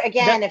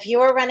 If you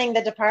were running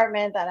the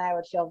department, then I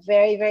would feel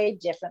very, very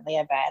differently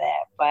about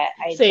it. But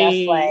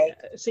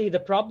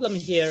the problem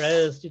here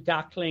is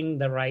tackling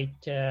the right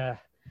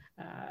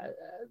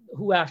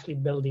who actually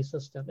build these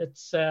systems.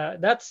 It's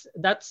that's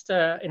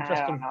the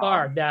interesting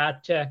part,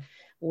 that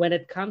when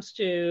it comes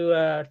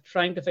to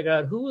trying to figure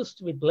out who is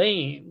to be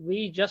blamed,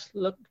 we just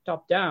look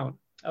top down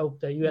of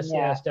the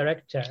USAS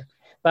director,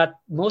 but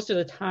most of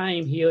the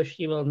time he or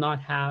she will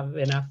not have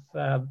enough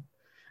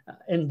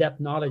in-depth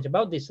knowledge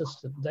about the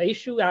system. The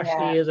issue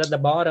actually is at the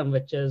bottom,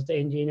 which is the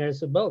engineers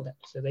who build it.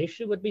 So the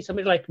issue would be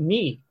somebody like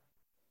me.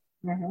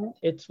 Mm-hmm.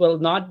 It will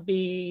not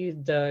be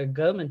the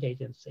government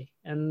agency.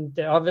 And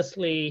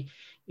obviously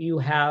you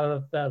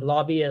have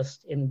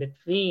lobbyists in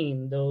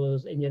between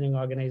those engineering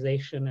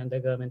organization and the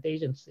government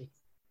agency.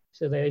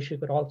 So the issue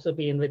could also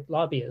be in with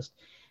lobbyists.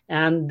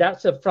 And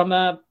that's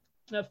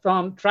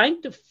from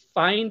trying to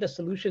find a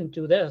solution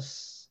to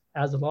this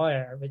as a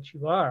lawyer, which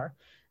you are,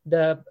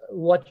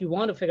 what you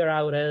want to figure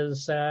out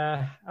is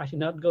actually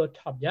not go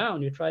top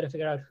down. You try to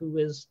figure out who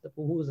is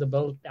the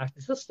build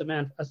active system.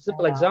 And a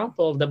simple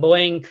example, the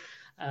Boeing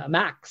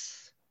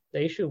MAX.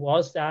 The issue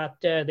was that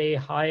they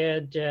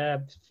hired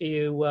a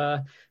few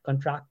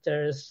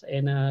contractors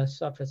in a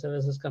software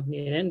services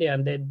company in India,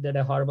 and they did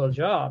a horrible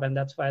job, and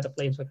that's why the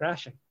planes were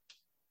crashing.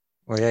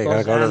 Well, yeah, you got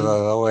to go to the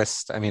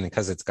lowest. I mean,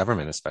 because it's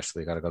government,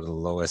 especially, you got to go to the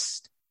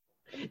lowest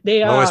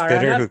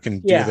bidder who can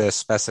do the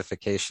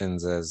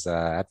specifications as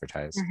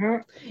advertised.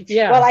 Mm-hmm.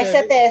 Yeah. Well, I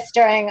said this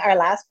during our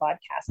last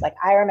podcast. Like,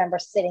 I remember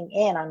sitting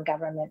in on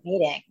government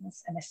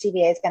meetings, and the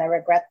CBA is going to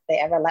regret that they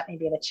ever let me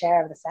be the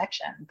chair of the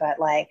section. But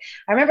like,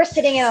 I remember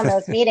sitting in on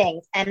those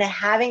meetings and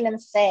having them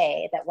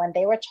say that when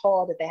they were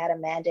told that they had a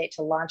mandate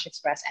to launch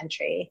express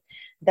entry,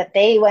 that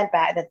they went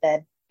back, that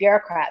the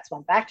bureaucrats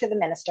went back to the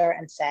minister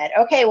and said,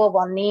 okay, well,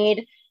 we'll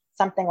need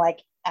something like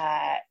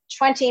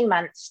 20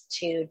 months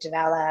to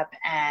develop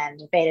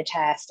and beta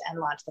test and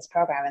launch this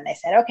program. And they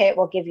said, okay,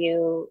 we'll give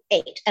you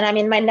 8. And I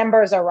mean, my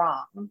numbers are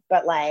wrong,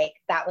 but like,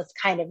 that was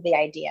kind of the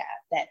idea,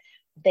 that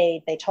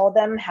they told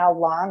them how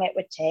long it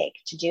would take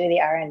to do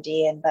the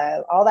R&D and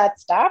all that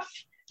stuff.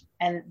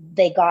 And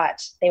they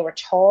were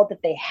told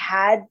that they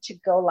had to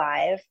go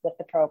live with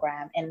the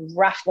program in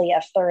roughly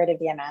a third of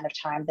the amount of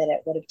time that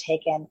it would have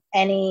taken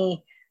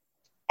any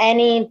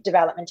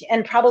development,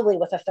 and probably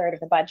with a third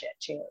of the budget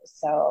too.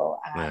 So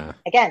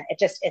again,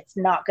 it's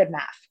not good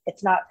math.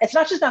 It's not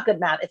just not good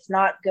math. It's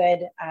not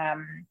good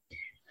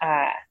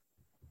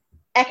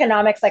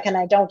economics. Like, and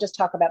I don't just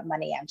talk about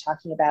money. I'm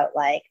talking about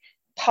like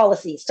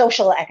policy,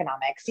 social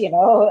economics,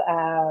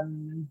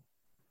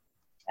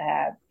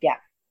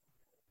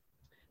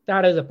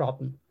 That is a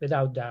problem,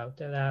 without doubt,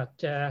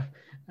 that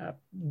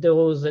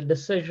those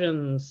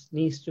decisions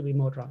needs to be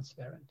more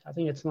transparent. I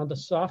think it's not the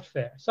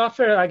software.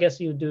 Software, I guess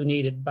you do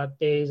need it, but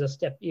there is a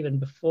step even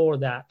before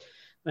that.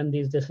 When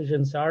these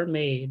decisions are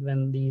made,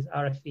 when these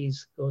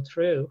RFPs go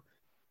through,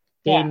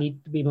 they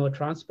need to be more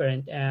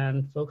transparent.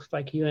 And folks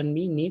like you and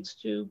me needs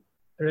to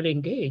really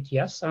engage.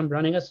 Yes, I'm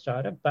running a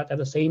startup, but at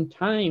the same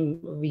time,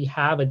 we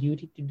have a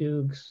duty to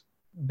do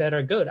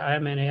better good. I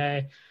am an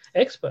AI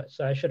expert,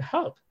 so I should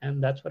help.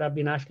 And that's what I've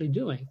been actually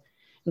doing.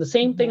 And the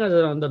same thing is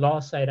on the law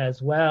side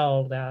as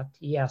well, that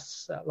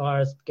yes,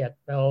 lawyers get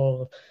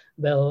bill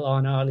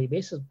on an hourly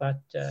basis,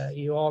 but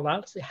you all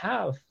also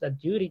have the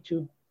duty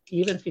to,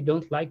 even if you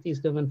don't like these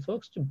government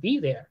folks, to be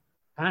there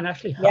and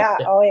actually help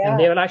them. And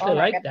they will actually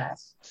like that.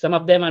 Some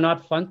of them are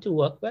not fun to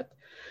work with,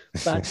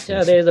 but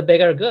there's a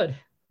bigger good.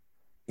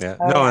 Yeah.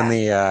 And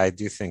I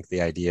do think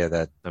the idea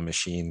that a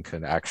machine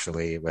could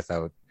actually,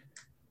 without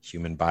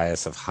human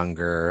bias of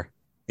hunger,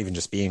 even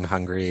just being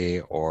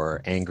hungry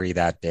or angry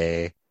that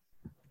day,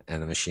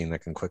 and a machine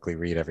that can quickly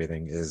read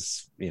everything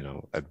is,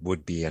 it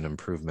would be an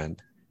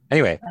improvement.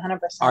 Anyway, 100%.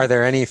 Are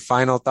there any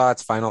final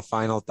thoughts? Final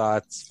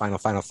thoughts? Final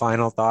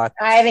thought?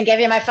 I haven't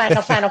given you my final.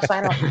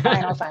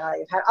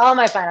 You've had all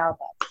my final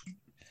thoughts.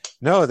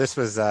 No, this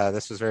was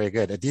very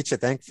good. Aditya,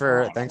 thanks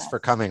for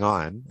coming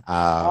on.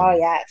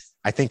 Yes.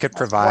 I think it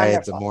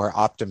provides a more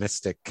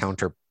optimistic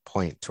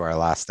counterpoint to our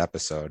last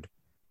episode.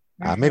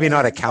 Maybe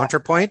not a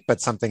counterpoint,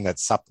 but something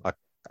that's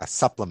a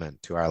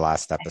supplement to our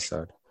last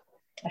episode.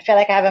 I feel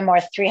like I have a more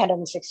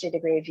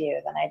 360-degree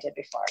view than I did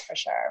before, for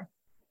sure.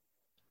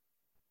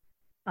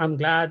 I'm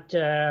glad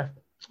I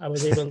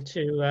was able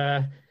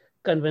to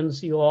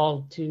convince you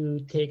all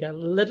to take a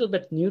little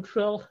bit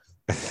neutral,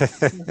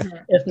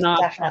 if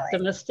not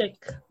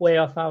optimistic way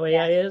of how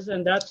AI is.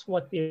 And that's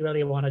what we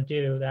really want to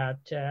do,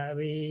 that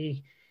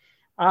we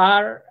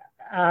are,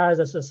 as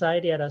a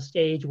society, at a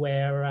stage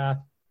where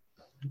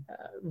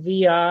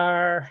we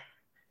are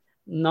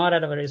not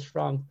at a very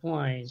strong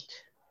point,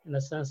 in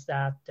the sense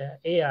that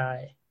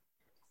AI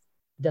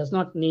does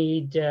not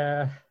need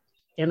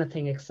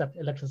anything except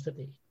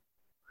electricity.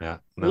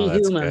 We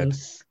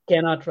humans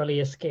cannot really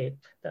escape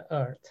the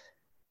earth.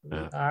 We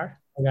are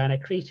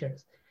organic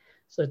creatures.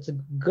 So it's a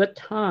good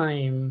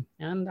time.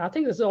 And I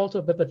think this is also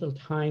a pivotal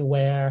time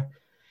where,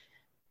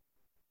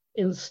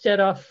 instead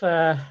of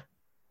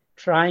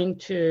trying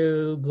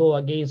to go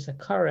against the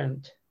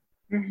current,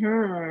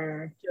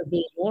 to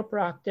be more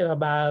proactive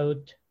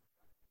about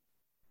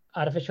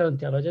artificial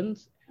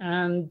intelligence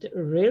and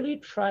really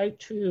try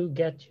to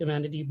get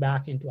humanity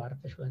back into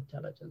artificial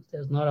intelligence.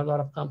 There's not a lot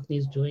of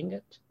companies doing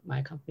it.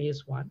 My company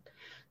is one.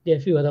 There are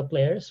a few other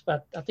players,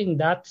 but I think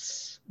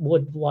that's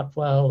what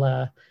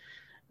will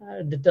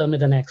determine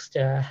the next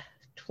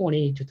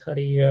 20 to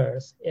 30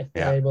 years if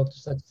we're able to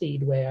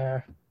succeed,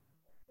 where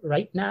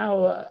right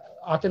now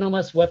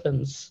autonomous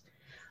weapons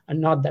are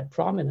not that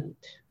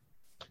prominent,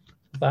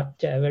 but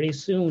very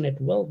soon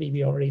it will be.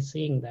 We're already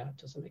seeing that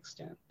to some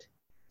extent.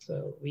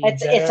 So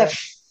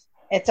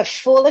it's a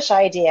foolish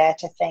idea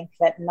to think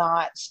that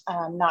not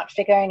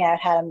figuring out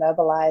how to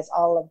mobilize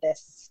all of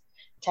this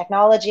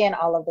technology and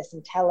all of this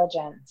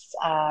intelligence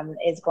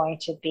is going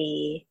to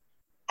be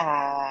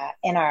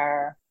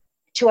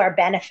to our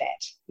benefit.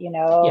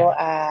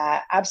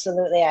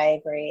 Absolutely, I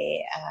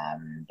agree.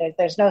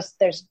 There's no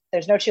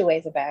two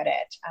ways about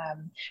it.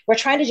 We're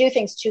trying to do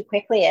things too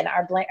quickly, and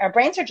our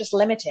brains are just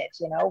limited.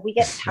 We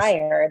get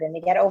tired and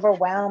we get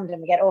overwhelmed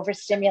and we get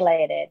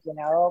overstimulated.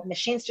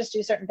 Machines just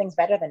do certain things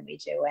better than we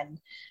do, and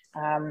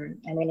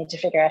we need to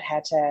figure out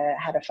how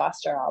to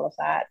foster all of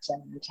that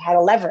and how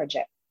to leverage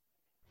it.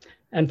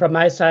 And from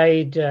my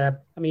side,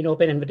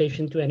 open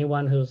invitation to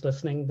anyone who's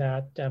listening,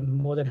 that I'm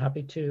more than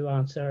happy to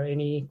answer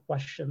any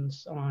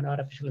questions on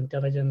artificial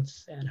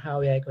intelligence and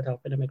how AI could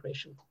help in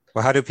immigration.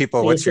 Well,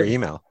 what's your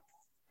email?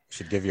 You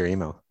should give your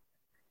email.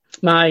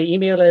 My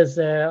email is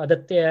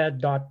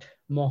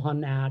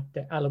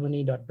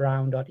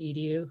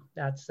aditya.mohan@alumni.brown.edu.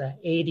 That's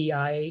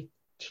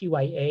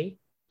ADITYA.MOHAN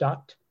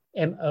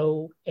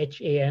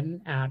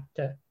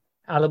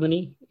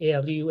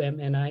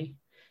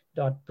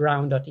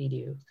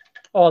 @alumni.brown.edu.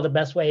 Or the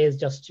best way is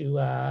just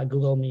to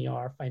Google me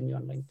or find me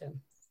on LinkedIn.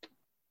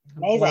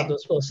 Amazing. One of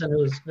those person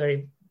who's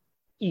very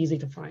easy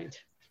to find.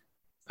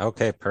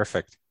 Okay,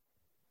 perfect.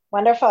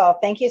 Wonderful.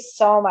 Thank you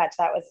so much.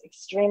 That was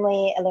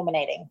extremely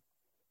illuminating.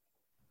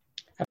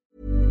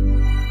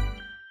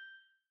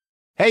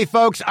 Hey,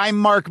 folks, I'm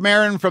Mark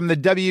Maron from the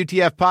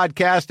WTF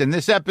Podcast, and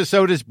this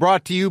episode is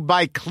brought to you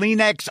by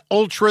Kleenex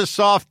Ultra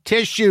Soft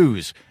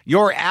Tissues,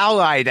 your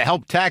ally to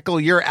help tackle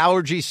your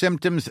allergy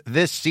symptoms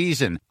this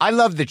season. I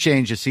love the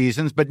change of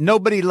seasons, but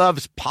nobody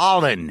loves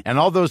pollen and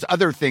all those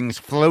other things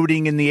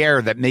floating in the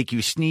air that make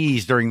you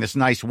sneeze during this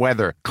nice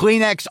weather.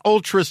 Kleenex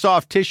Ultra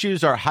Soft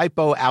Tissues are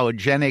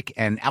hypoallergenic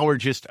and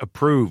allergist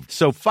approved,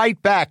 so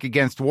fight back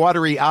against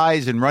watery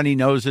eyes and runny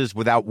noses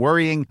without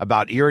worrying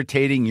about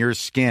irritating your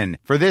skin.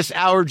 For this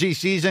allergy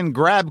season,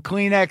 grab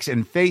Kleenex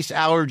and face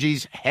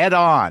allergies head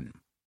on.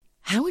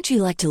 How would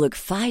you like to look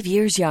 5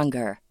 years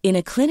younger? In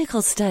a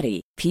clinical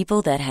study,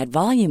 people that had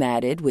volume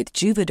added with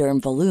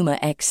Juvederm Voluma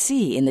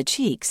XC in the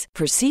cheeks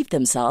perceived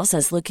themselves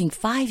as looking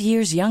 5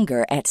 years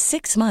younger at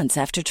 6 months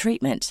after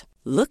treatment.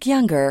 Look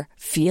younger,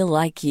 feel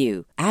like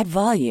you. Add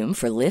volume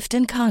for lift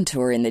and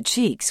contour in the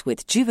cheeks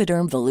with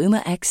Juvederm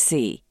Voluma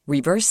XC.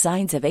 Reverse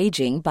signs of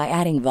aging by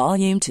adding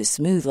volume to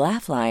smooth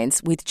laugh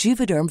lines with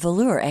Juvederm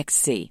Volure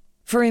XC.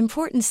 For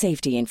important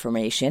safety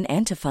information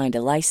and to find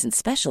a licensed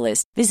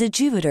specialist, visit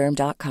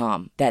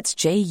Juvederm.com. That's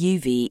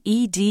JUVEDERM.com.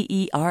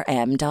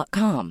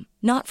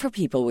 Not for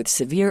people with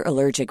severe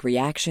allergic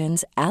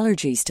reactions,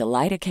 allergies to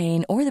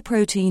lidocaine, or the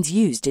proteins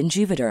used in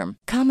Juvederm.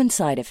 Common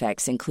side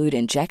effects include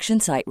injection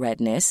site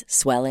redness,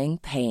 swelling,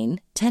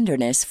 pain,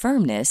 tenderness,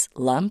 firmness,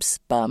 lumps,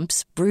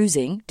 bumps,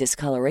 bruising,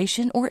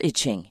 discoloration, or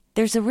itching.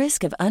 There's a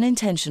risk of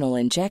unintentional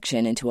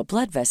injection into a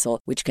blood vessel,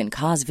 which can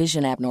cause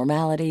vision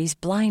abnormalities,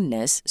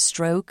 blindness,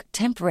 stroke,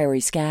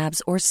 temporary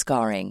scabs, or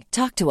scarring.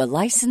 Talk to a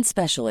licensed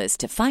specialist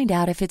to find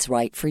out if it's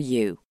right for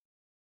you.